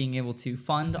hang up is being able to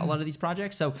fund a lot of these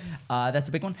projects. So that's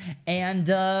a big one. And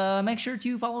make sure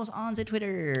to follow us on the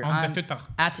Twitter. On the I'm Twitter.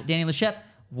 At Danny Lechef,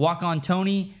 Walk on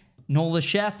Tony, Nola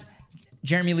Chef,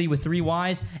 Jeremy Lee with 3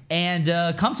 Ys. And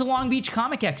come to Long Beach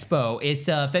Comic Expo. It's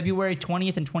February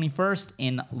 20th and 21st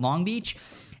in Long Beach.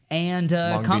 And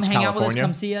Long come Beach, hang out with us. California.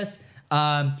 Come see us.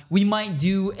 We might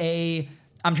do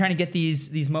I'm trying to get these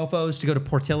mofos to go to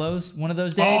Portillo's one of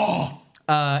those days.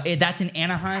 That's in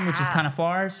Anaheim, which is kind of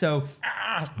far. So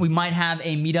we might have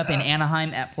a meetup in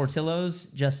Anaheim at Portillo's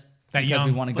just That because we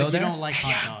young. want to But go you there. don't like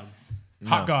hot dogs.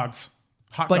 Hot dogs.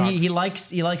 Hot But dogs. he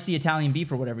likes the Italian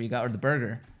beef or whatever you got or the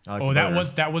burger. I like Oh, the that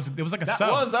burger. was it was like a that sub.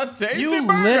 was a tasty You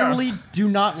burger. literally do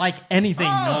not like anything,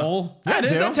 Noel. That I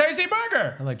is do. a tasty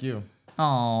burger. I like you.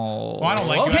 Oh. Well, I don't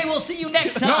like Okay, it. we'll see you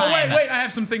next time. No, wait, I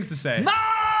have some things to say. No!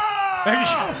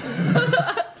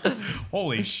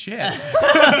 Holy shit.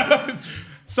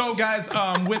 So guys,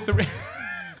 with the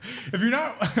if you're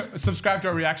not subscribed to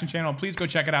our reaction channel, please go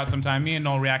check it out sometime. Me and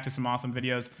Noel react to some awesome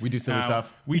videos. We do silly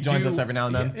stuff. He joins us every now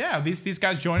and then. Yeah, these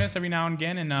guys join us every now and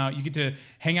again, and you get to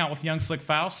hang out with young Slick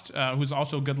Faust, who's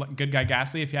also good guy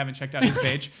Ghastly. If you haven't checked out his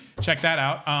page, check that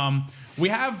out. We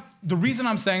have the reason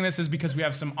I'm saying this is because we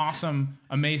have some awesome,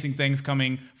 amazing things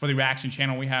coming for the reaction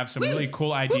channel. We have some really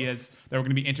cool ideas that we're going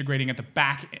to be integrating at the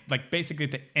back, like basically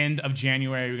at the end of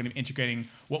January. We're going to be integrating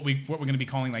what we're going to be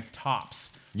calling like tops.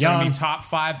 So Yum. going to be top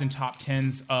 5s and top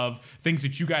 10s of things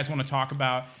that you guys want to talk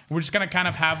about. We're just going to kind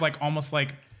of have like almost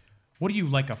like, what are you,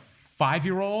 like a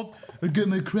 5-year-old? I got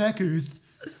my crackers.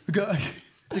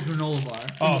 It's a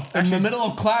granola bar. Oh, In the middle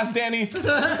of class, Danny.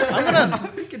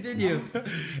 Continue.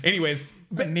 anyways,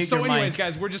 Mute your mic.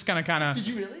 guys, we're just gonna kind of. Did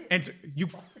you really? And you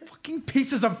fucking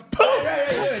pieces of poop.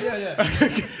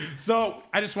 Yeah. So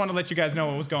I just want to let you guys know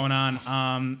what was going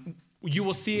on. You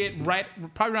will see it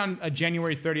probably around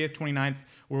January 30th, 29th,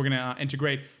 where we're gonna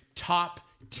integrate top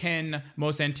 10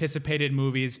 most anticipated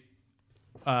movies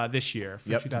this year for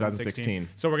Yep, 2016. 2016.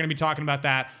 So we're going to be talking about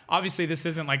that. Obviously, this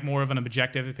isn't like more of an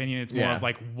objective opinion. It's more Yeah. of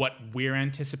like what we're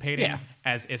anticipating Yeah.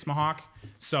 as Ismahawk.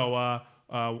 So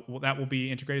that will be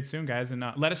integrated soon, guys. And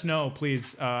let us know,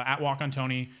 please, at Walk on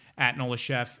Tony, at Nola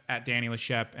Chef, at Danny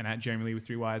LeChef, and at Jeremy Lee with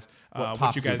 3 Ys. What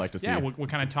tops you'd like to see. Yeah, what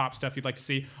kind of top stuff you'd like to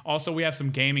see. Also, we have some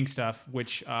gaming stuff,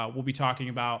 which we'll be talking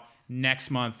about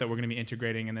next month that we're going to be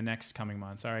integrating in the next coming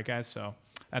months. All right, guys? So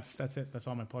that's it. That's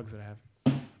all my plugs that I have.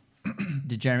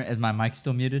 Did Jeremy? Is my mic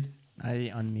still muted?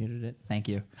 I unmuted it. Thank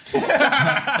you. You've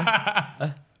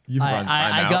run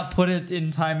I timeout. got put it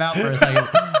in timeout for a second.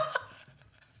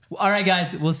 All right,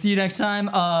 guys. We'll see you next time.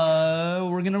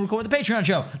 We're gonna record the Patreon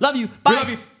show. Love you. Bye. We love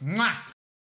you. Mwah.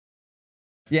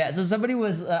 Yeah. So somebody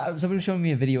was showing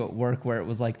me a video at work where it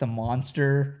was like the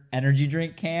Monster energy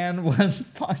drink can was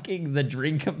fucking the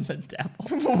drink of the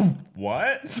devil.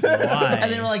 What? Why?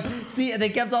 And they were like, see, and they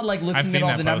kept on like I've looking seen at all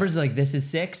that the numbers, post. like this is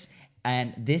 6,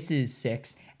 and this is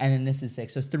 6, and then this is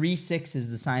 6. So 3 6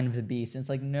 is the sign of the beast. And it's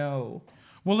like, no.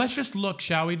 Well, let's just look,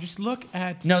 shall we? Just look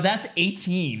at. No, that's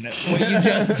 18. What you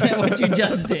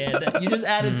just did. You just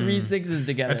added 3 6s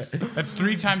together. That's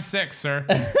 3 times 6, sir.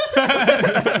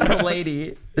 It's a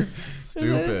lady.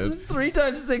 Stupid. 3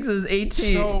 times 6 is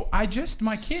 18. So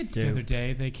my kids the other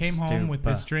day, they came home with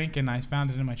this drink and I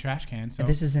found it in my trash can. So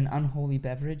This is an unholy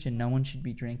beverage, and no one should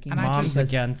be drinking. And I Moms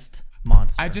just- against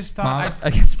Monster. I just thought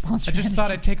against Monster. I just Energy.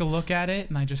 thought I'd take a look at it,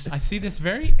 and I see this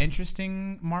very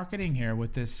interesting marketing here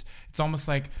with this. It's almost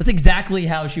like That's exactly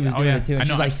how she was Oh, doing yeah. it too. And I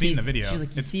know, she's like, I've seen see, the video. She's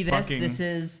like, you It's see this? fucking- This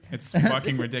is. it's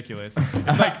fucking ridiculous.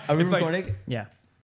 It's like Are we it's like recording? Yeah.